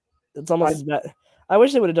 It's almost as bad. I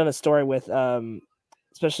wish they would have done a story with,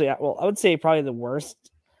 especially, well, I would say probably the worst,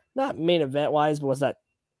 not main event wise, but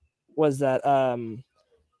was that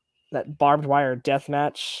barbed wire death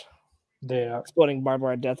match. Yeah, Exploding barbed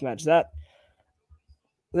wire death match. That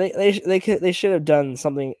they should have done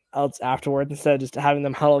something else afterwards instead of just having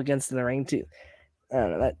them huddle against the ring too. I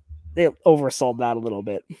don't know, that they oversold that a little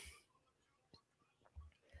bit. At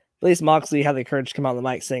least Moxley had the courage to come out on the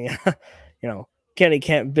mic saying, Kenny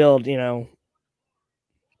can't build,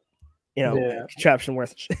 contraption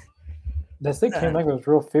worth. This thing came like was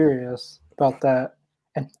real furious about that,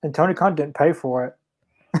 and Tony Khan didn't pay for it.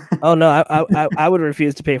 Oh no, I would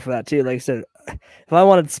refuse to pay for that too. Like I said, if I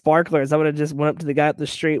wanted sparklers, I would have just went up to the guy up the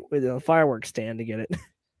street with a fireworks stand to get it.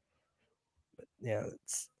 But, yeah,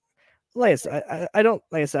 it's like I said, I don't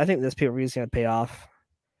like I said. I think this pay-per-view is going to pay off.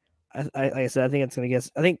 Like I said, I think it's going to get.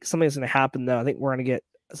 I think something's going to happen though. I think we're going to get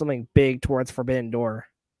something big towards Forbidden Door.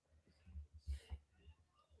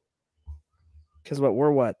 Because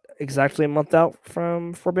we're exactly a month out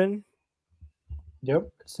from Forbidden? Yep,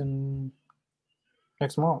 it's in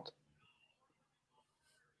next month.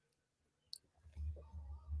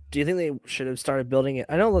 Do you think they should have started building it?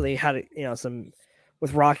 I know that they had it, some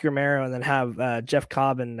with Rocky Romero and then have Jeff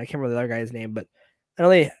Cobb and I can't remember the other guy's name, but I know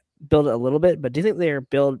they built it a little bit. But do you think their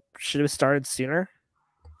build should have started sooner?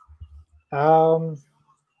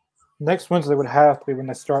 Next Wednesday would have to be when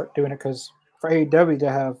they start doing it because for AEW they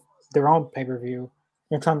have their own pay-per-view.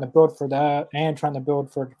 They're trying to build for that and trying to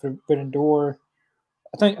build for Forbidden Door.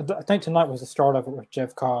 I think tonight was the start of it with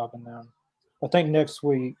Jeff Cobb, and then I think next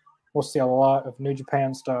week we'll see a lot of New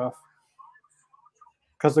Japan stuff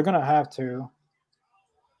because they're gonna have to.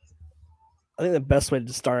 I think the best way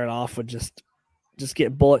to start it off would just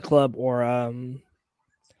get Bullet Club or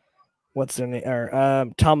what's their name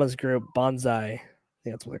or Tama's group Bonsai. I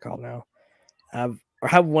think that's what they're called now. Or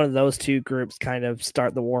have one of those two groups kind of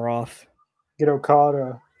start the war off. Get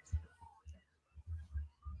Okada.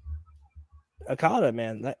 Okada,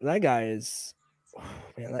 man, that guy is,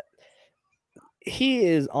 man, he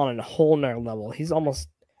is on a whole nother level. He's almost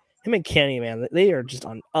him and Kenny, man. They are just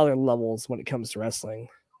on other levels when it comes to wrestling.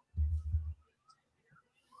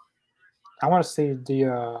 I want to see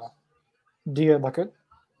the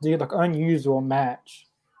unusual match,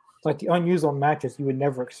 like the unusual matches you would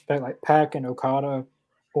never expect, like Pac and Okada,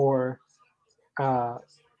 or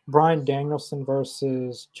Bryan Danielson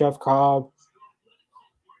versus Jeff Cobb,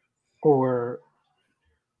 or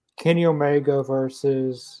Kenny Omega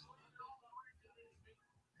versus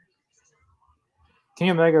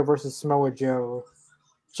Samoa Joe,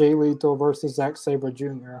 Jay Lethal versus Zack Sabre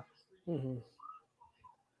Jr. Mm-hmm.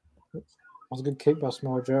 That was a good kick by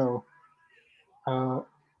Samoa Joe. I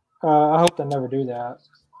hope they never do that.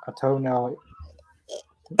 A toenail.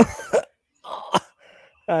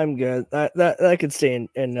 I'm good. That could stay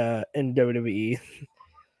in WWE.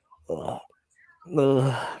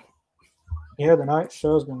 Ugh. Yeah, the night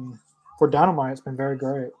show's been for Dynamite. It's been very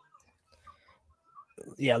great.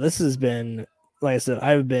 Yeah, this has been, like I said,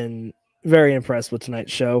 I've been very impressed with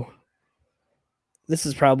tonight's show. This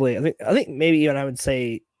is probably, I think maybe even I would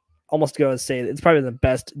say, almost go and say it's probably the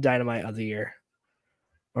best Dynamite of the year,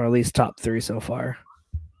 or at least top 3 so far.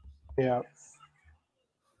 Yeah.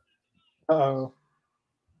 Uh-oh.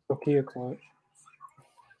 Nokia clutch.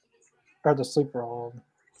 Or the sleeper hold.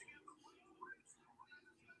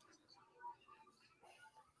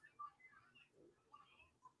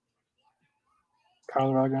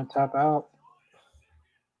 Kyle's really going to tap out.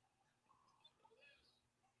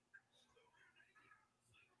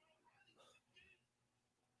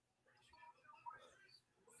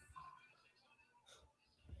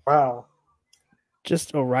 Wow.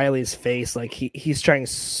 Just O'Reilly's face, like he's trying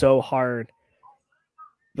so hard,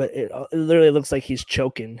 but it literally looks like he's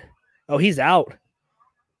choking. Oh, he's out.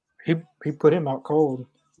 He put him out cold.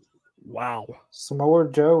 Wow. Samoa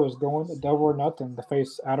Joe is going to Double or Nothing to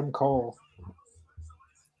face Adam Cole.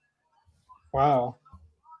 Wow.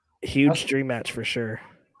 Huge dream match for sure.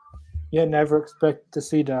 You never expect to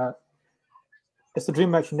see that. It's a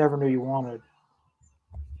dream match you never knew you wanted.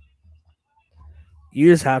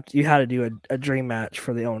 You had to do a dream match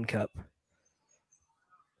for the Owen Cup.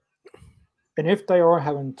 And if they are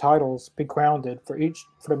having titles be grounded for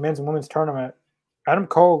the men's and women's tournament, Adam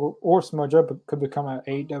Cole or Samoa Joe could become an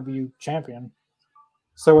AEW champion.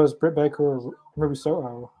 So is Britt Baker or Ruby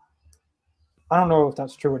Soho. I don't know if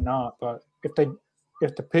that's true or not, but if the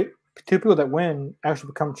two people that win actually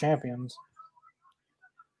become champions.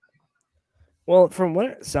 Well, from what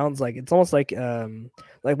it sounds like, it's almost like when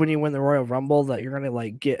you win the Royal Rumble that you're gonna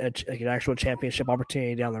like get an actual championship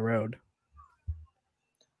opportunity down the road.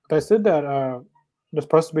 They said that there's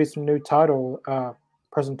supposed to be some new title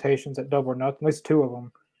presentations at Double or Nothing, at least 2 of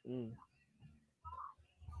them.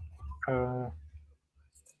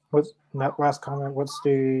 What's that last comment? What's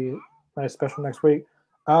the special next week?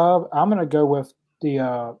 I'm gonna go with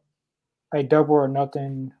the a Double or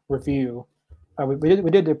Nothing review. We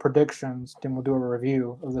did the predictions, then we'll do a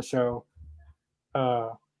review of the show.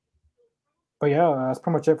 But yeah, that's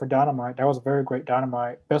pretty much it for Dynamite. That was a very great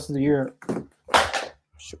Dynamite, best of the year,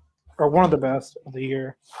 or one of the best of the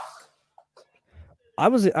year. I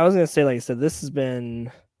was gonna say, like I said, this has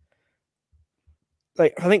been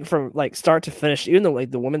like, I think from like start to finish, even though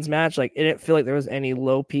like the women's match, like it didn't feel like there was any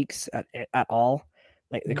low peaks at all.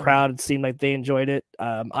 Like the crowd seemed like they enjoyed it.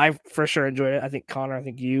 I for sure enjoyed it. I think Connor, I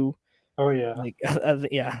think you. Oh yeah. Like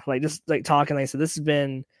yeah, like just like talking. Like I said, this has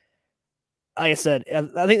been. Like I said,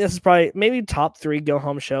 I think this is probably maybe top 3 go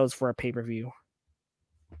home shows for a pay-per-view.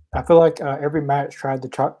 I feel like every match tried to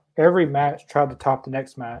top the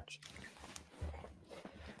next match.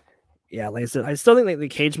 Yeah, like I said, I still think like the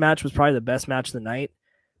cage match was probably the best match of the night,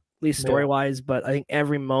 at least story-wise. But I think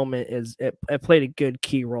every moment it played a good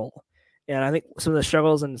key role. And I think some of the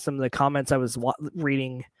struggles and some of the comments I was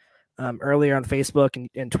reading earlier on Facebook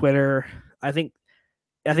and Twitter, I think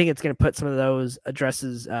it's going to put some of those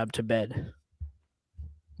addresses to bed.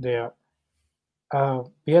 Yeah.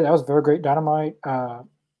 Yeah, that was very great Dynamite.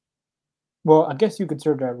 Well, I guess you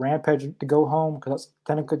consider the Rampage to go home because that's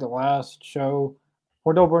technically the last show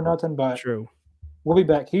for Double or Nothing. But true, we'll be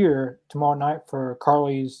back here tomorrow night for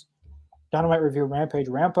Carly's Dynamite review Rampage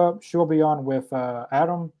ramp up. She'll be on with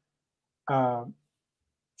Adam.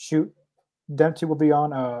 Dempsey will be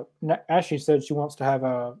on. Ashley said she wants to have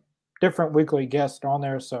a different weekly guest on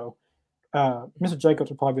there, so Mr. Jacobs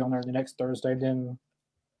will probably be on there the next Thursday. Then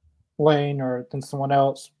Lane or then someone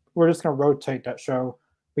else. We're just gonna rotate that show.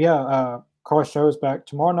 But yeah, Carly's show is back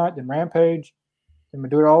tomorrow night. Then Rampage. Then we'll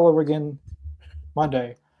do it all over again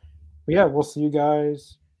Monday. But yeah, we'll see you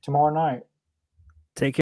guys tomorrow night.